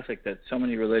global ethic that so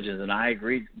many religions, and I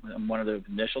agreed, I'm one of the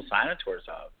initial signatories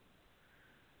of,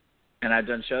 and I've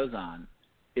done shows on,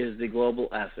 is the global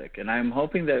ethic. And I'm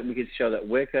hoping that we could show that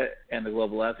Wicca and the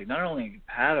global ethic not only are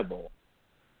compatible,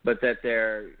 but that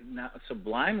they're not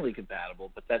sublimely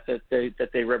compatible, but that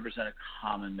they represent a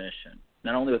common mission,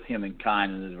 not only with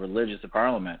humankind and the religious of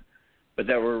Parliament, but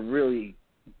that we're really,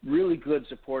 really good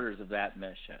supporters of that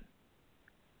mission.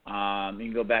 You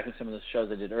can go back in some of the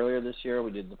shows I did earlier this year.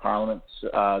 We did the Parliament,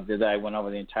 I went over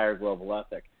the entire global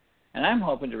ethic. And I'm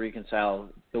hoping to reconcile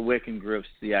the Wiccan groups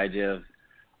to the idea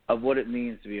of what it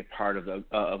means to be a part of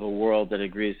a world that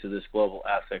agrees to this global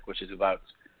ethic, which is about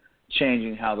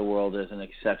changing how the world is and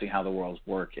accepting how the world's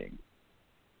working.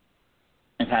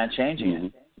 And kind of changing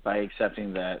it by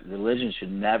accepting that religion should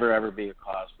never, ever be a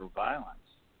cause for violence.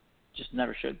 Just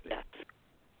never should be.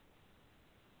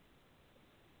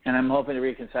 And I'm hoping to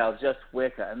reconcile just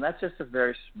Wicca, and that's just a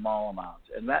very small amount.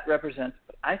 And that represents,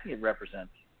 I think it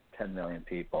represents 10 million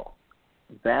people.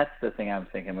 That's the thing I'm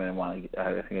thinking I think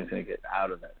it's going to get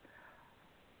out of it.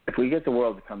 If we get the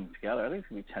world to come together, I think it's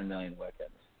going to be 10 million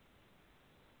Wiccans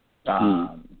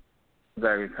that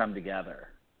would come together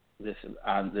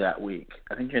that week.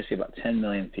 I think you're going to see about 10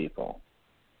 million people.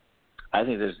 I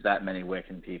think there's that many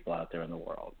Wiccan people out there in the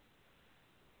world.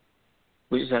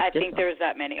 I think there's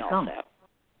that many also.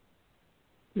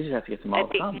 We just have to get them all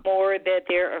to come. I think more that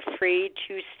they're afraid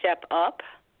to step up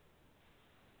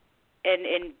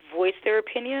and voice their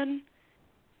opinion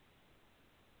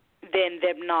than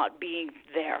them not being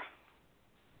there.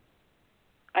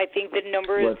 I think the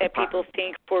numbers that people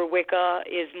think for Wicca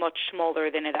is much smaller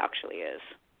than it actually is.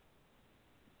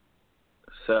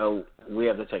 So we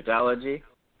have the technology,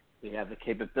 we have the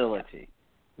capability,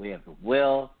 we have the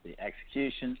will, the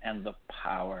execution, and the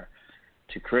power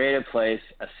to create a place,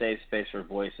 a safe space for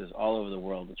voices all over the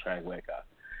world to try Wicca.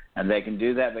 And they can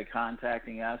do that by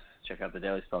contacting us. Check out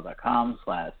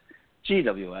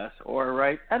thedailyspell.com/GWS or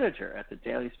write editor at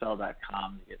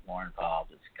thedailyspell.com to get more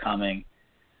involved. It's coming,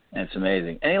 and it's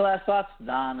amazing. Any last thoughts,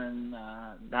 Don and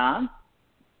Don,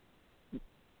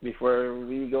 before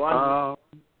we go on?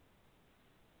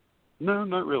 No,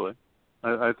 not really.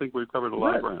 I think we've covered a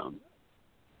lot of ground.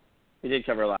 We did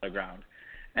cover a lot of ground.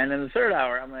 And in the third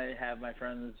hour, I'm going to have my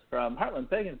friends from Heartland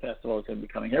Pagan Festival going to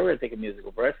be coming here. We're going to take a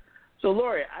musical break. So,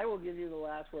 Lori, I will give you the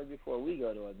last word before we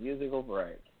go to a musical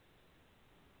break.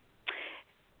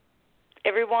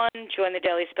 Everyone, join the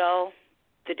Daily Spell,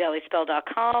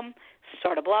 thedailyspell.com,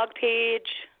 start a blog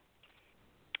page,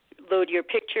 load your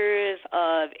pictures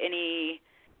of any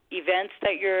events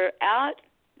that you're at,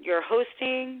 you're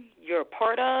hosting, you're a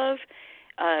part of.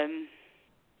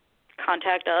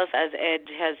 contact us, as Ed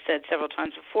has said several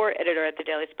times before,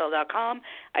 editor@thedailyspell.com.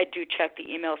 I do check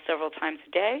the email several times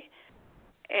a day.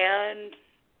 And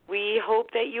we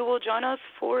hope that you will join us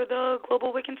for the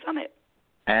Global Wiccan Summit.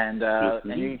 And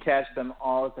you can catch them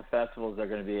all at the festivals they're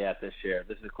going to be at this year.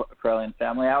 This is Correllian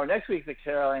Family Hour. Next week, the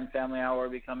Correllian Family Hour will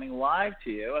be coming live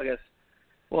to you. I guess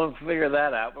we'll figure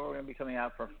that out, but we're going to be coming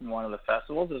out from one of the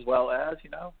festivals, as well as,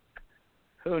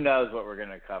 who knows what we're going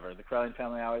to cover. The Correllian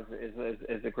Family Hour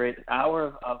is a great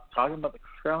hour of talking about the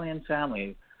Correllian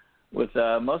family with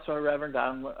Most Reverend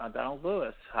Donald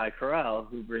Lewis, High Corral,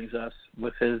 who brings us,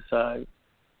 with his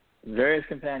various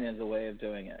companions, a way of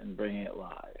doing it and bringing it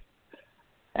live.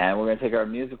 And we're going to take our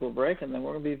musical break, and then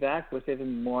we're going to be back with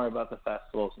even more about the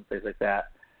festivals and things like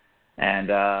that. And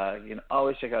you can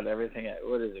always check out everything at,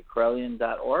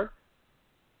 Correllian.org?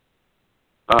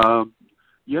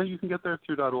 Yeah, you can get there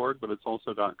through .org, but it's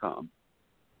also .com.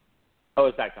 Oh,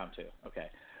 it's .com too. Okay.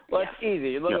 Well, it's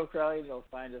easy. You look at Correllian, you'll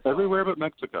find us everywhere all. But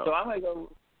Mexico. So I'm going to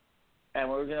go, and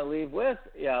we're going to leave with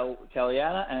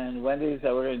Kellyanna and Wendy's.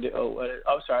 We're going to do,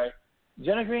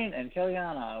 Jenna Green and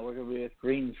Kellyanna. We're going to be with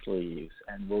Green Sleeves,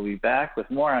 and we'll be back with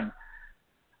more on,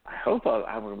 I hope we're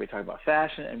going to be talking about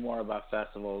fashion and more about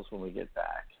festivals when we get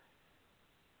back.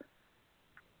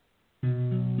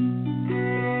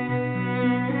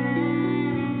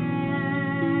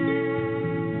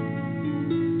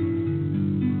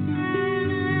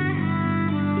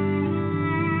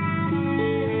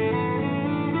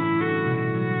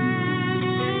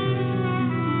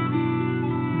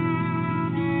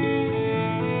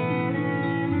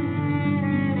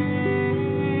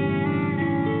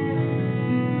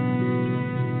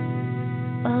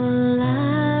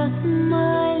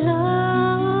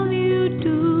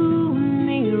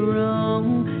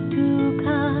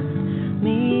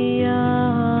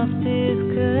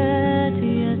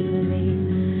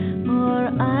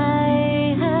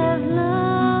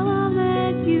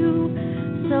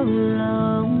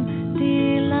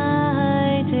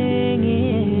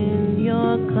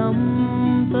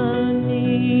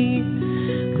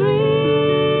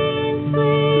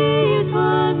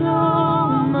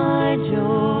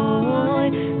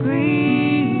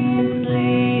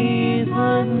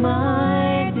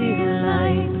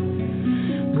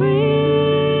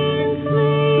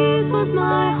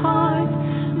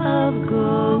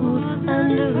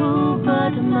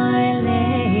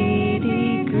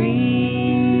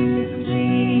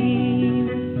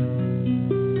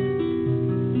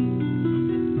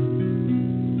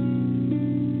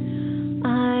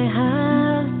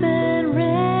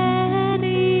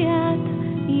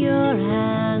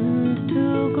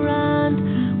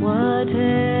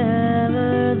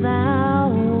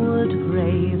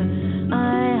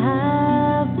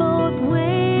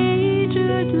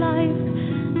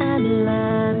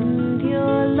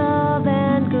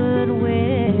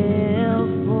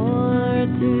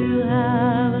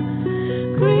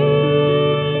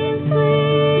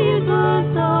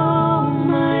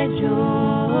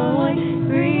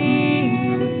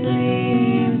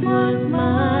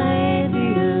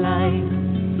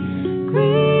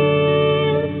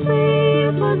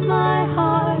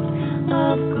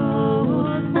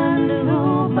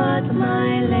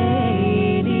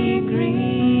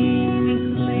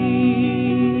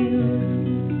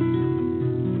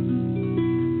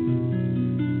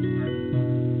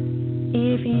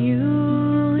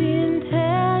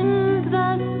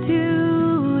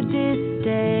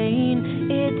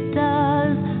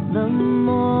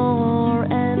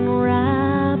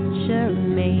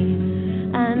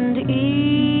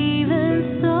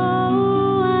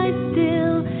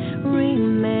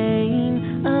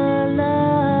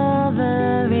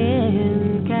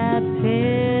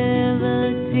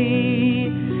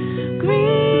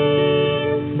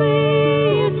 Green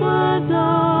sleeves was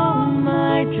all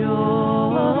my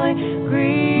joy.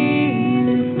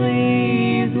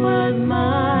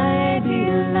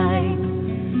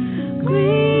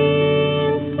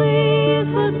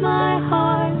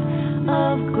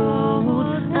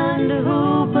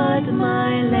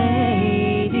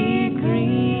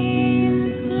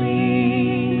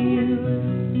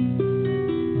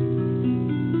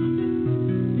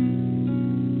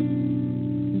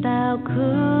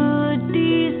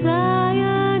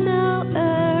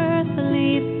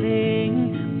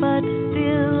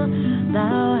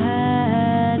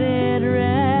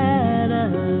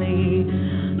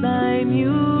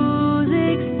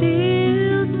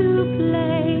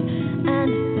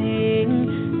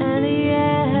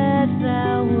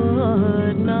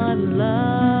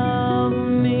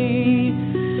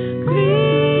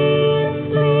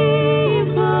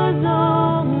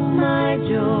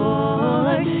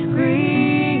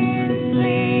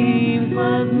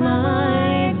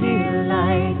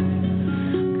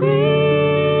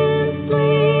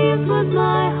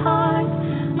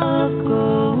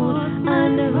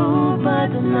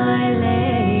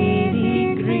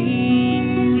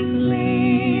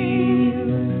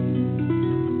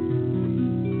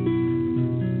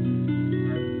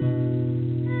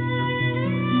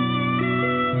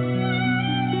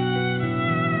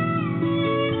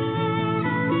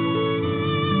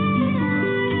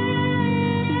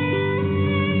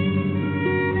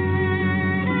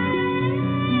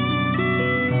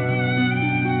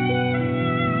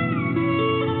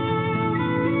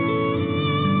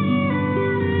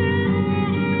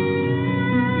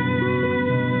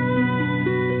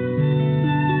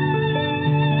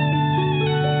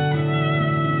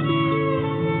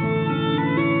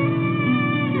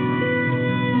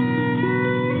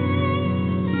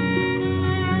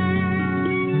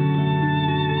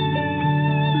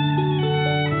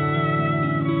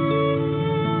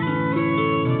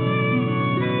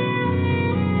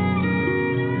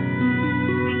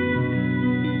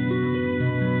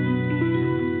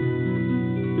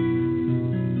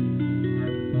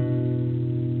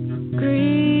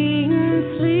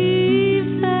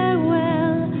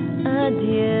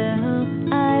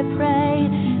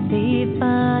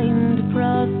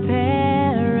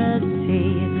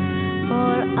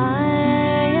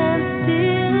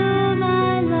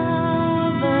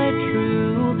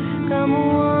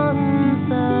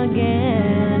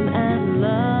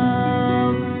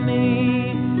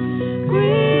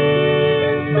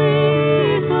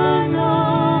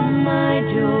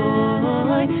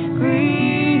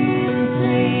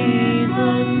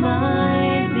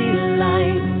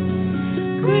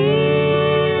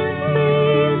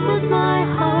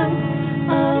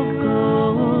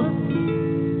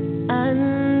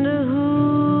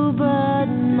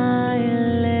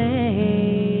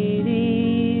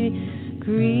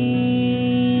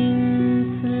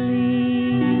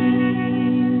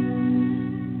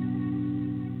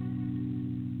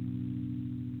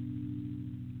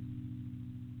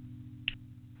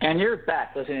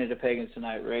 listening to Pagans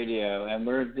Tonight Radio, and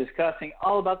we're discussing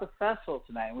all about the festival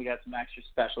tonight. And we got some extra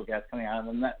special guests coming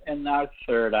on in our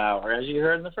third hour. As you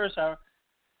heard in the first hour,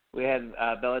 we had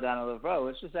Belladonna Laveau,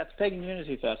 which is at the Pagan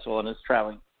Unity Festival, and is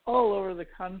traveling all over the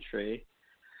country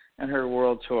and her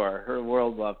world tour, her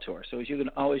World Love Tour. So you can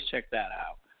always check that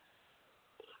out.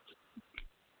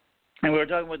 And we were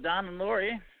talking with Don and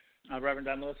Lori, Reverend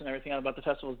Don Lewis, and everything about the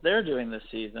festivals they're doing this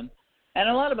season, and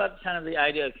a lot about kind of the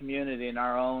idea of community in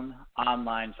our own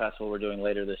online festival we're doing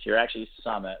later this year, actually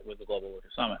Summit, with the Global Wicca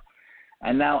Summit.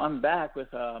 And now I'm back with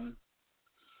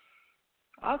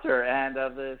author and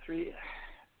of the three,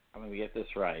 I'm going to get this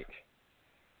right.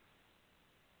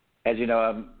 As you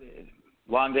know,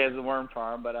 long day at the Worm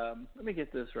Farm, but let me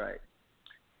get this right.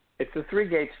 It's the Three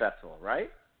Gates Festival, right?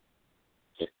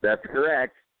 That's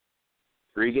correct.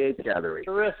 Three Gates Gathering.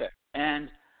 Terrific. And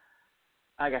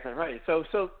I got that right. So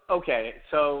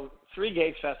Three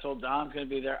Gates Festival, Don's going to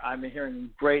be there. I've been hearing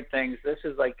great things. This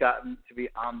has like gotten to be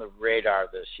on the radar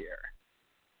this year.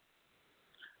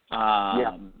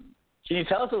 Yeah. Can you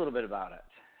tell us a little bit about it?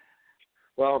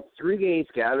 Well, Three Gates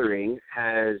Gathering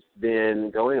has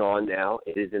been going on now.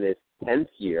 It is in its 10th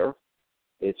year.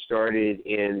 It started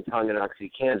in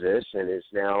Tonganoxie, Kansas, and is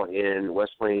now in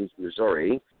West Plains,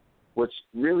 Missouri. What's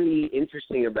really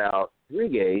interesting about Three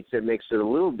Gates that makes it a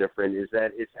little different is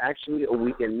that it's actually a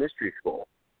weekend mystery school.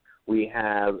 We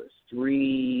have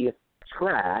 3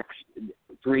 tracks,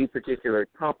 3 particular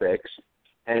topics,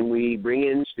 and we bring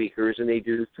in speakers, and they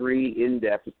do 3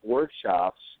 in-depth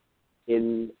workshops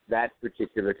in that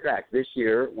particular track. This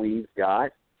year, we've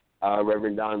got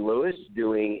Reverend Don Lewis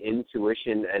doing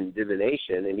intuition and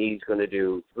divination, and he's going to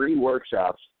do 3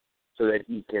 workshops so that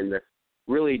he can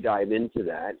really dive into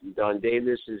that. Don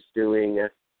Davis is doing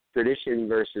tradition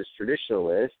versus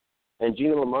traditionalist, and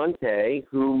Gina Lamonte,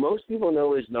 who most people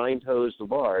know as Nine Toes the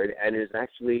Bard and is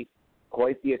actually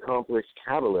quite the accomplished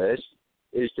Kabbalist,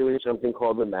 is doing something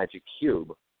called the Magic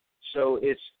Cube. So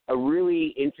it's a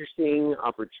really interesting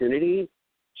opportunity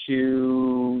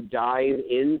to dive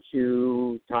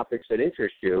into topics that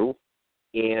interest you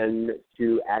and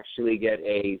to actually get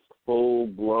a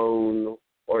full-blown,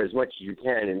 or as much as you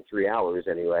can in 3 hours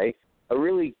anyway, a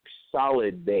really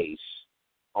solid base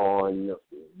on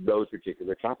those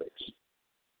particular topics.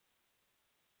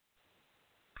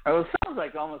 Oh, it sounds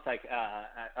like almost like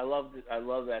I love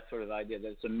that sort of idea that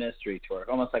it's a mystery tour,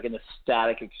 almost like an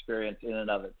ecstatic experience in and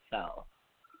of itself.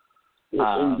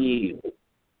 Indeed.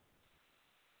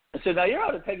 So now you're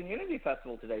out at Pagan Unity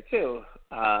Festival today too.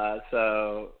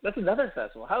 So that's another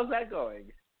festival. How's that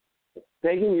going?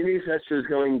 Pagan Unity Festival is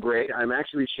going great. I'm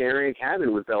actually sharing a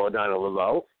cabin with Belladonna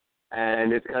Laveau,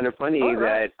 and it's kind of funny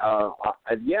that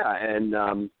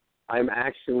I'm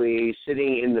actually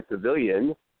sitting in the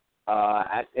pavilion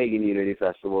at Pagan Unity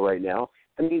Festival right now.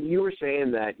 I mean, you were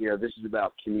saying that, this is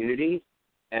about community,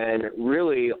 and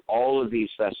really all of these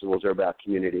festivals are about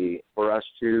community, for us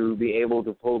to be able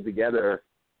to pull together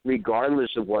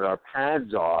regardless of what our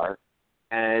paths are,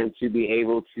 and to be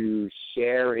able to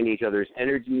share in each other's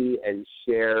energy and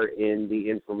share in the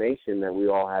information that we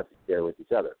all have to share with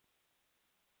each other.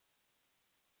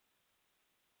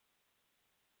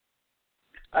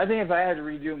 I think if I had to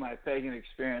redo my pagan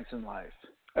experience in life,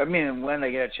 I mean, when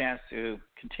I get a chance to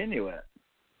continue it,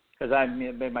 because I've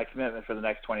made my commitment for the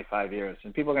next 25 years,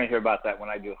 and people are going to hear about that when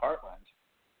I do Heartland.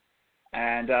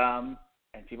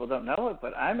 And people don't know it,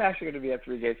 but I'm actually going to be at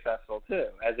Three Gates Festival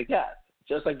too, as a guest.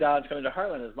 Just like Don's coming to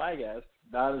Heartland as my guest,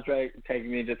 Don is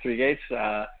taking me to Three Gates,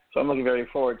 so I'm looking very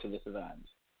forward to this event.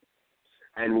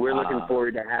 And we're looking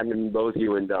forward to having both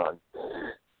you and Don.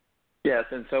 Yes,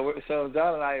 and so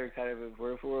Don and I are kind of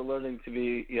we're learning to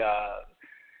be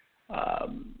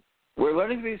we're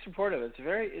learning to be supportive. It's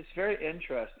very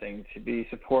interesting to be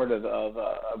supportive of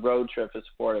a road trip is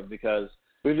supportive, because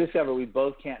we've discovered we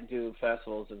both can't do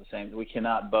festivals at the same time. We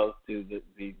cannot both do the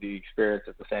experience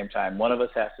at the same time. One of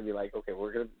us has to be like, okay,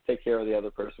 we're going to take care of the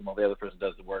other person while the other person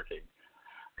does the working,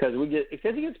 because it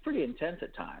gets pretty intense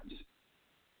at times.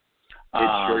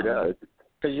 It sure does.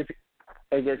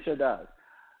 It sure does.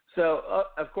 So,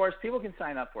 of course, people can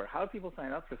sign up for it. How do people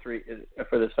sign up for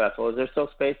this festival? Is there still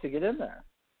space to get in there?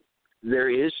 There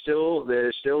still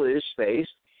is space,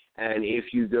 and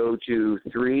if you go to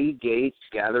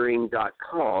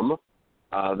 3gatesgathering.com,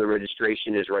 the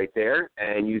registration is right there,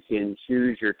 and you can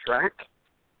choose your track,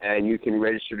 and you can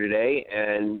register today.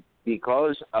 And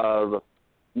because of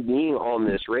being on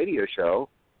this radio show,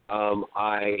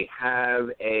 I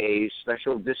have a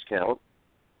special discount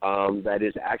that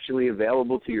is actually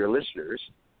available to your listeners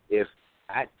if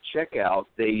at checkout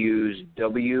they use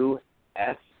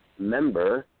WF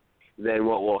member. then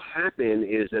what will happen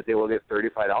is that they will get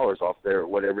 $35 off their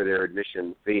whatever their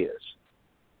admission fee is.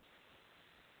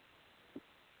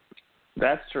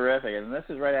 That's terrific. And this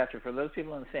is right after, for those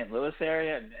people in the St. Louis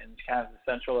area and kind of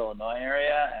the central Illinois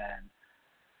area and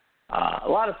a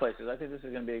lot of places, I think this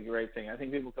is going to be a great thing. I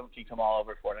think people can come all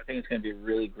over for it. I think it's going to be a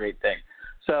really great thing.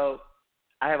 So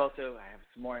I have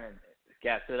some more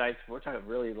guests that we're talking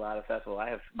really a lot of festivals.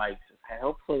 I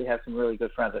hopefully have some really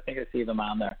good friends. I think I see them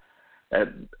on there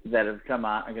that have come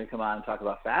on. I'm going to come on and talk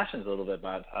about fashions a little bit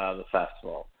about the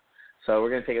festival. So we're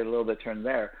going to take a little bit turn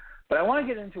there. But I want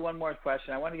to get into one more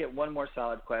question. I want to get one more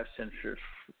solid question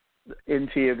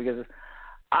into you because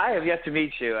I have yet to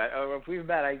meet you. Or if we've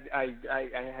met, I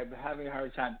am having a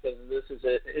hard time because this is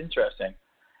interesting.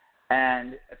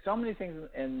 And so many things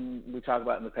we talk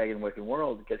about in the pagan Wiccan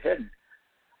world get hidden.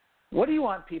 What do you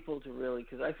want people to really,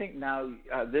 because I think now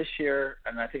this year,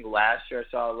 and I think last year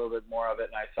I saw a little bit more of it,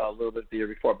 and I saw a little bit the year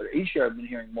before, but each year I've been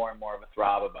hearing more and more of a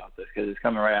throb about this because it's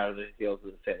coming right out of the heels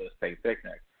of the St. Louis Pagan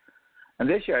Picnic. And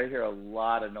this year I hear a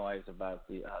lot of noise about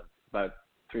about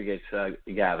Three Gates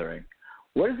gathering.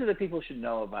 What is it that people should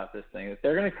know about this thing? If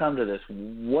they're going to come to this,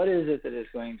 what is it that is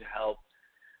going to help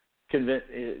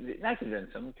not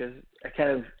convince them, because I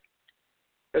kind of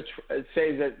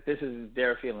say that this is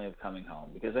their feeling of coming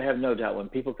home, because I have no doubt when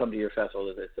people come to your festival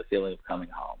that it's the feeling of coming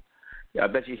home. Yeah, I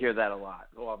bet you hear that a lot.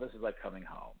 Oh, this is like coming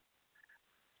home.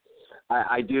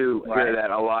 I do hear that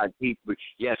a lot.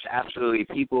 Yes, absolutely.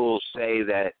 People say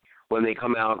that when they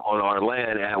come out on our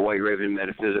land at White Raven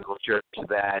Metaphysical Church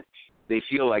that they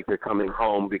feel like they're coming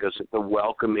home because it's a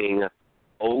welcoming,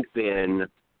 open,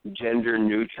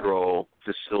 gender-neutral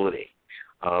facility.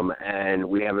 And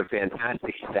we have a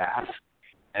fantastic staff,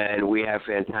 and we have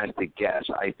fantastic guests.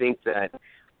 I think that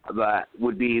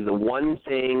would be the one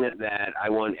thing that I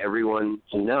want everyone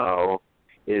to know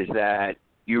is that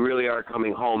you really are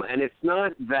coming home. And it's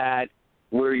not that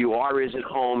where you are isn't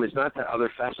home. It's not that other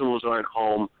festivals aren't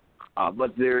home.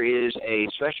 But there is a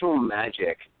special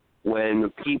magic when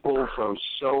people from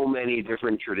so many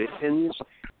different traditions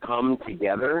come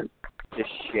together to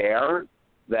share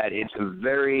that it's a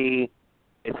very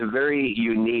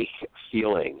unique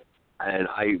feeling. And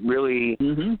I really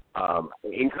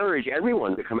encourage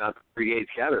everyone to come out to Three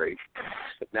Gates Gathering,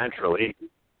 naturally.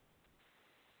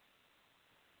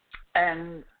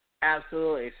 And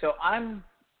absolutely. So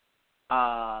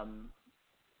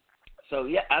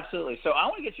absolutely. So I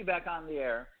want to get you back on the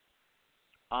air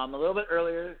a little bit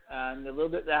earlier and a little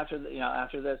bit after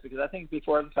this, because I think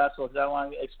before the festival, because I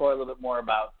want to explore a little bit more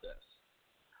about this.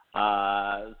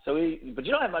 But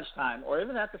you don't have much time, or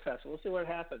even at the festival. We'll see what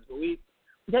happens. But we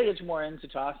got to get more into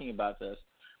talking about this,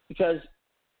 because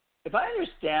if I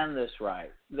understand this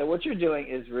right, that what you're doing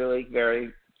is really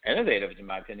very innovative, in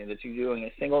my opinion. That you're doing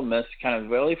a single kind of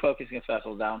really focusing a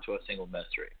festival down to a single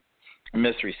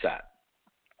mystery set.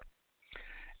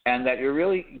 And that you're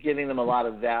really giving them a lot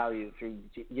of value through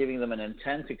giving them an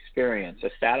intense experience,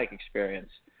 a static experience,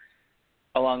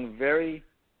 along very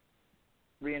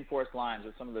reinforced lines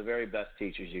with some of the very best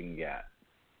teachers you can get.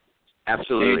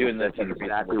 Absolutely. That's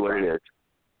exactly what it is.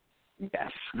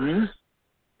 Yes. Mm-hmm.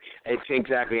 It's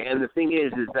exactly. And the thing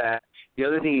is that the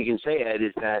other thing you can say, Ed,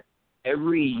 is that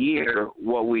every year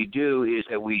what we do is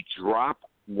that we drop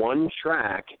one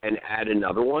track and add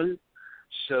another one,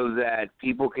 so that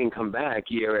people can come back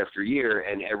year after year,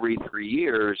 and every 3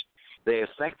 years they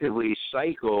effectively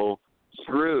cycle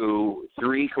through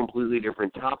 3 completely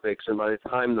different topics, and by the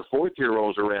time the 4th year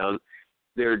rolls around,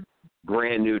 they're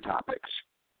brand new topics.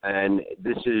 And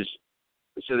this is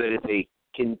so that it's a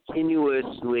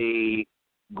continuously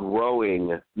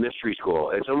growing mystery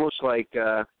school. It's almost like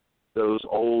those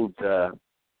old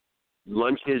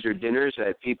lunches or dinners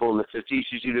that people in the 50s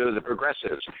used to do, the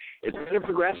progressives. It's kind of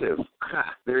progressive.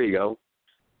 There you go.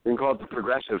 We can call it the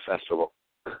Progressive Festival.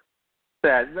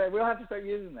 We'll have to start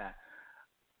using that.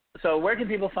 So where can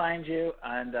people find you?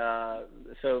 And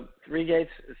so Three Gates,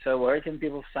 so where can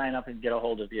people sign up and get a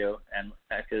hold of you and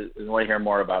want to hear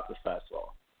more about this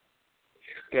festival?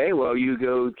 Okay, well, you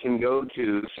can go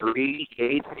to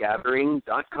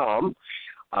 3gatesgathering.com.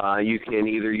 You can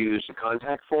either use the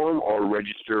contact form or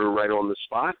register right on the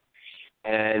spot.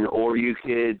 Or you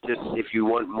could just, if you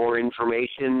want more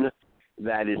information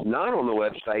that is not on the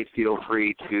website, feel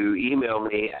free to email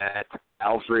me at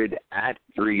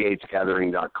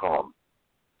alfred@3gatesgathering.com.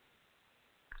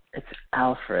 It's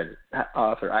Alfred.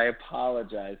 Arthur, I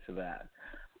apologize for that.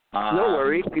 No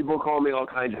worries. People call me all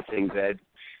kinds of things, Ed,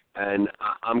 and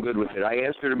I'm good with it. I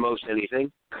answer to most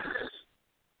anything.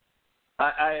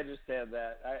 I understand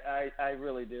that. I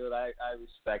really do, and I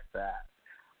respect that.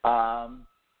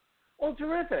 Well,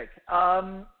 terrific.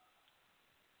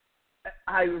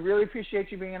 I really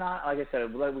appreciate you being on. Like I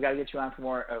said, we got to get you on for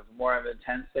more of an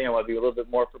intense thing. I want to be a little bit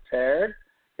more prepared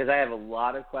because I have a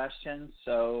lot of questions.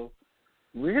 So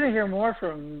we're going to hear more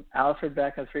from Alfred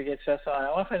Beck on Three Gates Festival.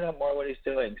 I want to find out more what he's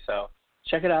doing. So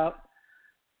check it out.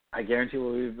 I guarantee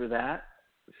we'll be for that.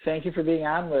 Thank you for being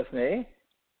on with me.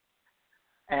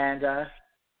 And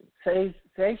say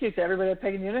thank you to everybody at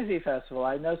Pagan Unity Festival.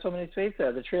 I know so many tweets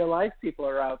there. The Tree of Life people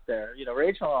are out there.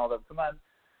 Rachel and all of them. Come on.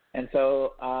 And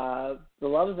so the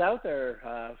love is out there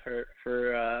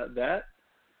for that.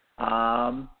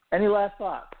 Any last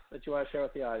thoughts that you want to share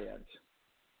with the audience?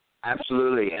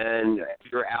 Absolutely. And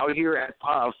if you're out here at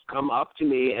Puff, come up to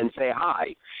me and say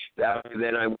hi.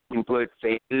 Then I can put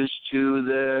faces to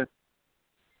the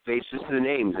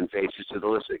names and faces to the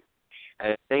listing.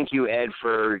 And thank you, Ed,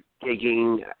 for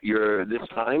taking this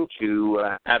time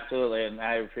to... Absolutely, and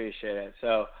I appreciate it.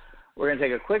 So we're going to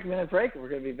take a quick minute break. We're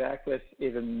going to be back with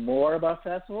even more about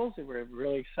festivals. We're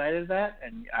really excited about that,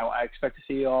 and I expect to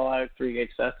see you all at Three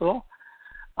Gates Festival.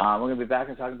 We're going to be back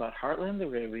and talking about Heartland.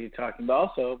 We're going to be talking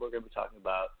about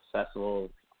festival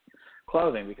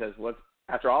clothing because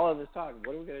after all of this talk,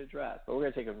 what are we going to address? But we're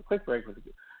going to take a quick break with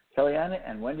Kellyanne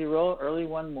and Wendy Roll early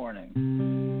one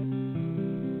morning.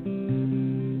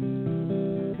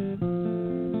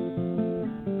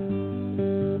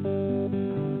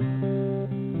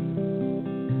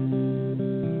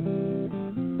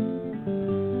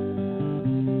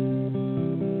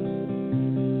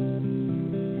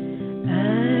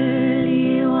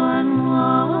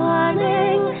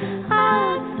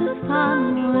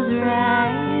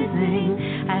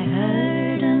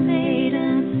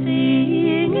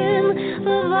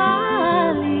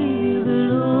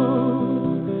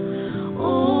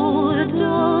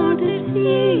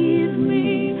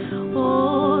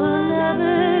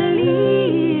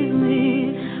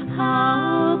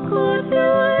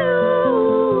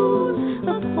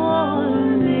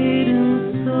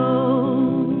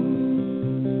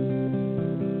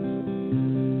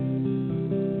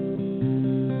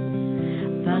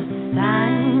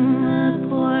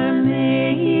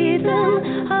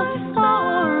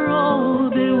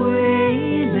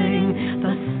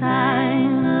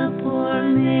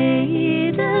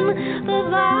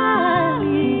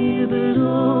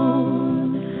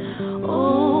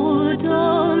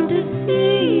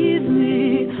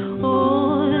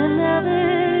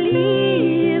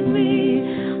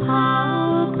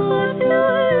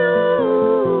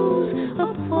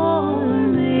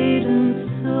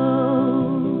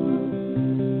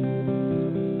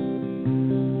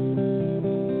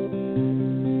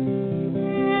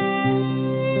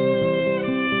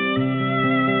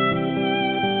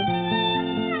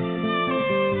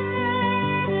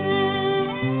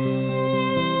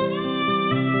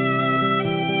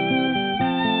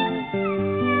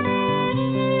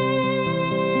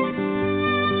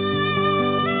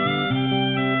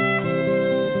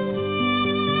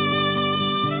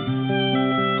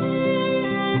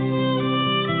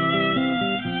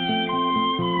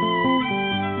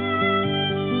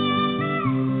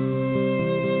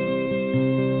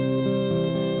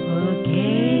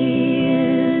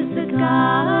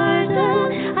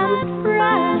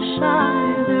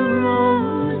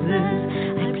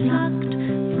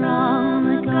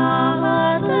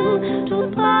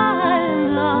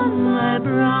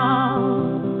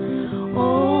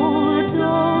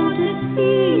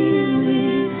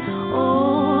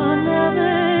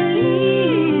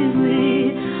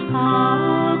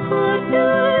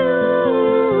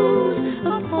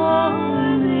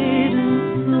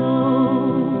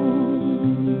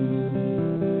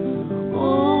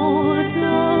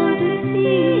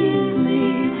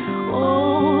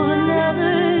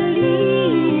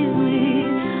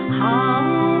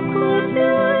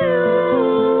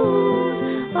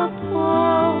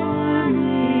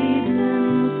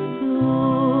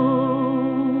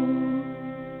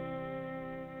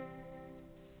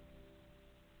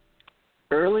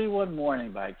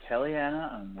 By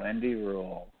Kellyanne and Wendy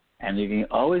Rule. And you can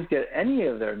always get any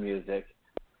of their music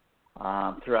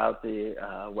throughout the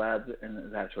web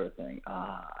and that sort of thing.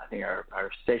 I think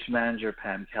our station manager,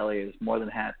 Pam Kelly, is more than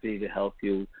happy to help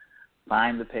you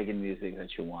find the pagan music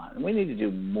that you want. And we need to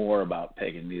do more about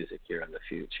pagan music here in the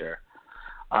future.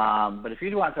 But if you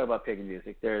do want to talk about pagan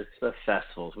music, there's the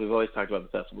festivals. We've always talked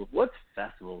about the festivals. What's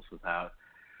festivals without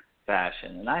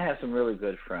fashion? And I have some really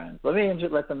good friends.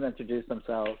 Let them introduce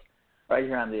themselves right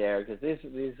here on the air, because these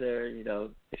are,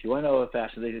 if you want to know about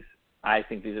fashion, I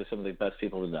think these are some of the best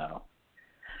people to know.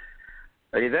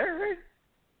 Are you there, Ray?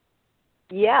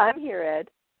 Yeah, I'm here, Ed.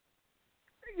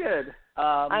 Very good.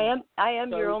 I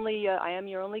am your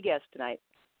only guest tonight.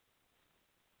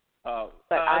 Oh,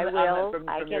 but I will. From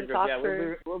I your can group. talk Yeah,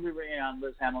 for. we'll be bringing on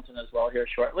Liz Hamilton as well here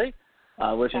shortly.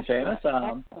 Wishing famous,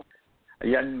 a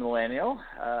young millennial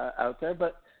out there.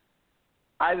 But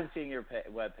I've been seeing your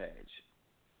web page,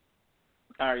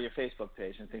 or your Facebook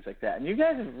page, and things like that. And you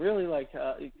guys have really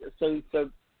so.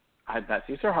 I've got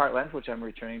Caesar Heartland, which I'm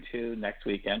returning to next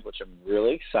weekend, which I'm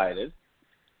really excited.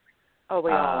 Oh,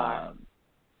 we all are.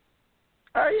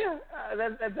 Oh yeah,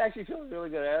 that actually feels really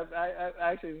good. I'm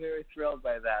actually very thrilled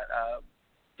by that.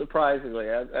 Surprisingly,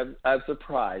 I'm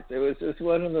surprised. It's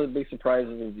one of the big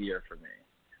surprises of the year for me.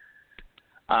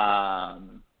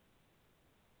 I'm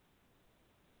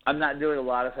not doing a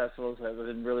lot of festivals. I've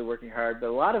been really working hard, but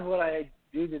a lot of what I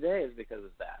do today is because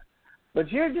of that.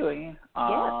 But you're doing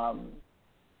you're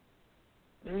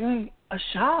doing a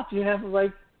shop. You have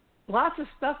lots of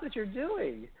stuff that you're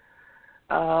doing.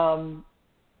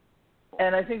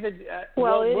 And I think that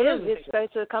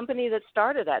it's a company that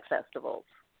started at festivals.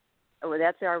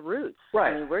 That's our roots.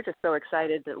 Right. I mean, we're just so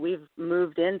excited that we've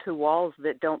moved into walls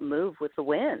that don't move with the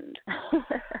wind.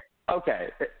 Okay,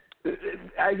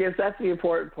 I guess that's the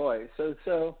important point. So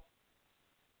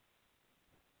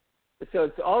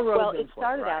it's all roads. Well, import, it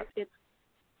started right? out. It's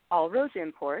all roads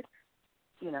import.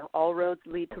 All roads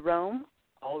lead to Rome.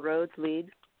 All roads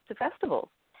lead to festivals.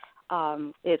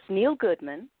 It's Neil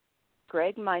Goodman,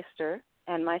 Greg Meister,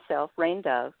 and myself, Rain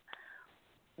Dove.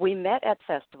 We met at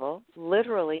festival,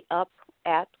 literally up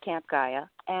at Camp Gaia,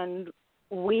 and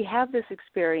we have this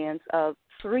experience of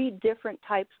 3 different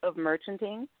types of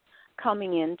merchanting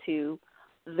coming into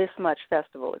this much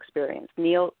festival experience.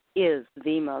 Neil is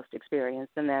the most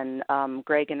experienced, and then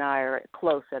Greg and I are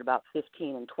close at about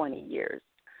 15 and 20 years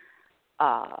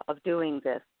of doing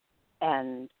this,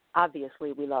 and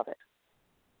obviously we love it.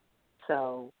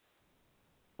 So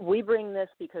we bring this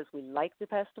because we like the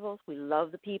festivals. We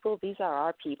love the people. These are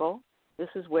our people. This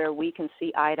is where we can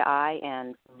see eye to eye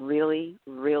and really,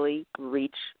 really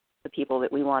reach the people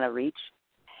that we want to reach.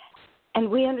 And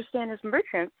we understand as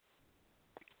merchants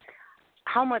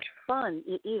how much fun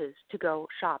it is to go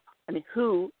shop. I mean,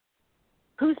 who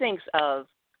thinks of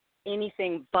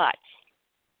anything but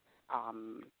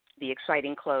the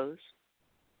exciting clothes,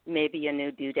 maybe a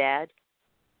new doodad,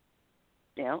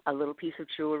 a little piece of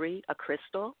jewelry, a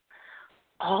crystal,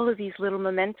 all of these little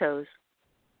mementos,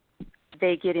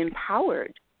 they get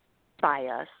empowered by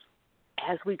us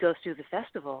as we go through the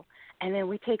festival, and then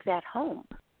we take that home.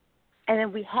 And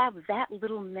then we have that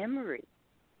little memory.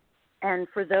 And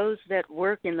for those that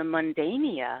work in the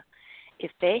mundania,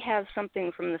 if they have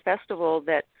something from the festival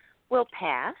that will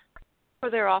pass for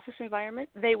their office environment,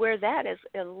 they wear that as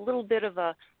a little bit of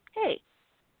a, hey,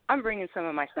 I'm bringing some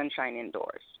of my sunshine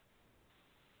indoors.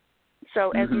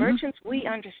 So as merchants, we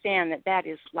understand that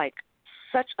is like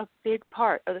such a big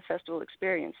part of the festival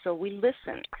experience. So we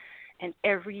listen, and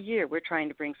every year we're trying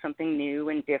to bring something new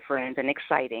and different and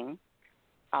exciting.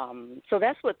 So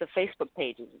that's what the Facebook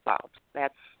page is about.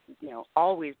 That's,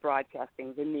 always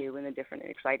broadcasting the new and the different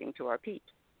and exciting to our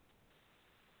peeps.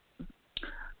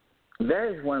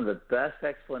 That is one of the best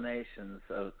explanations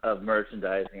of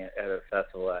merchandising at a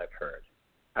festival I've heard.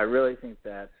 I really think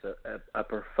that's a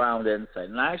profound insight.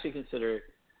 And I actually consider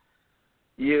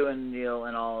you and Neil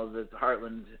and all of the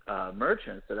Heartland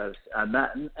merchants that I've met,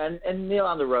 and Neil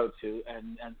on the road too,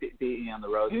 and being on the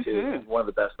road too, is one of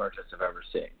the best merchants I've ever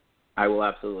seen. I will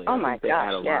absolutely. Oh my gosh, they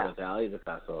add a lot of value to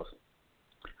festivals.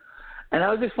 And I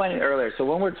was explaining earlier, so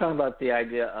when we're talking about the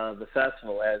idea of the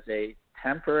festival as a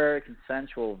temporary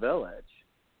consensual village,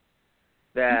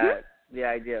 that the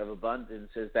idea of abundance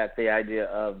is that the idea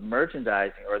of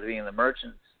merchandising or being the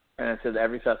merchants, and it says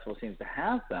every festival seems to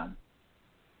have them,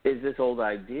 is this old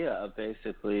idea of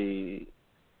basically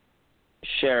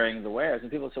sharing the wares. And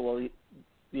people say, well,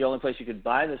 the only place you could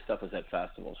buy this stuff was at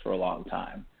festivals for a long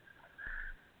time.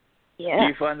 Yeah. Do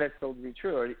you find that still to be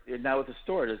true? Or now with the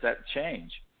store, does that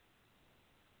change?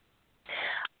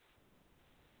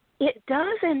 It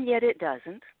does, and yet it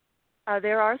doesn't.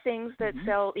 There are things that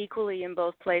sell equally in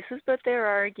both places, but there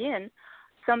are, again,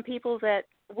 some people that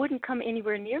wouldn't come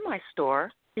anywhere near my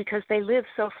store because they live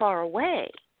so far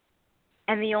away.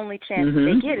 And the only chance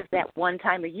they get is that one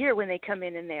time a year when they come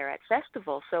in and they're at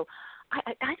festivals. So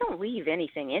I don't leave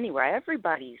anything anywhere.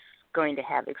 Everybody's going to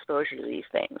have exposure to these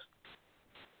things.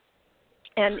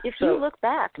 And if you look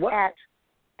back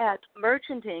at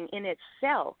merchanting in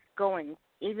itself, going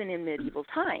even in medieval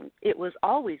times, it was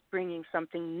always bringing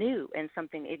something new and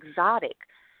something exotic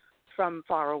from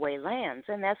faraway lands.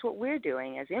 And that's what we're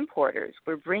doing as importers.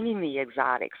 We're bringing the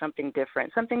exotic, something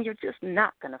different, something you're just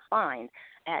not going to find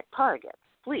at Target.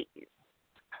 Please.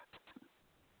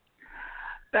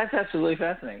 That's absolutely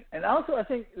fascinating. And also, I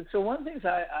think, so one of the things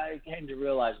I came to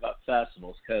realize about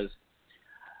festivals, because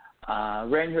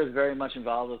Rainier is very much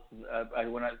involved with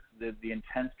the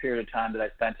intense period of time that I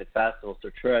spent at festivals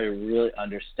to try to really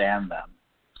understand them.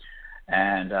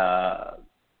 And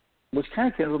which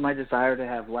kind of kindled my desire to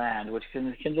have land, which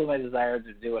kindled my desire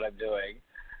to do what I'm doing.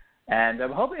 And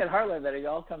I'm hoping at Heartland that it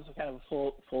all comes to kind of a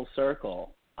full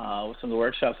circle with some of the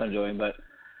workshops I'm doing. But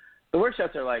the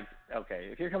workshops are like, okay,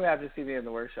 if you're coming out to see me in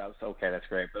the workshops, okay, that's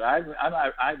great. But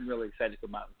I'm really excited to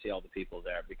come out and see all the people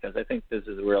there, because I think this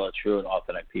is real, true, and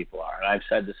authentic people are. And I've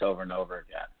said this over and over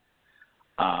again.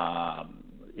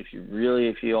 If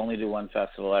you only do one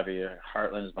festival every year,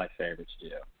 Heartland is my favorite to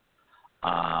do.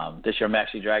 This year I'm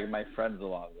actually dragging my friends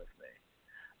along with me.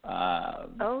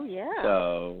 Oh, yeah.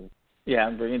 So, yeah,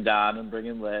 I'm bringing Don, I'm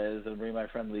bringing Liz, I'm bringing my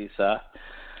friend Lisa.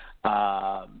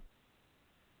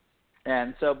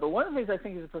 But one of the things I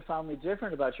think is profoundly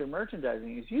different about your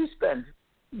merchandising is you spend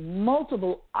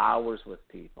multiple hours with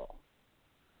people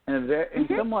in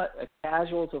somewhat a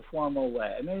casual to formal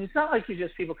way. I mean, it's not like you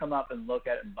just people come up and look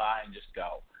at it and buy and just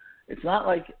go. It's not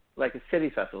like a city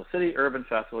festival, city urban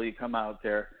festival. You come out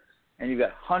there and you've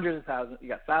got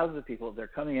thousands of people. They're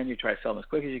coming in. You try to sell them as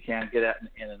quick as you can, get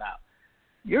in and out.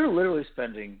 You're literally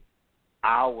spending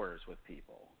hours with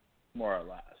people, more or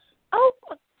less. Oh,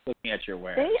 looking at your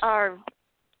wares.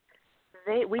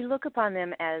 We look upon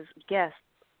them as guests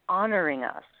honoring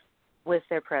us with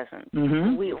their presence.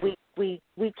 Mm-hmm.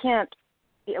 We can't,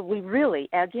 we really,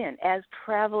 again, as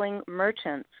traveling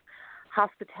merchants,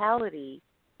 hospitality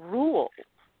rules.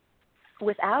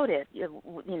 Without it,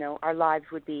 our lives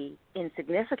would be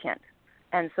insignificant.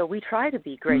 And so we try to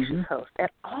be gracious hosts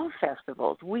at all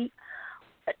festivals.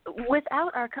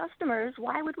 Without our customers,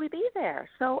 why would we be there?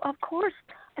 So, of course,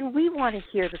 and we want to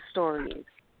hear the stories,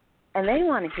 and they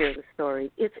want to hear the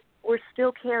stories. We're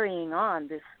still carrying on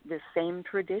this same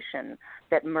tradition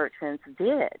that merchants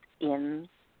did in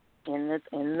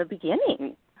the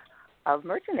beginning of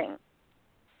merchanting.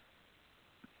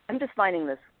 I'm just finding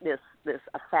this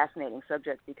a fascinating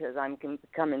subject, because I'm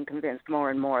becoming convinced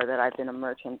more and more that I've been a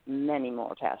merchant many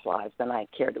more past lives than I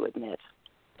care to admit.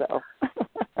 So,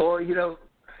 or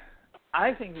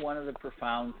I think one of the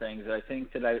profound things I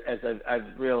think that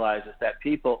I've realized is that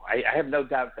people, I have no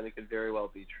doubt that it could very well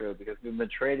be true, because we've been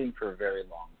trading for a very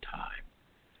long time.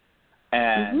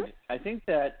 And I think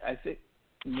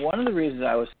one of the reasons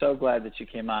I was so glad that you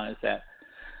came on is that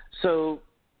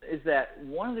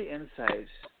one of the insights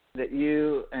that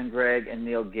you and Greg and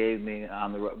Neil gave me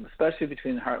on the road, especially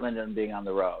between Heartland and being on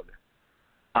the road,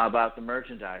 about the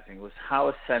merchandising, was how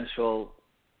essential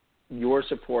your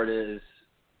support is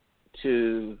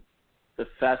to the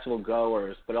festival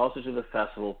goers, but also to the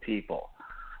festival people.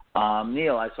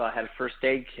 Neil, I saw had first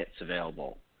aid kits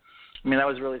available. I mean, that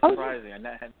was really surprising.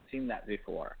 I hadn't seen that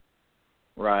before,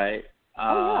 right?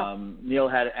 Neil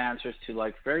had answers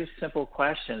to very simple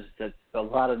questions that a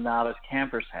lot of novice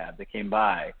campers had that came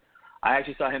by. I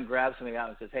actually saw him grab something out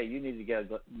and says, "Hey, you need to get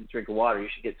a drink of water. You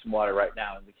should get some water right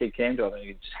now." And the kid came to him and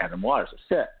he just had him water. So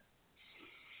sit.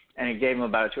 And he gave him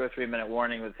about a 2 or 3 minute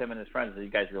warning with him and his friends that you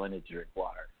guys really need to drink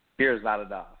water. Beer is not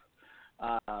enough.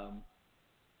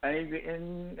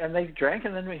 And they drank,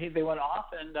 and then they went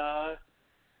off. And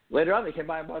later on, they came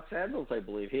by and bought sandals, I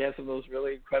believe. He has some of those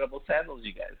really incredible sandals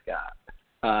you guys got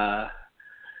that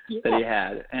he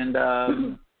had. And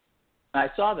I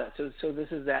saw that. So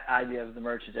this is that idea of the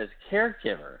merchant as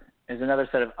caregiver, is another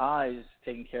set of eyes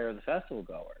taking care of the festival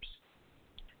goers.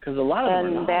 Because a lot of them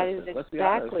are novices. And that is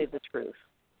exactly the truth.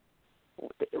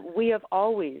 We have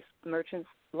always, merchants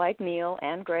like Neil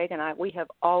and Greg and I, we have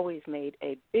always made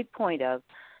a big point of,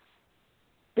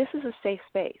 this is a safe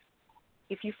space.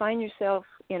 If you find yourself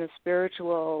in a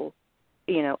spiritual,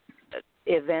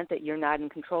 event that you're not in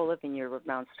control of and you're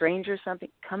around strangers or something,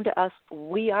 come to us.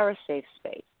 We are a safe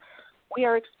space. We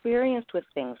are experienced with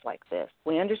things like this.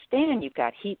 We understand you've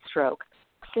got heat stroke.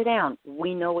 Sit down.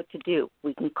 We know what to do.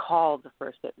 We can call the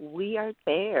first aid. We are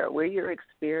there. We're your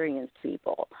experienced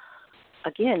people.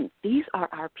 Again, these are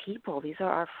our people. These are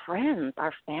our friends,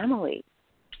 our family.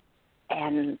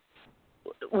 And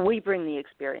we bring the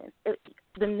experience.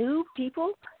 The new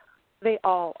people, they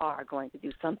all are going to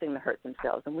do something to hurt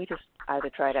themselves, and we just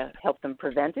either try to help them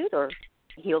prevent it or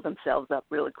heal themselves up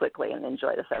really quickly and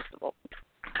enjoy the festival.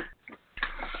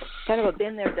 Kind of a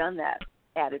been there, done that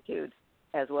attitude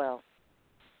as well.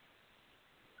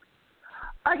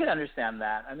 I can understand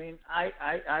that. I mean,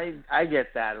 I get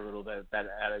that a little bit, that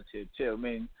attitude too. I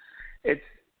mean, it's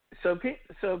so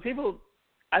people.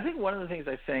 I think one of the things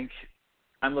I think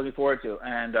I'm looking forward to,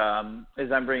 and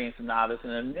is I'm bringing some novice,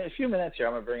 and in a few minutes here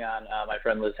I'm going to bring on my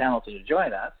friend Liz Hamilton to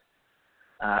join us.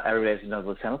 Everybody knows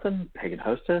Liz Hamilton, pagan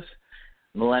hostess,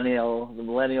 the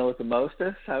millennial with the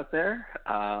mostest out there.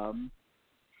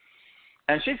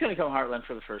 And she's going to come to Heartland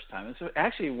for the first time. It's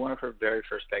actually one of her very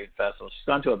first pagan festivals. She's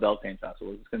gone to a Beltane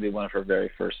festival. It's going to be one of her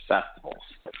very first festivals.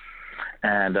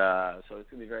 And so it's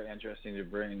going to be very interesting to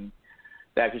bring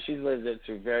that, because she's lived it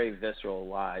through very visceral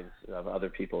lives of other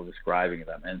people describing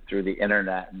them, and through the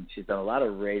internet. And she's done a lot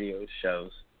of radio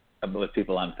shows with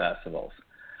people on festivals.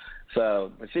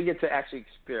 So, but she gets to actually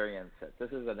experience it.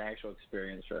 This is an actual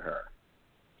experience for her.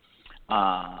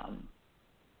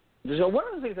 So one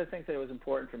of the things I think that was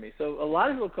important for me, so a lot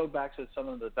of people go back to some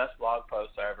of the best blog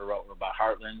posts I ever wrote about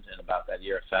Heartland and about that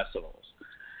year of festivals.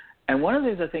 And one of the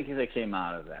things I think that came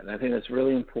out of that, and I think that's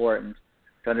really important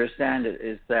to understand it,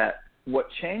 is that what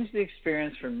changed the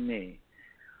experience for me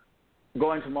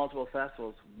going to multiple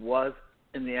festivals was,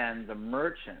 in the end, the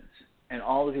merchants and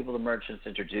all the people the merchants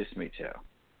introduced me to.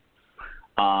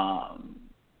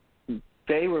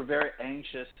 They were very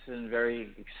anxious and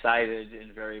very excited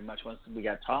and very much, once we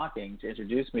got talking, to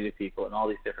introduce me to people in all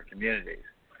these different communities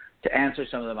to answer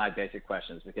some of my basic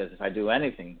questions. Because if I do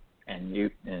anything, and you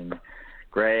and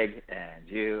Greg and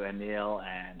you and Neil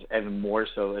and even more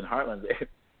so in Heartland,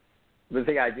 the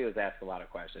thing I do is ask a lot of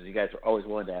questions. You guys are always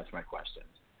willing to answer my questions.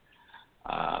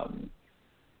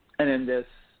 And in this,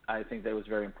 I think that was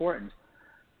very important.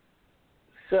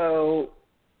 So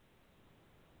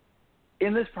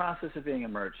in this process of being a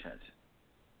merchant,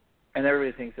 and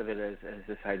everybody thinks of it as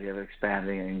this idea of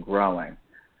expanding and growing,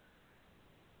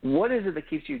 what is it that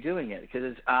keeps you doing it? Because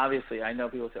it's obviously, I know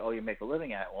people say, oh, you make a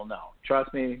living at it. Well, no.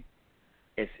 Trust me,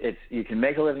 it's you can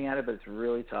make a living at it, but it's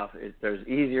really tough. There's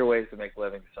easier ways to make a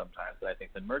living sometimes, I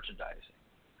think, than merchandising.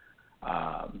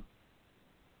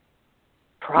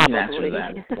 Probably.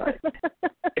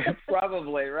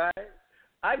 Probably, right?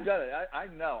 I've done it. I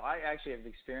know. I actually have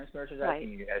experienced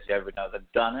merchandising. Right. As everyone knows,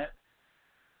 I've done it.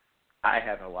 I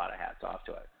have a lot of hats off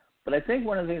to it. But I think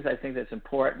one of the things I think that's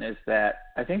important is that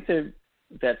I think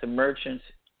that the merchants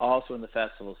also in the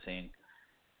festival scene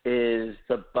is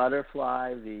the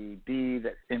butterfly, the bee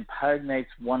that impregnates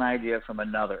one idea from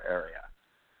another area.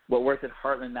 What works at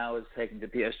Heartland now is taken to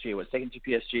PSG. What's taken to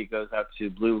PSG goes out to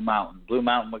Blue Mountain. Blue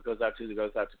Mountain, what goes out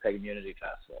to Pagan Unity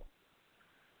Festival.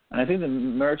 And I think the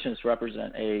merchants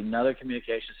represent another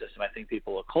communication system. I think a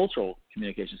cultural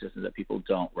communication system that people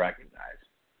don't recognize.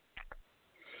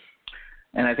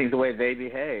 And I think the way they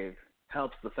behave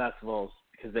helps the festivals,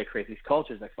 because they create these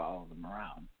cultures that follow them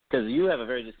around. Because you have a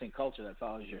very distinct culture that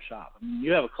follows your shop. I mean,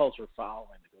 you have a culture following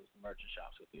that goes to merchant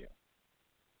shops with you.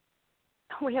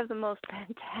 We have the most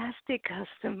fantastic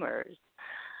customers.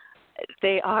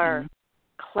 They are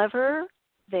clever.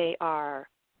 They are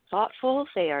thoughtful.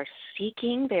 They are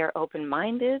seeking. They are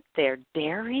open-minded. They're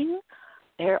daring.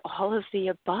 They're all of the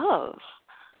above.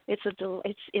 I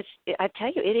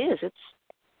tell you, it is.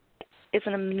 It's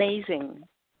an amazing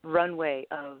runway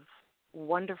of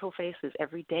wonderful faces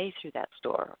every day through that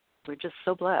store. We're just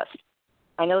so blessed.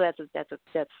 I know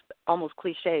that's almost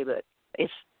cliche, but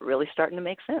it's really starting to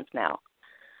make sense now.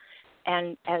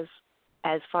 And as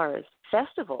far as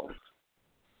festivals,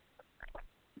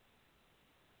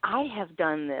 I have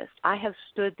done this. I have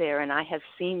stood there and I have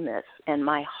seen this, and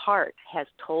my heart has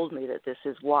told me that this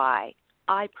is why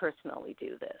I personally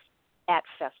do this at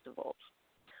festivals.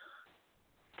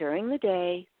 During the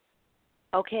day,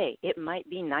 okay, it might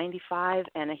be 95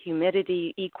 and a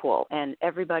humidity equal and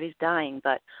everybody's dying,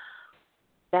 but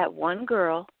that one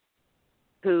girl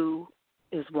who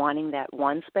is wanting that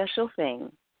one special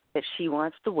thing that she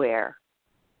wants to wear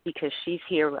because she's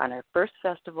here on her first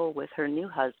festival with her new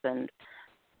husband,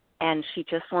 and she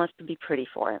just wants to be pretty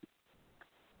for him.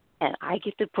 And I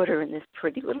get to put her in this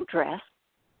pretty little dress.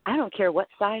 I don't care what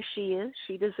size she is.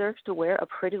 She deserves to wear a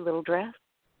pretty little dress.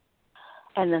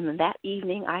 And then that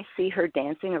evening, I see her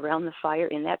dancing around the fire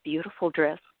in that beautiful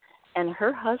dress, and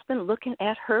her husband looking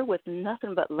at her with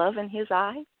nothing but love in his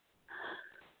eyes.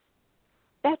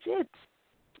 That's it.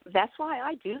 That's why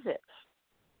I do this.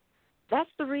 That's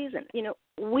the reason.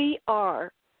 We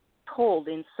are told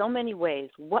in so many ways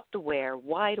what to wear,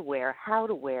 why to wear, how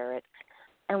to wear it,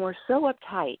 and we're so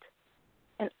uptight.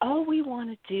 And all we want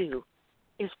to do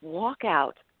is walk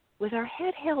out with our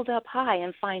head held up high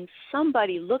and find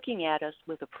somebody looking at us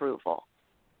with approval.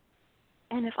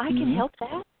 And if I can help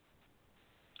that,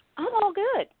 I'm all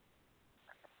good.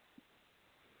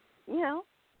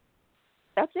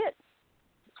 That's it.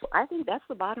 I think that's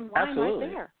the bottom line. Absolutely.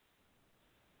 Right there.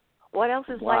 What else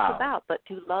is life about but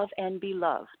to love and be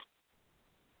loved?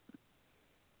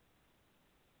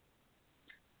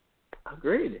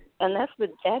 Agreed. And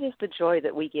that is the joy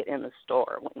that we get in the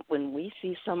store when we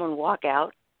see someone walk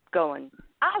out going,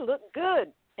 I look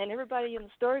good. And everybody in the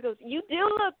store goes, you do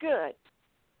look good.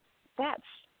 That's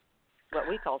what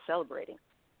we call celebrating.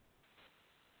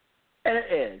 And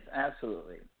it is,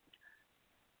 absolutely.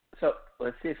 So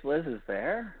let's see if Liz is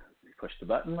there. Push the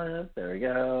button, Liz. There we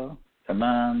go. Come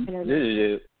on.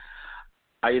 Do-do-do.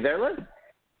 Are you there, Liz?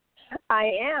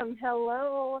 I am.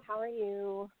 Hello. How are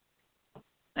you?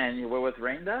 And you were with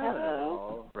Rainbow.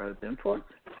 Hello. Rose Imports.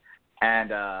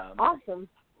 And awesome.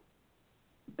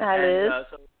 That is.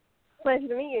 Pleasure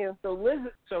to meet you. So Liz,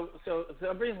 so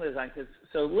I'm bringing Liz on because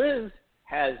Liz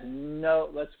has no,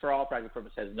 let's for all practical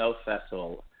purposes, has no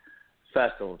festival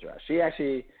dress. She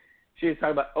was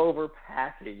talking about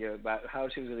overpacking, about how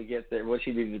she was going to get there, what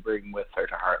she needed to bring with her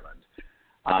to Heartland.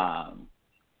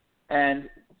 And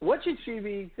what should she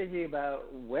be thinking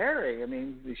about wearing? I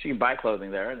mean, she can buy clothing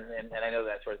there, and I know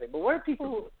that sort of thing. But what are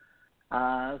people?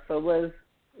 So Liz,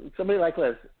 somebody like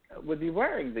Liz would be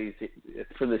wearing these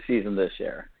for the season this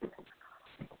year.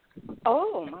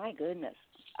 Oh my goodness.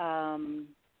 Well,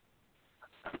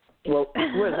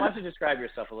 Liz, why don't you describe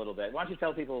yourself a little bit? Why don't you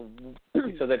tell people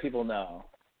so that people know?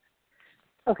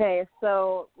 Okay,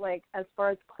 so like as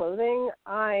far as clothing,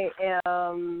 I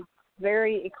am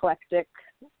very eclectic.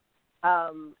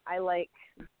 I like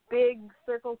big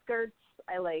circle skirts.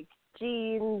 I like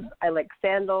jeans. I like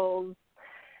sandals.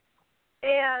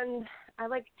 And I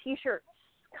like T-shirts,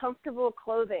 comfortable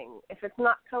clothing. If it's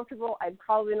not comfortable, I'm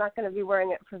probably not going to be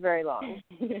wearing it for very long.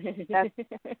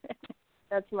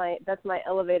 That's my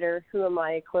elevator, who am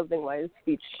I clothing-wise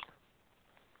speech.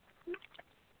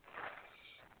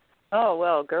 Oh,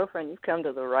 well, girlfriend, you've come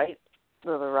to the right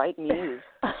muse.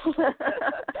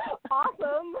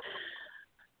 Awesome.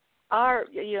 Our,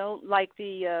 like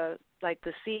the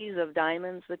seas of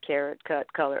diamonds, the carrot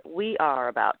cut color. We are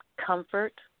about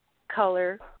comfort,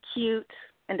 color, cute,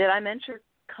 and did I mention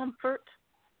comfort?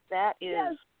 That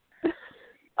is. Yes.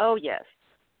 Oh yes.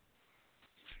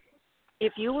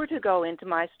 If you were to go into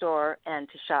my store and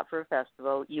to shop for a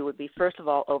festival, you would be first of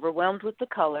all overwhelmed with the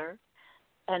color,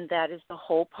 and that is the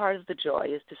whole part of the joy,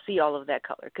 is to see all of that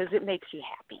color because it makes you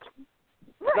happy,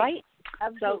 right?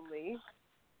 Absolutely. So,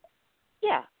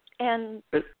 yeah. And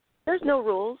there's no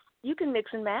rules. You can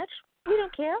mix and match. We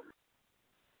don't care.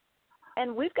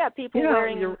 And we've got people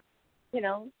wearing,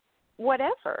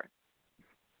 whatever.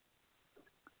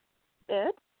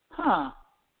 Ed? Huh.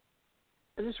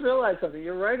 I just realized something.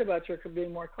 You're right about your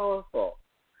being more colorful.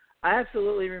 I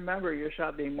absolutely remember your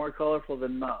shop being more colorful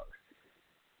than most.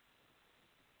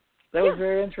 That was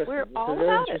very interesting. We're It's all a very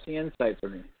about interesting insight for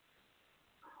me.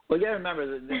 Well, you got to remember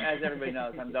that, as everybody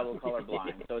knows, I'm double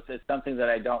colorblind, so it's something that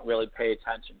I don't really pay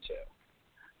attention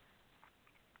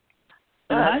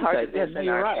to. In hindsight, yes,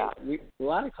 you're right. A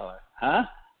lot of color, huh?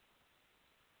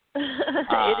 It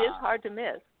is hard to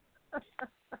miss.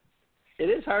 It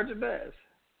is hard to miss.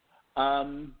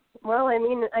 Well, I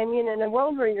mean, in a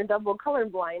world where you're double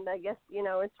colorblind, I guess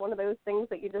it's one of those things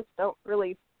that you just don't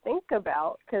really think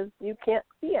about because you can't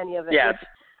see any of it. Yes. Which,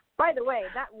 by the way,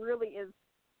 that really is.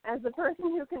 As a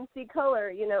person who can see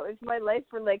color, if my life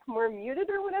were like more muted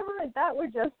or whatever, that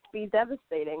would just be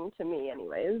devastating to me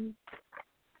anyways.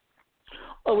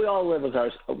 Well, we all live with our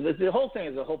 – the whole thing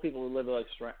is the whole people who live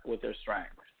with their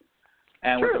strengths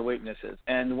and with their weaknesses.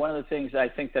 And one of the things I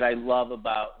think that I love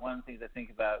about – one of the things I think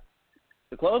about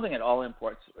the clothing at All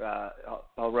Imports,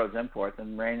 All Roads Imports,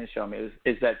 and Rain has shown me,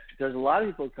 is that there's a lot of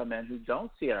people who come in who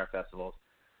don't see at our festivals,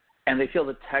 and they feel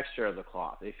the texture of the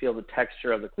cloth. They feel the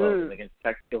texture of the clothing. They can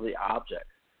feel the object.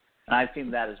 And I've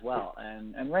seen that as well.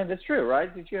 And Rain, that's true,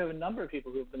 right? That you have a number of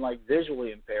people who have been like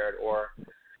visually impaired or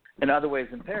in other ways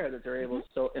impaired that they're able to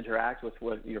still interact with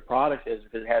what your product is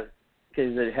because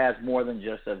it has more than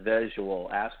just a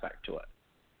visual aspect to it.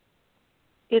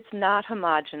 It's not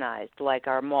homogenized like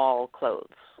our mall clothes.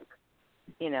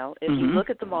 If you look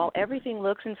at the mall, everything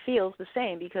looks and feels the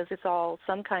same because it's all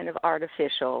some kind of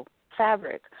artificial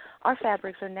fabric. Our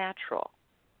fabrics are natural.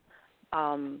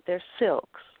 They're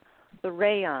silks. The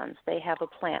rayons, they have a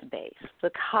plant base. The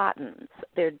cottons,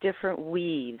 they're different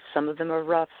weaves. Some of them are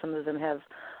rough. Some of them have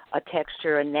a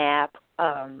texture, a nap.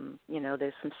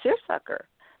 There's some seersucker.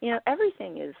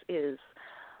 Everything is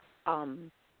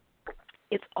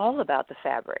it's all about the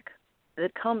fabric.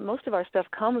 Most of our stuff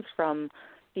comes from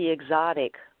the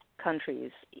exotic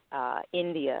countries,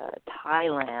 India,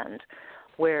 Thailand,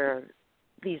 where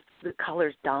the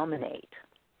colors dominate.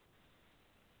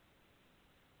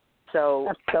 So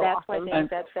that's why I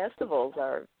think that festivals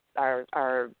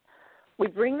are we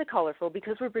bring the colorful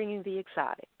because we're bringing the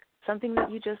exotic, something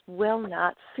that you just will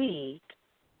not see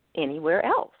anywhere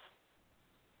else.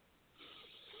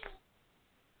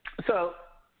 So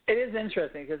it is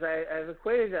interesting because I've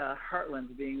equated Heartland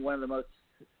to being one of the most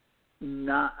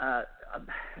not.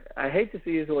 I hate to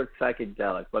use the word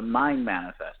psychedelic, but mind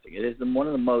manifesting. It is one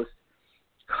of the most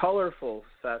colorful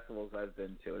festivals I've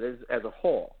been to. It is as a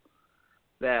whole.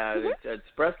 That it's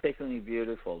breathtakingly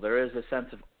beautiful. There is a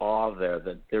sense of awe there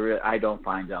that I don't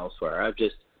find elsewhere.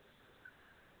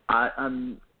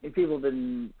 People have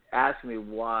been asking me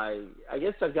why. I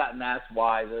guess I've gotten asked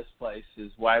why this place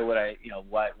is. Why would I?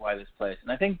 Why this place?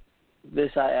 And I think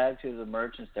this attitude of the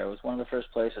merchants there was one of the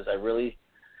first places I really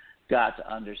got to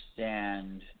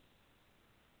understand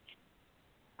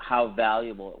how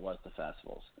valuable it was to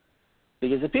festivals.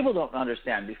 Because if people don't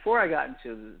understand, before I got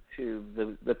into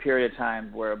the period of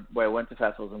time where I went to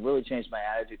festivals and really changed my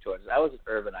attitude towards it, I was an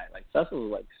urbanite. Like, festivals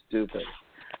were like stupid.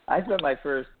 I spent my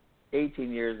first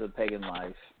 18 years of pagan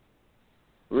life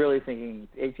really thinking,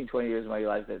 18, 20 years of my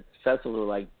life, that festivals were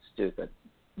like stupid.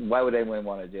 Why would anyone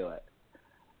want to do it?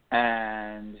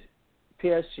 And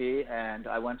PSG, and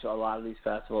I went to a lot of these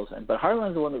festivals, but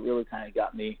Heartland's the one that really kind of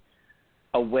got me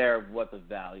aware of what the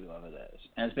value of it is.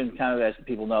 And it's been kind of, as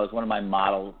people know, it's one of my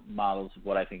models of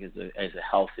what I think is what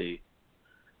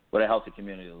a healthy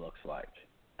community looks like.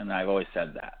 And I've always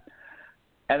said that.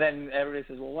 And then everybody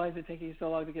says, well, why is it taking you so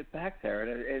long to get back there?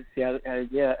 And it's the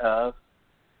idea of,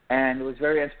 and it was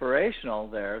very inspirational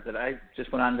there that I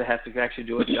just went on to have to actually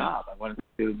do a job. I wanted to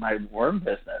do my worm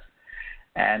business.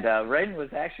 And Raiden was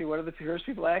actually one of the first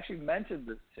people I actually mentioned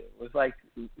this to. It was like,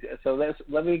 so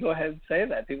let me go ahead and say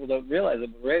that. People don't realize it.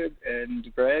 Raiden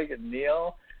and Greg and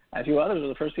Neil and a few others were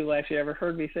the first people actually ever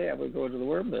heard me say I would go into the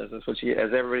worm business, which,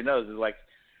 as everybody knows, is like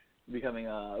becoming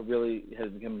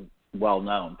has become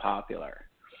well-known, popular.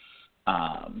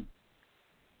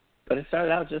 But it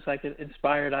started out just like an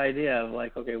inspired idea of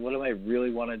like, okay, what do I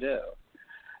really want to do?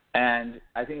 And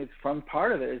I think it's from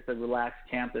part of it is the relaxed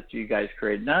camp that you guys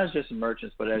created, not as just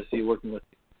merchants, but as you working with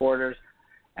supporters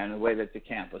and the way that the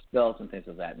camp was built and things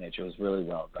of that nature was really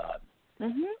well done.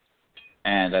 Mm-hmm.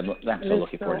 And I'm so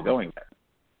looking forward to going there.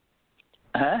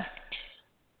 Huh?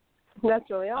 That's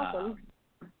really awesome.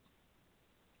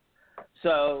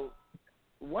 So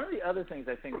one of the other things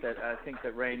I think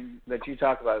that Rain, that you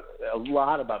talk about a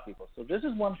lot about people. So this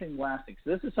is one thing lasting.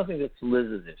 So this is something that's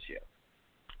Liz's issue.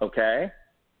 Okay?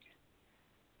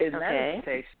 And that is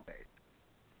safe space.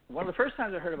 One of the first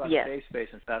times I heard about safe space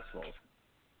in festivals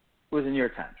was in your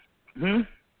tent. Mm-hmm.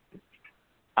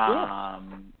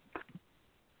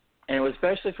 And it was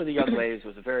especially for the young ladies. It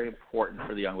was very important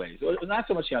for the young ladies. It was not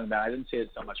so much young men. I didn't see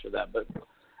it so much for them, but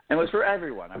and it was for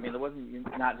everyone. I mean, it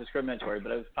wasn't not discriminatory,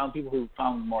 but I found people who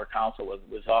found more counsel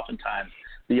was oftentimes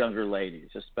the younger ladies,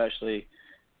 especially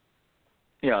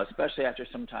after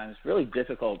sometimes really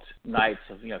difficult nights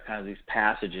of, kind of these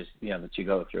passages, that you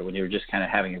go through when you're just kind of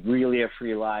having really a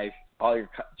free life. All your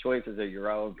choices are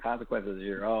your own, consequences are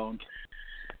your own.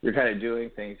 You're kind of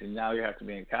doing things, and now you have to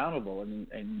be accountable.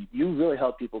 And you really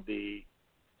help people be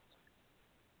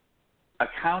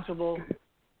accountable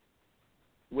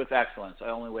with excellence. The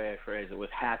only way I phrase it,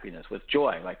 with happiness, with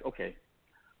joy. Like, okay,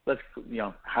 let's,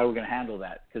 how are we going to handle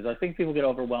that? Because I think people get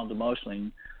overwhelmed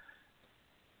emotionally.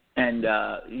 And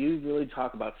you really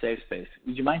talk about safe space.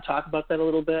 Would you mind talking about that a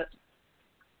little bit?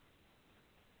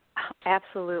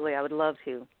 Absolutely, I would love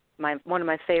to. One of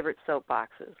my favorite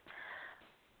soapboxes.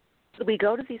 We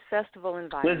go to these festival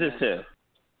environments. Liz is too.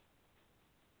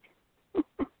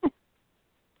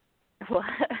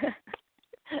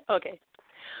 Okay.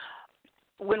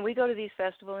 When we go to these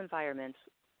festival environments,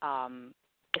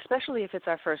 especially if it's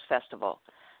our first festival,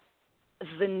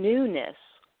 the newness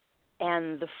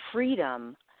and the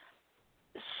freedom.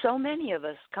 So many of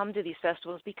us come to these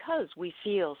festivals because we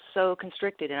feel so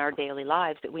constricted in our daily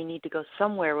lives that we need to go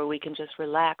somewhere where we can just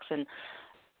relax and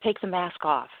take the mask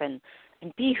off and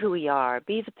be who we are,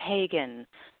 be the pagan,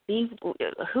 be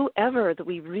whoever that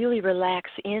we really relax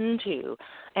into,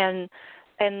 and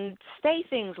say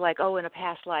things like, oh, in a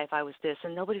past life I was this,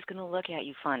 and nobody's going to look at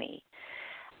you funny.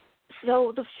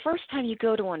 So the first time you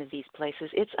go to one of these places,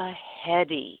 it's a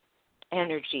heady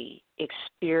energy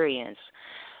experience.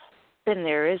 Then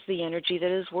there is the energy that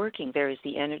is working. There is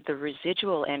the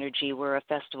residual energy where a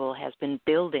festival has been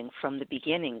building from the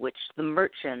beginning, which the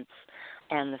merchants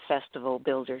and the festival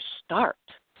builders start.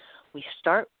 We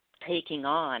start taking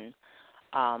on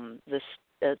the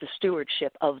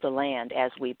stewardship of the land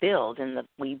as we build, and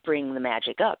we bring the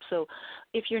magic up. So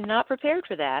if you're not prepared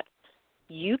for that,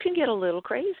 you can get a little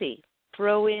crazy.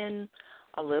 Throw in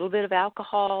a little bit of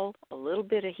alcohol, a little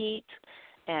bit of heat,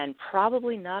 and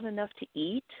probably not enough to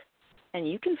eat. And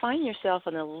you can find yourself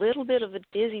in a little bit of a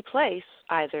dizzy place,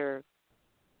 either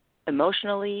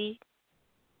emotionally,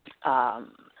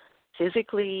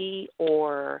 physically,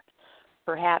 or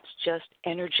perhaps just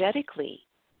energetically.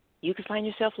 You could find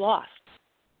yourself lost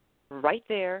right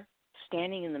there,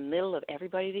 standing in the middle of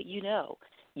everybody that you know.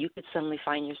 You could suddenly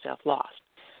find yourself lost.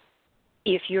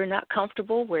 If you're not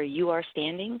comfortable where you are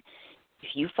standing,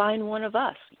 if you find one of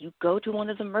us, you go to one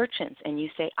of the merchants and you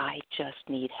say, I just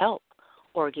need help,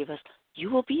 or give us, you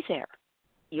will be there.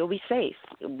 You'll be safe.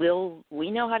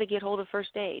 We know how to get hold of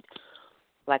first aid.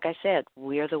 Like I said,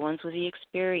 we're the ones with the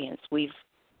experience.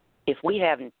 If we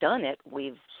haven't done it,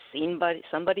 we've seen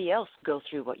somebody else go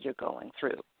through what you're going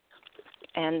through.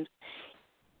 And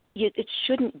it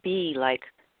shouldn't be like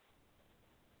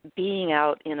being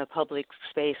out in a public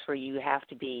space where you have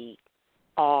to be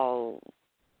all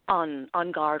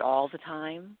on guard all the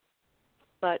time.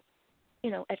 But,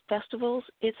 at festivals,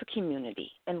 it's a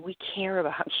community, and we care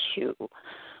about you.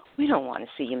 We don't want to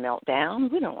see you melt down.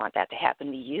 We don't want that to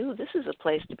happen to you. This is a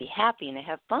place to be happy and to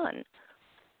have fun.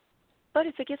 But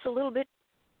if it gets a little bit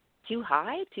too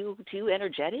high, too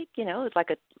energetic, it's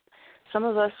like some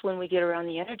of us, when we get around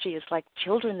the energy, it's like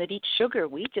children that eat sugar.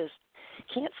 We just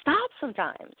can't stop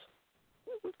sometimes.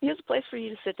 Here's a place for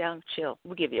you to sit down and chill.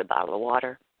 We'll give you a bottle of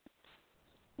water.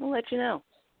 We'll let you know.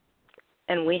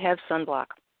 And we have sunblock.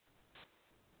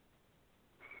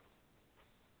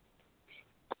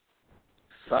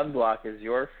 Sunblock is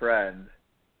your friend.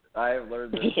 I have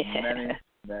learned this many,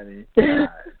 many times.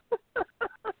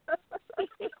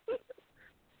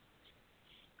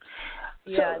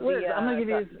 Yeah, so, Liz, I'm going to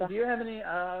give you. Do you have any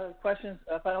questions?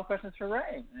 Final questions for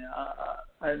Ray,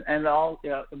 and all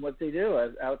and what they do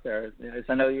out there? As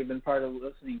I know you've been part of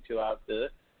listening to out the.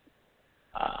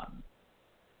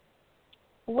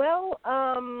 Well,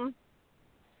 I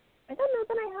don't know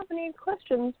that I have any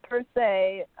questions per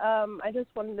se. I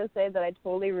just wanted to say that I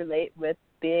totally relate with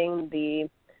being the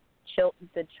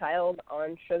child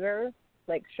on sugar.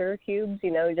 Like sugar cubes,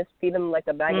 just feed them like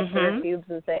a bag of sugar cubes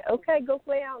and say, okay, go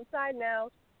play outside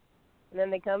now. And then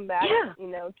they come back,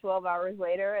 12 hours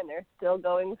later and they're still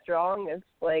going strong. It's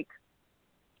like,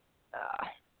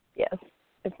 yes,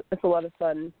 it's a lot of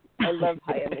fun. I love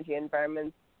high energy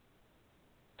environments.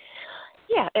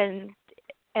 Yeah, and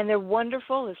they're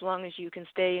wonderful as long as you can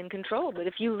stay in control. But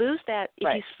if you lose that,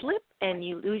 if you slip and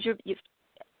you lose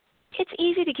it's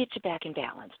easy to get you back in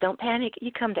balance. Don't panic.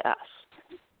 You come to us.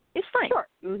 It's fine. Sure.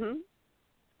 Mhm.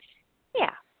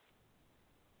 Yeah.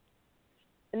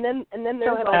 And then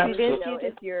there's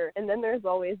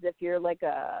always if you're like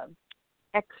a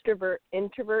extrovert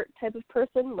introvert type of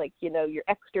person, like you're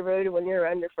extroverted when you're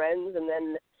around your friends, and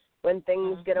then when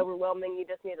things get overwhelming, you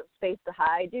just need a space to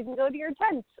hide. You can go to your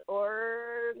tent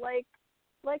or like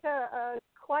a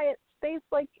quiet space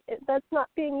that's not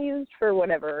being used for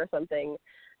whatever or something.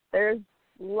 There's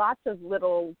lots of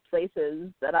little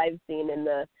places that I've seen in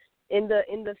the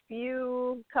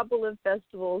few couple of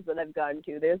festivals that I've gone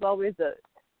to. There's always a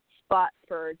spot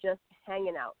for just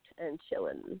hanging out and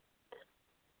chilling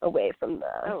away from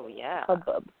the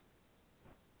hubbub.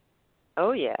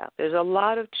 Oh yeah, there's a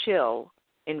lot of chill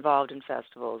involved in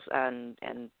festivals, and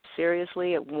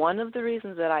seriously, one of the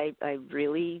reasons that I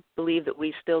really believe that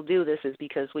we still do this is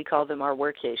because we call them our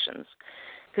workations.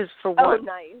 Because for one,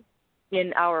 nice.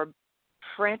 In our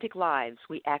frantic lives,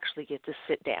 we actually get to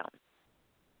sit down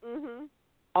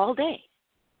all day.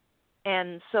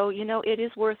 And so, it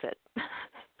is worth it.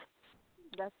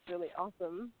 That's really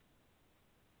awesome.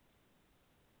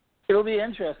 It'll be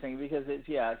interesting because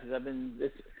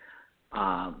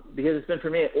because it's been for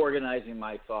me organizing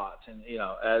my thoughts. And,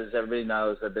 as everybody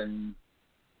knows, I've been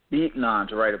beaten on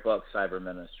to write a book, Cyber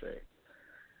Ministry.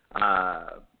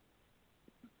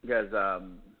 Because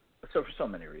for so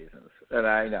many reasons. And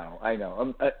I know.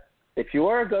 If you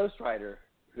are a ghostwriter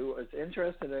who is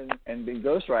interested in being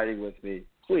ghostwriting with me,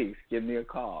 please give me a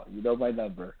call. You know my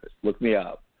number. Look me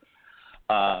up.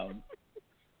 I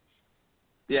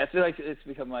feel like it's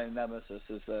become my nemesis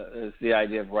is the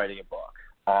idea of writing a book.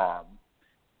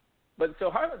 But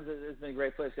so Harlan's has been a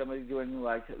great place. I'm going to be doing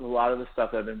like a lot of the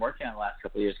stuff that I've been working on the last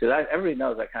couple of years because everybody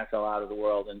knows I kind of fell out of the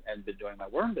world and been doing my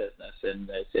worm business. And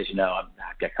as you know, I've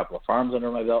got a couple of farms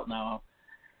under my belt now.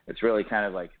 It's really kind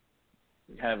of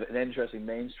an interesting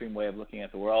mainstream way of looking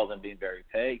at the world and being very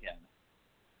pagan.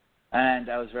 And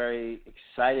I was very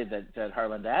excited that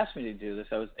Harlan asked me to do this.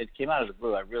 It came out of the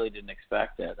blue. I really didn't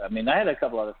expect it. I mean, I had a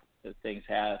couple other things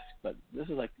asked, but this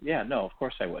is of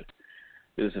course I would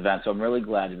do this event. So I'm really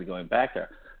glad to be going back there.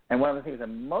 And one of the things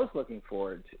I'm most looking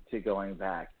forward to going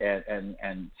back and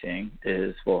seeing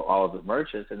is, all of the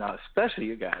merchants, and not especially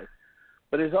you guys,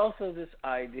 but there's also this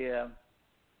idea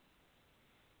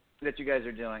that you guys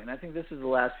are doing, and I think this is the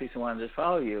last piece I wanted to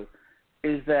follow you,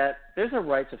 is that there's a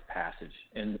rites of passage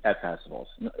at festivals.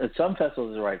 At some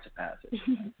festivals, there's a rites of passage.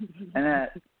 And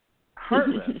at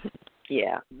Heartless,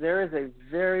 Yeah. there is a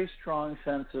very strong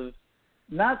sense of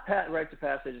not rite of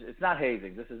passage. It's not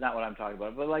hazing. This is not what I'm talking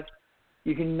about. But like,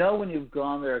 you can know when you've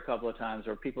gone there a couple of times,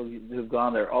 or people who've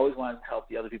gone there always want to help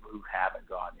the other people who haven't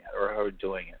gone yet or who are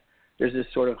doing it. There's this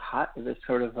sort of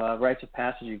rites of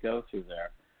passage you go through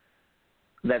there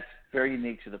that's very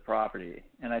unique to the property,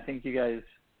 and I think you guys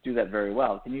do that very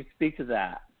well. Can you speak to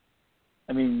that?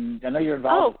 I mean, I know you're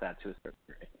involved with that to a certain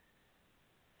degree.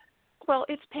 Well,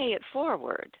 it's pay it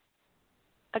forward.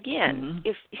 Again,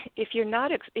 if you're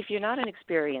not an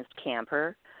experienced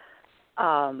camper,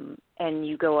 and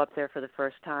you go up there for the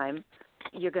first time,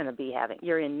 you're going to be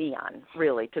you're in neon,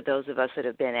 really, to those of us that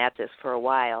have been at this for a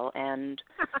while. And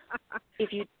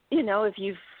if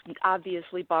you've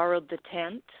obviously borrowed the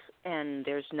tent and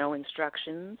there's no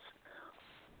instructions,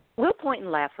 we'll point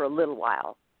and laugh for a little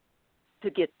while to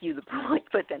get you the point,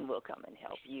 but then we'll come and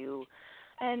help you.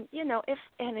 And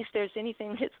if there's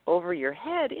anything that's over your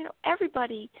head,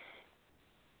 everybody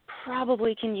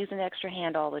probably can use an extra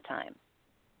hand all the time.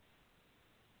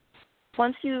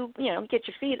 Once you get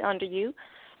your feet under you,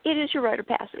 it is your rite of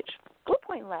passage. We'll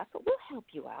point and laugh, but we'll help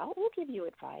you out. We'll give you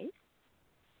advice.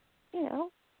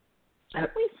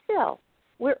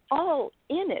 We're all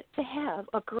in it to have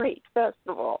a great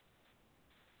festival.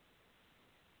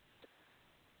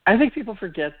 I think people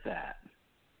forget that.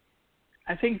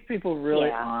 I think people really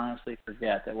honestly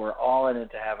forget that we're all in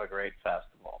it to have a great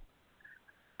festival.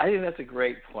 I think that's a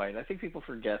great point. I think people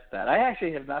forget that. I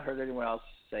actually have not heard anyone else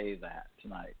say that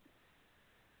tonight.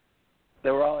 They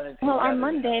were all in it together. Well, our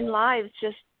mundane lives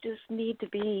just need to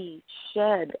be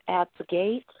shed at the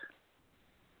gate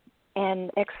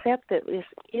and accept that this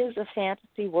is a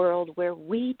fantasy world where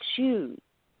we choose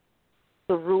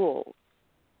the rules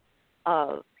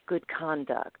of good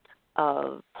conduct,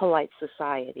 of polite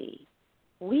society.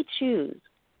 We choose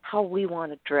how we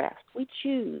want to dress. We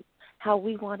choose how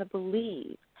we want to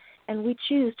believe. And we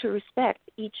choose to respect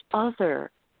each other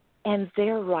and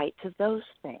their right to those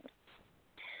things.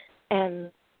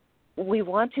 And we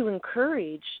want to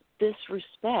encourage this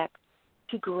respect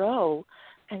to grow.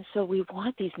 And so we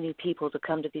want these new people to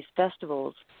come to these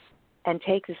festivals and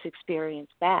take this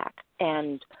experience back.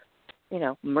 And,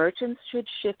 merchants should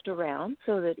shift around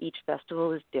so that each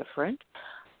festival is different,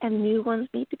 and new ones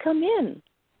need to come in.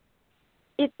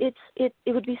 It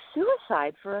would be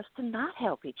suicide for us to not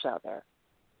help each other.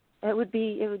 It would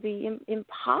be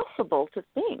impossible to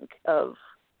think of,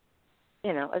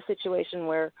 a situation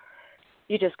where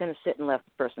you're just going to sit and let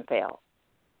the person fail.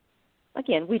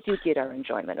 Again, we do get our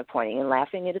enjoyment of pointing and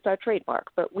laughing. It is our trademark,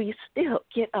 but we still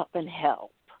get up and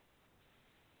help.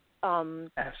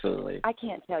 Absolutely. I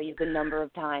can't tell you the number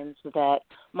of times that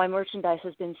my merchandise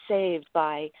has been saved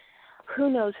by who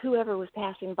knows whoever was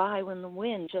passing by when the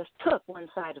wind just took one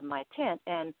side of my tent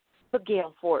and the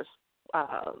gale force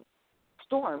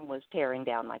storm was tearing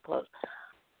down my clothes.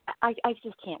 I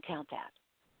just can't count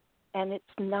that. And it's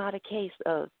not a case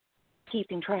of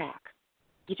keeping track.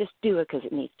 You just do it because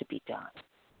it needs to be done.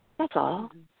 That's all.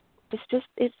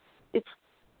 It's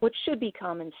what should be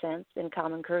common sense and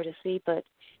common courtesy, but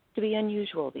to be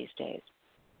unusual these days.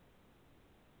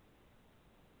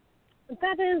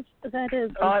 That is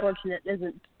unfortunate,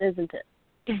 isn't it?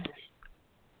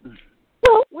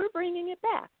 Well, we're bringing it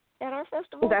back at our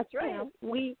festival. That's right.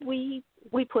 We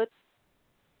put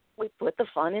the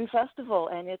fun in festival,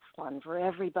 and it's fun for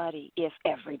everybody if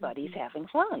everybody's having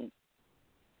fun.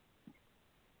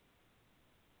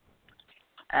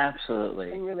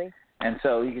 Absolutely. Really. And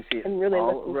so you can see really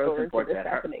all roads looking forward to at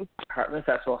this happening. Heartland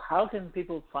Festival. How can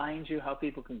people find you? How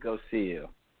people can go see you?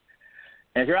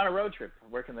 And if you're on a road trip,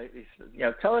 where can they?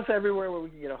 Tell us everywhere where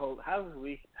we can get a hold. How do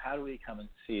we come and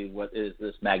see what is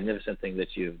this magnificent thing that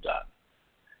you've done?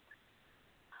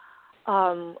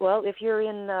 Well, if you're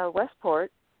in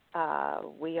Westport,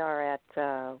 we are at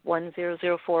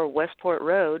 1004 Westport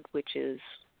Road, which is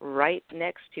right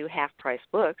next to Half Price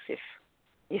Books.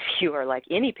 If you are like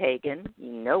any pagan,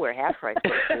 you know where Half Price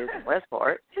Books is in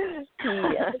Westport.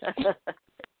 Yeah.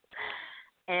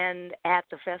 And at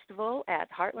the festival, at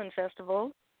Heartland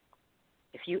Festival,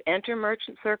 if you enter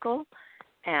Merchant Circle,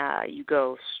 you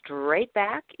go straight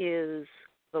back is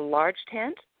the large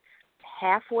tent.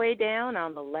 Halfway down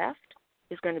on the left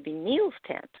is going to be Neil's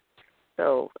tent.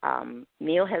 So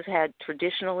Neil has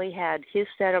traditionally had his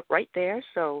setup right there.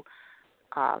 So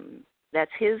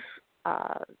that's his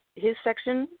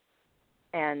section,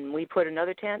 and we put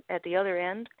another tent at the other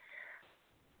end.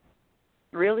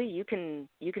 Really, you can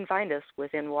find us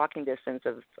within walking distance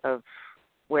of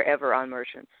wherever on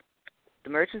Merchants. The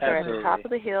Merchants are at the top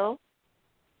of the hill,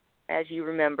 as you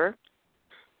remember.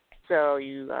 So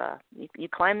you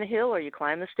climb the hill or you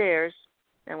climb the stairs,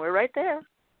 and we're right there.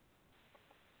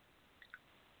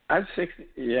 I'm 60.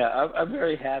 Yeah, I'm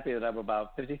very happy that I'm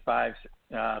about 55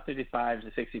 to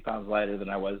 60 pounds lighter than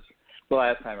I was the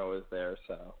last time I was there.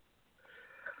 So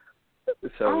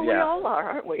oh, yeah. we all are,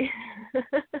 aren't we?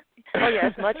 Oh yeah,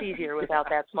 it's much easier without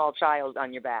that small child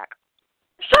on your back.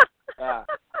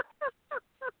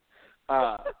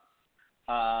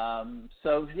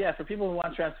 So yeah, for people who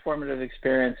want transformative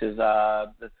experiences,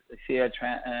 the SIA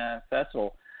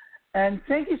Festival. And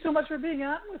thank you so much for being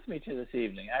on with me this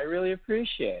evening. I really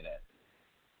appreciate it.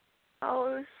 Oh,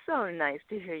 it was so nice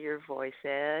to hear your voice,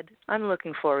 Ed. I'm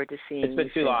looking forward to seeing you. It's been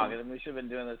too long, and we should have been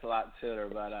doing this a lot sooner,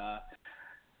 but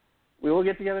we will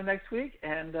get together next week,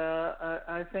 and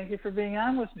I thank you for being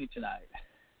on with me tonight.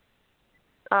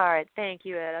 All right. Thank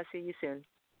you, Ed. I'll see you soon.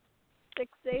 6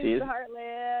 days to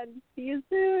Heartland. See you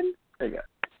soon. There you go.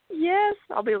 Yes,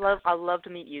 I'd love to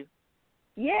meet you.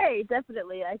 Yay,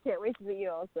 definitely. I can't wait to meet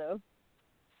you also.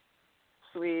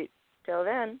 Sweet. Till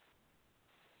then.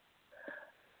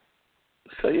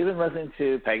 So you've been listening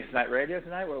to Pagan Tonight Radio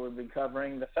tonight, where we've been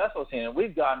covering the festival scene, and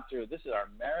we've gone through. This is our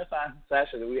marathon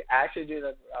session. We actually do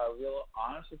the real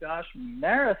honest to gosh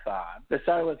marathon. That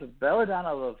started with Belladonna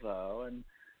Laveau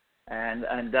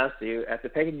and Dusty at the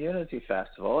Pagan Unity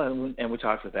Festival, and we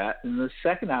talked with that. In the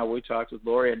second hour, we talked with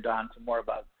Lori and Don some more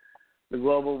about the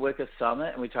Global Wicca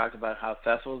Summit, and we talked about how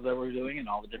festivals that we're doing and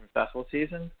all the different festival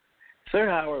seasons. Third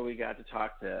hour, we got to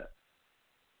talk to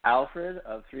Alfred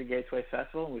of Three Gateway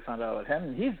Festival, and we found out about him,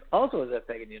 and he's also was at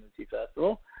Pagan Unity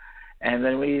Festival. And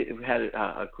then we had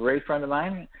a great friend of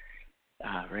mine,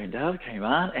 Rain Dove, came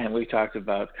on, and we talked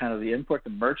about kind of the import, the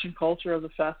merchant culture of the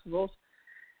festivals.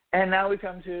 And now we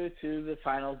come to the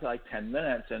final 10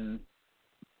 minutes, and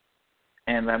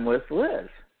I'm with Liz.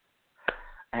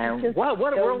 And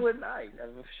what a whirlwind night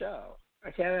of a show!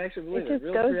 I can't actually believe it.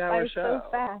 Real 3-hour show. So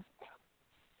fast.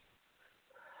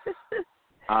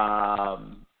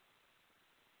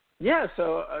 Yeah.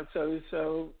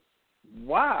 So,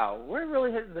 wow, we're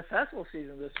really hitting the festival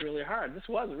season this really hard. This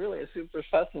was really a super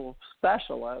festival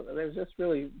special. It was just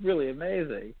really, really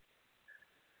amazing.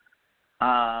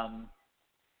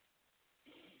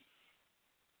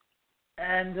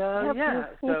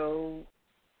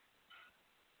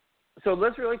 So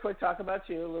let's really quick talk about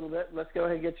you a little bit. Let's go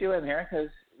ahead and get you in here, because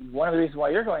one of the reasons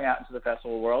why you're going out into the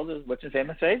festival world is Witch and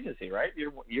Famous Agency, right?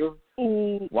 You're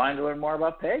wanting to learn more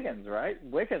about pagans, right?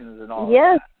 Wiccans and all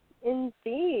yes, that. Yes,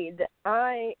 indeed.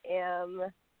 I am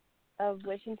of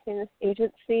Witch and Famous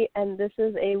Agency, and this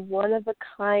is a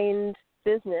one-of-a-kind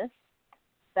business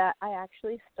that I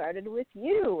actually started with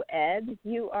you, Ed.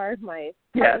 You are my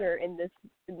partner in this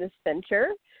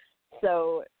venture.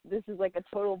 So this is like a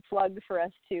total plug for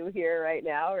us two here right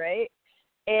now, right?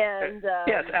 And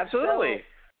yes, absolutely.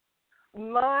 So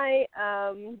my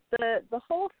the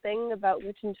whole thing about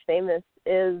Witch and Famous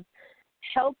is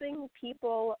helping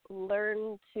people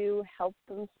learn to help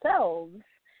themselves.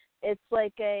 It's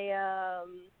like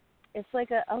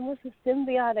almost a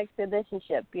symbiotic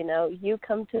relationship. You know, you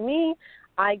come to me,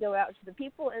 I go out to the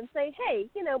people and say, hey,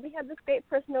 we have this great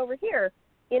person over here.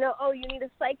 Oh, you need a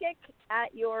psychic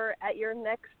at your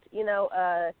next,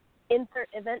 insert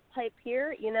event type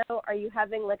here. Are you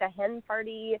having like a hen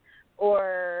party,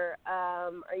 or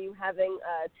are you having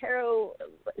a tarot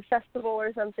festival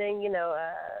or something?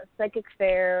 A psychic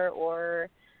fair, or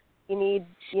you need,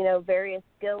 various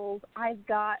skills. I've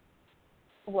got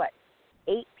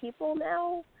 8 people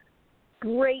now.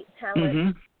 Great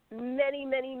talent. Mm-hmm.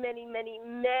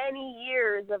 Many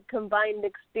years of combined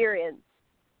experience.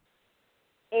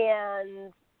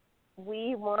 And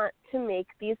we want to make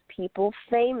these people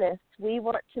famous. We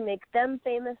want to make them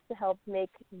famous to help make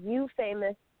you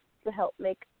famous, to help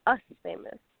make us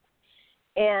famous.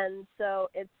 And so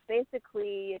it's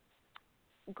basically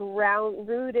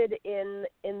rooted in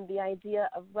the idea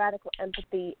of radical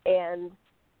empathy and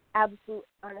absolute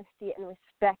honesty and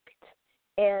respect,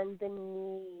 and the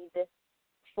need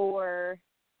for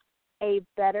a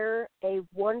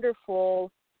wonderful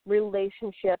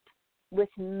relationship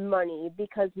with money,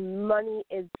 because money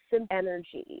is simple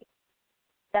energy.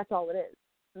 That's all it is.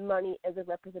 Money is a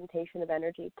representation of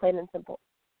energy, plain and simple.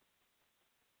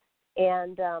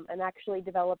 And actually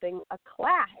developing a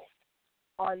class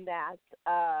on that.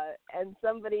 And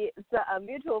a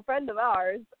mutual friend of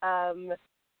ours,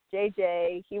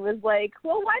 JJ, he was like,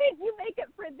 well, why didn't you make it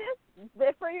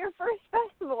for your first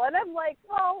festival? And I'm like,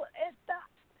 well,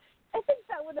 I think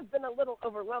that would have been a little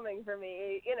overwhelming for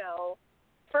me,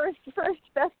 First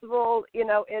festival, in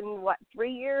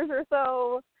 3 years or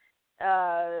so.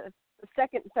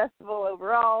 Second festival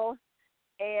overall,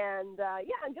 and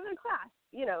I'm giving a class,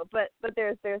 But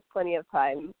there's plenty of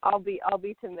time. I'll be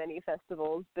to many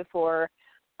festivals before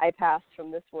I pass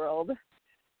from this world.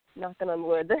 knocking on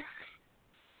wood.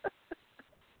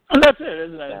 And that's it,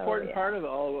 isn't it? An So, important part of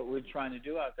all what we're trying to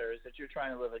do out there is that you're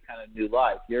trying to live a kind of new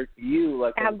life. You,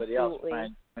 like everybody else,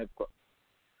 trying to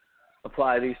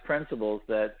apply these principles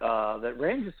that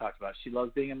Rain just talked about. She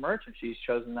loves being a merchant. She's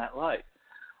chosen that life.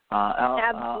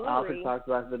 Alfred talked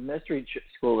about the mystery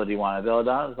school that he wanted.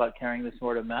 Belladonna was about carrying this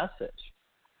sort of message.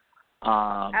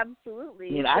 Absolutely.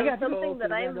 I mean, I got to go to the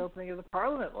grand opening of the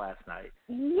Parliament last night.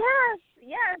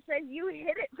 Yes, and you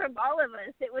hid it from all of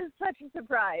us. It was such a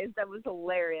surprise. That was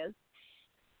hilarious.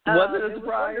 Was it a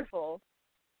surprise? It was wonderful.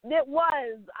 It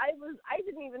was. I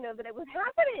didn't even know that it was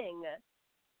happening.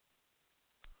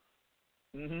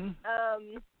 Mm-hmm.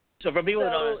 So for people who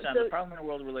don't understand, the Parliament of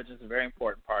World Religion is a very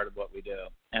important part of what we do.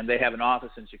 And they have an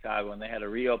office in Chicago, and they had a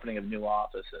reopening of new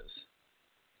offices.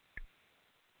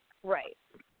 Right.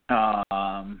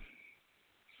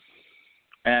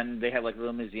 And they have like a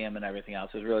little museum and everything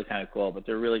else. It's really kind of cool, but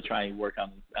they're really trying to work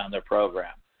on their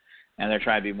program. And they're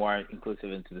trying to be more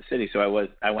inclusive into the city. So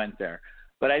I went there.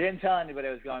 But I didn't tell anybody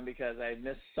I was going because I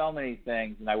missed so many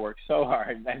things, and I worked so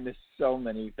hard, and I missed so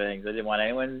many things. I didn't want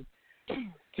anyone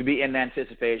to be in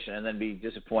anticipation and then be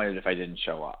disappointed if I didn't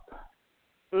show up.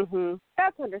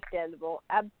 That's understandable.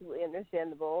 Absolutely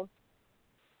understandable.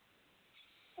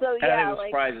 So and I think the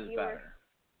surprise is better.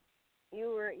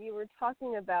 You were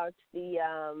talking about the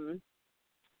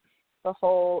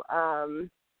whole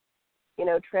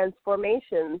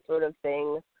transformation sort of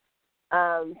thing.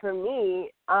 For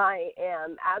me, I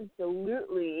am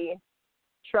absolutely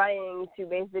trying to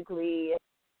basically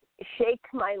shake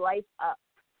my life up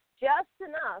just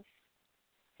enough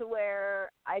to where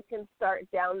I can start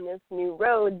down this new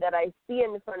road that I see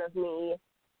in front of me,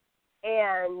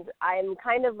 and I'm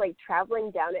kind of like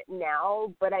traveling down it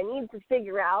now, but I need to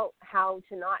figure out how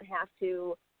to not have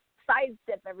to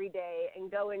sidestep every day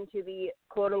and go into the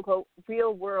quote-unquote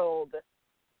real world.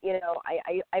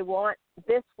 I want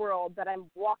this world that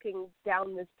I'm walking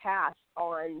down this path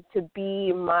on to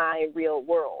be my real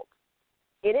world.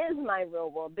 It is my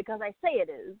real world because I say it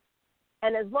is.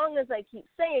 And as long as I keep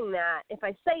saying that, if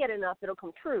I say it enough, it'll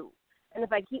come true. And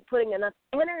if I keep putting enough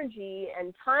energy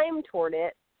and time toward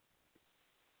it,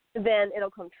 then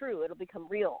it'll come true. It'll become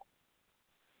real.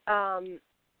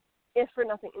 If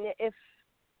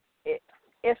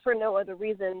for no other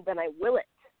reason than I will it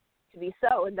to be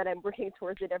so, and that I'm working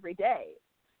towards it every day.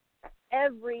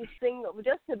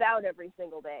 Just about every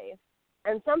single day.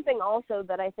 And something also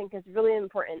that I think is really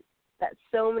important that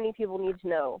so many people need to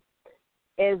know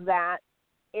is that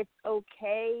it's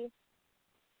okay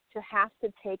to have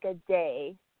to take a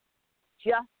day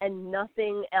just and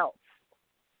nothing else.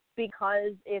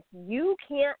 Because if you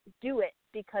can't do it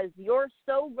because you're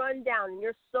so run down and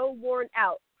you're so worn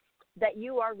out that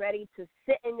you are ready to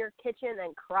sit in your kitchen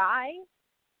and cry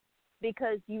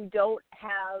because you don't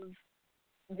have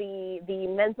the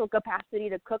mental capacity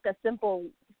to cook a simple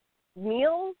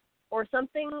meal or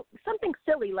something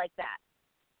silly like that.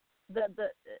 The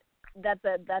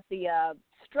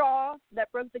straw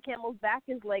that broke the camel's back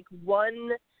is like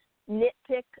one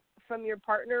nitpick from your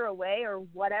partner away or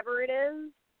whatever it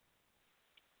is,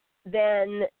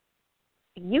 then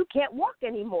you can't walk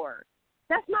anymore.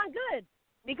 That's not good,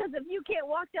 because if you can't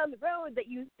walk down the road that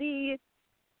you see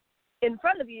in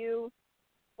front of you,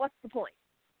 what's the point?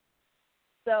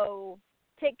 So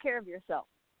take care of yourself.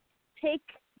 Take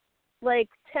like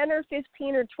 10 or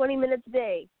 15 or 20 minutes a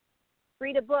day.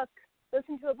 Read a book.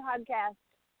 Listen to a podcast.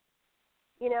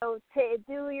 I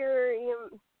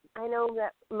know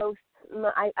that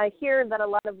I hear that a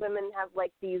lot of women have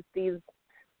like these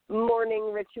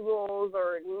morning rituals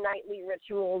or nightly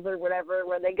rituals or whatever,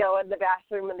 where they go in the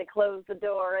bathroom and they close the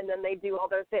door and then they do all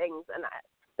their things. And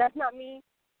that's not me.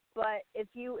 But if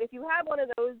you have one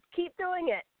of those, keep doing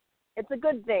it. It's a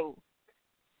good thing,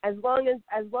 as long as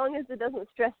it doesn't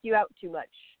stress you out too much.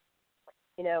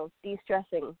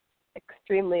 De-stressing,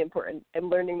 extremely important. I'm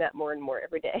learning that more and more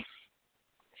every day.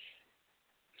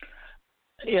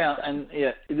 Yeah,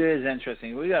 it is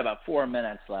interesting. We got about 4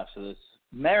 minutes left of this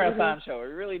marathon show. We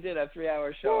really did a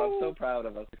 3-hour show. I'm so proud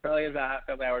of us. We probably had about half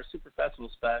an hour Super Festival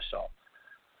special.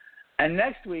 And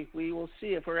next week we will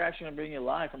see if we're actually going to bring you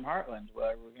live from Heartland,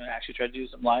 where we're going to actually try to do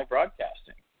some live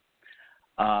broadcasting.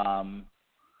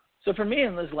 So for me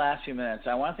in these last few minutes,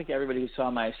 I want to thank everybody who saw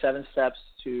my 7 Steps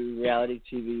to Reality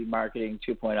TV Marketing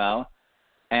 2.0.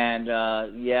 And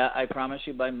I promise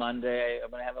you by Monday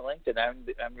I'm going to have it linked. And I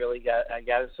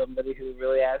got somebody who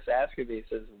really asked me,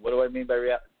 says, what do I mean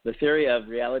by the theory of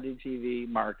reality TV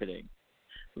marketing?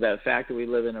 The fact that we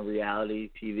live in a reality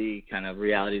TV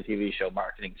show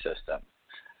marketing system.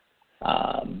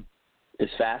 is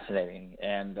fascinating.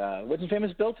 And Witch and Fame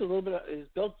is built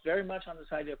very much on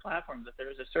this idea of platform, that there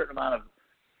is a certain amount of.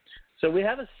 So we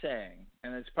have a saying,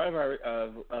 and it's part of our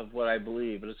of what I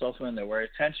believe, but it's also in there: where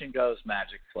attention goes,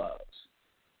 magic flows.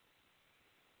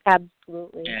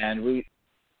 Absolutely.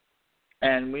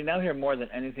 And we now hear more than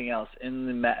anything else in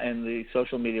the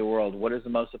social media world, what is the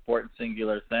most important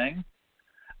singular thing?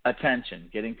 Attention,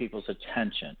 getting people's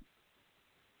attention.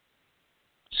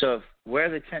 So where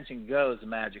the attention goes, the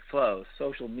magic flows.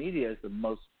 Social media is the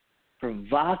most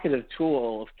provocative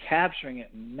tool of capturing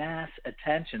mass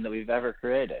attention that we've ever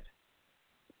created.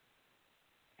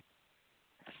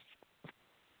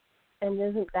 And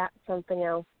isn't that something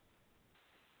else?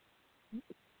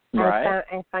 Right.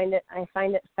 I find it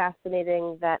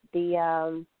fascinating that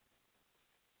that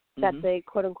the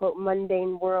quote unquote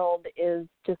mundane world is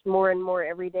just more and more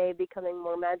every day becoming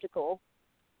more magical.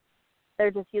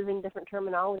 They're just using different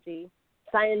terminology.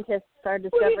 Scientists are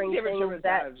discovering things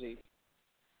that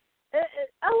a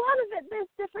lot of it there's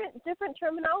different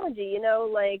terminology. You know,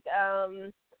 like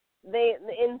they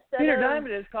instead Peter of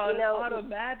Diamond is called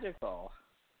automagical.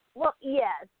 Well,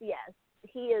 yes,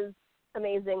 he is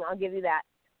amazing. I'll give you that.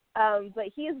 But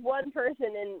he is one person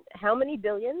in how many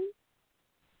billions?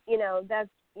 You know,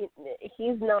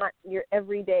 he's not your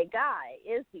everyday guy,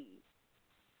 is he?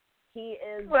 He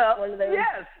is one of those.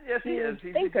 Yes, he is.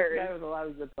 He's thinkers. a guy with a lot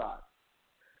of good thoughts.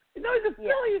 You know, he's a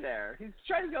billionaire. He's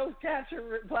trying to go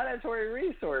capture planetary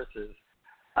resources.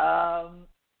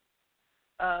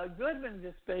 Goodman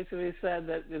just basically said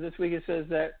that this week. It says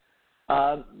that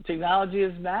technology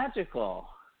is magical.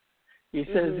 He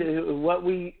says what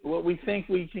we think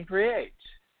we can create.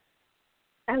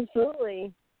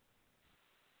 Absolutely.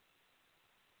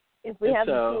 If we have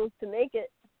the tools to make it.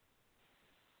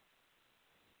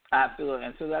 Absolutely.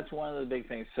 And so that's one of the big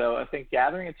things. So I think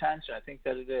gathering attention, I think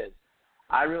that it is.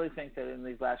 I really think that in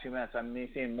these last few minutes, I'm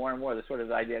seeing more and more the sort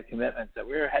of idea of commitments that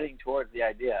we're heading towards the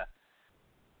idea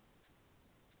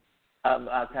of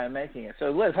kind of making it.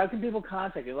 So, Liz, how can people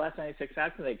contact you? Last 96, how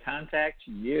can they contact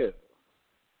you?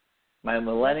 My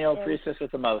millennial priestess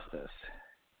with the mostest.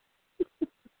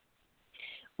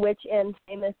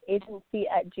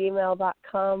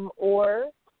 witchandfamousagency@gmail.com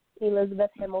or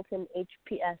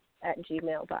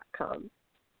elizabethhamiltonhps@gmail.com.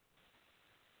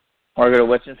 Or go to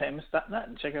witchandfamous.net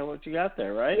and check out what you got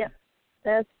there, right? Yep,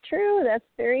 that's true. That's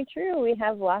very true. We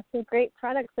have lots of great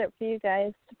products there for you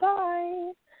guys to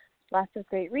buy. Lots of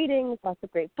great readings, lots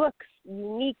of great books,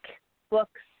 unique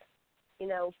books. You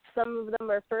know, some of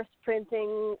them are first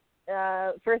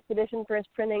edition,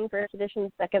 first printing, first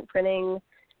edition, second printing,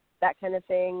 that kind of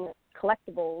thing,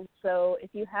 collectibles. So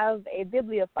if you have a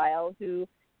bibliophile who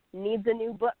needs a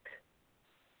new book,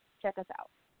 check us out.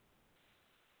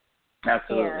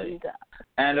 Absolutely.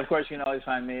 And of course, you can always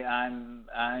find me. I'm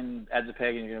Ed the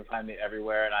Pagan. You can find me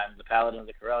everywhere, and I'm the paladin of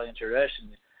the Correllian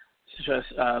tradition. It's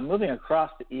just moving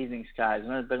across the evening skies.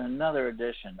 And there's been another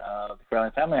edition of the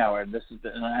Correllian Family Hour. And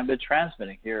I've been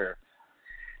transmitting here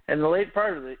in the later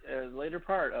part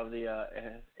of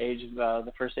the age of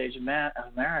the first age of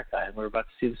America, and we're about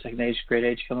to see the second age, great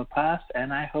age, come past.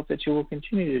 And I hope that you will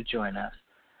continue to join us.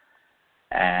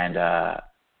 And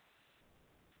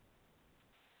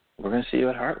we're going to see you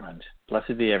at Heartland.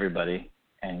 Blessed be everybody,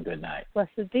 and good night.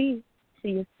 Blessed be. See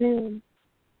you soon.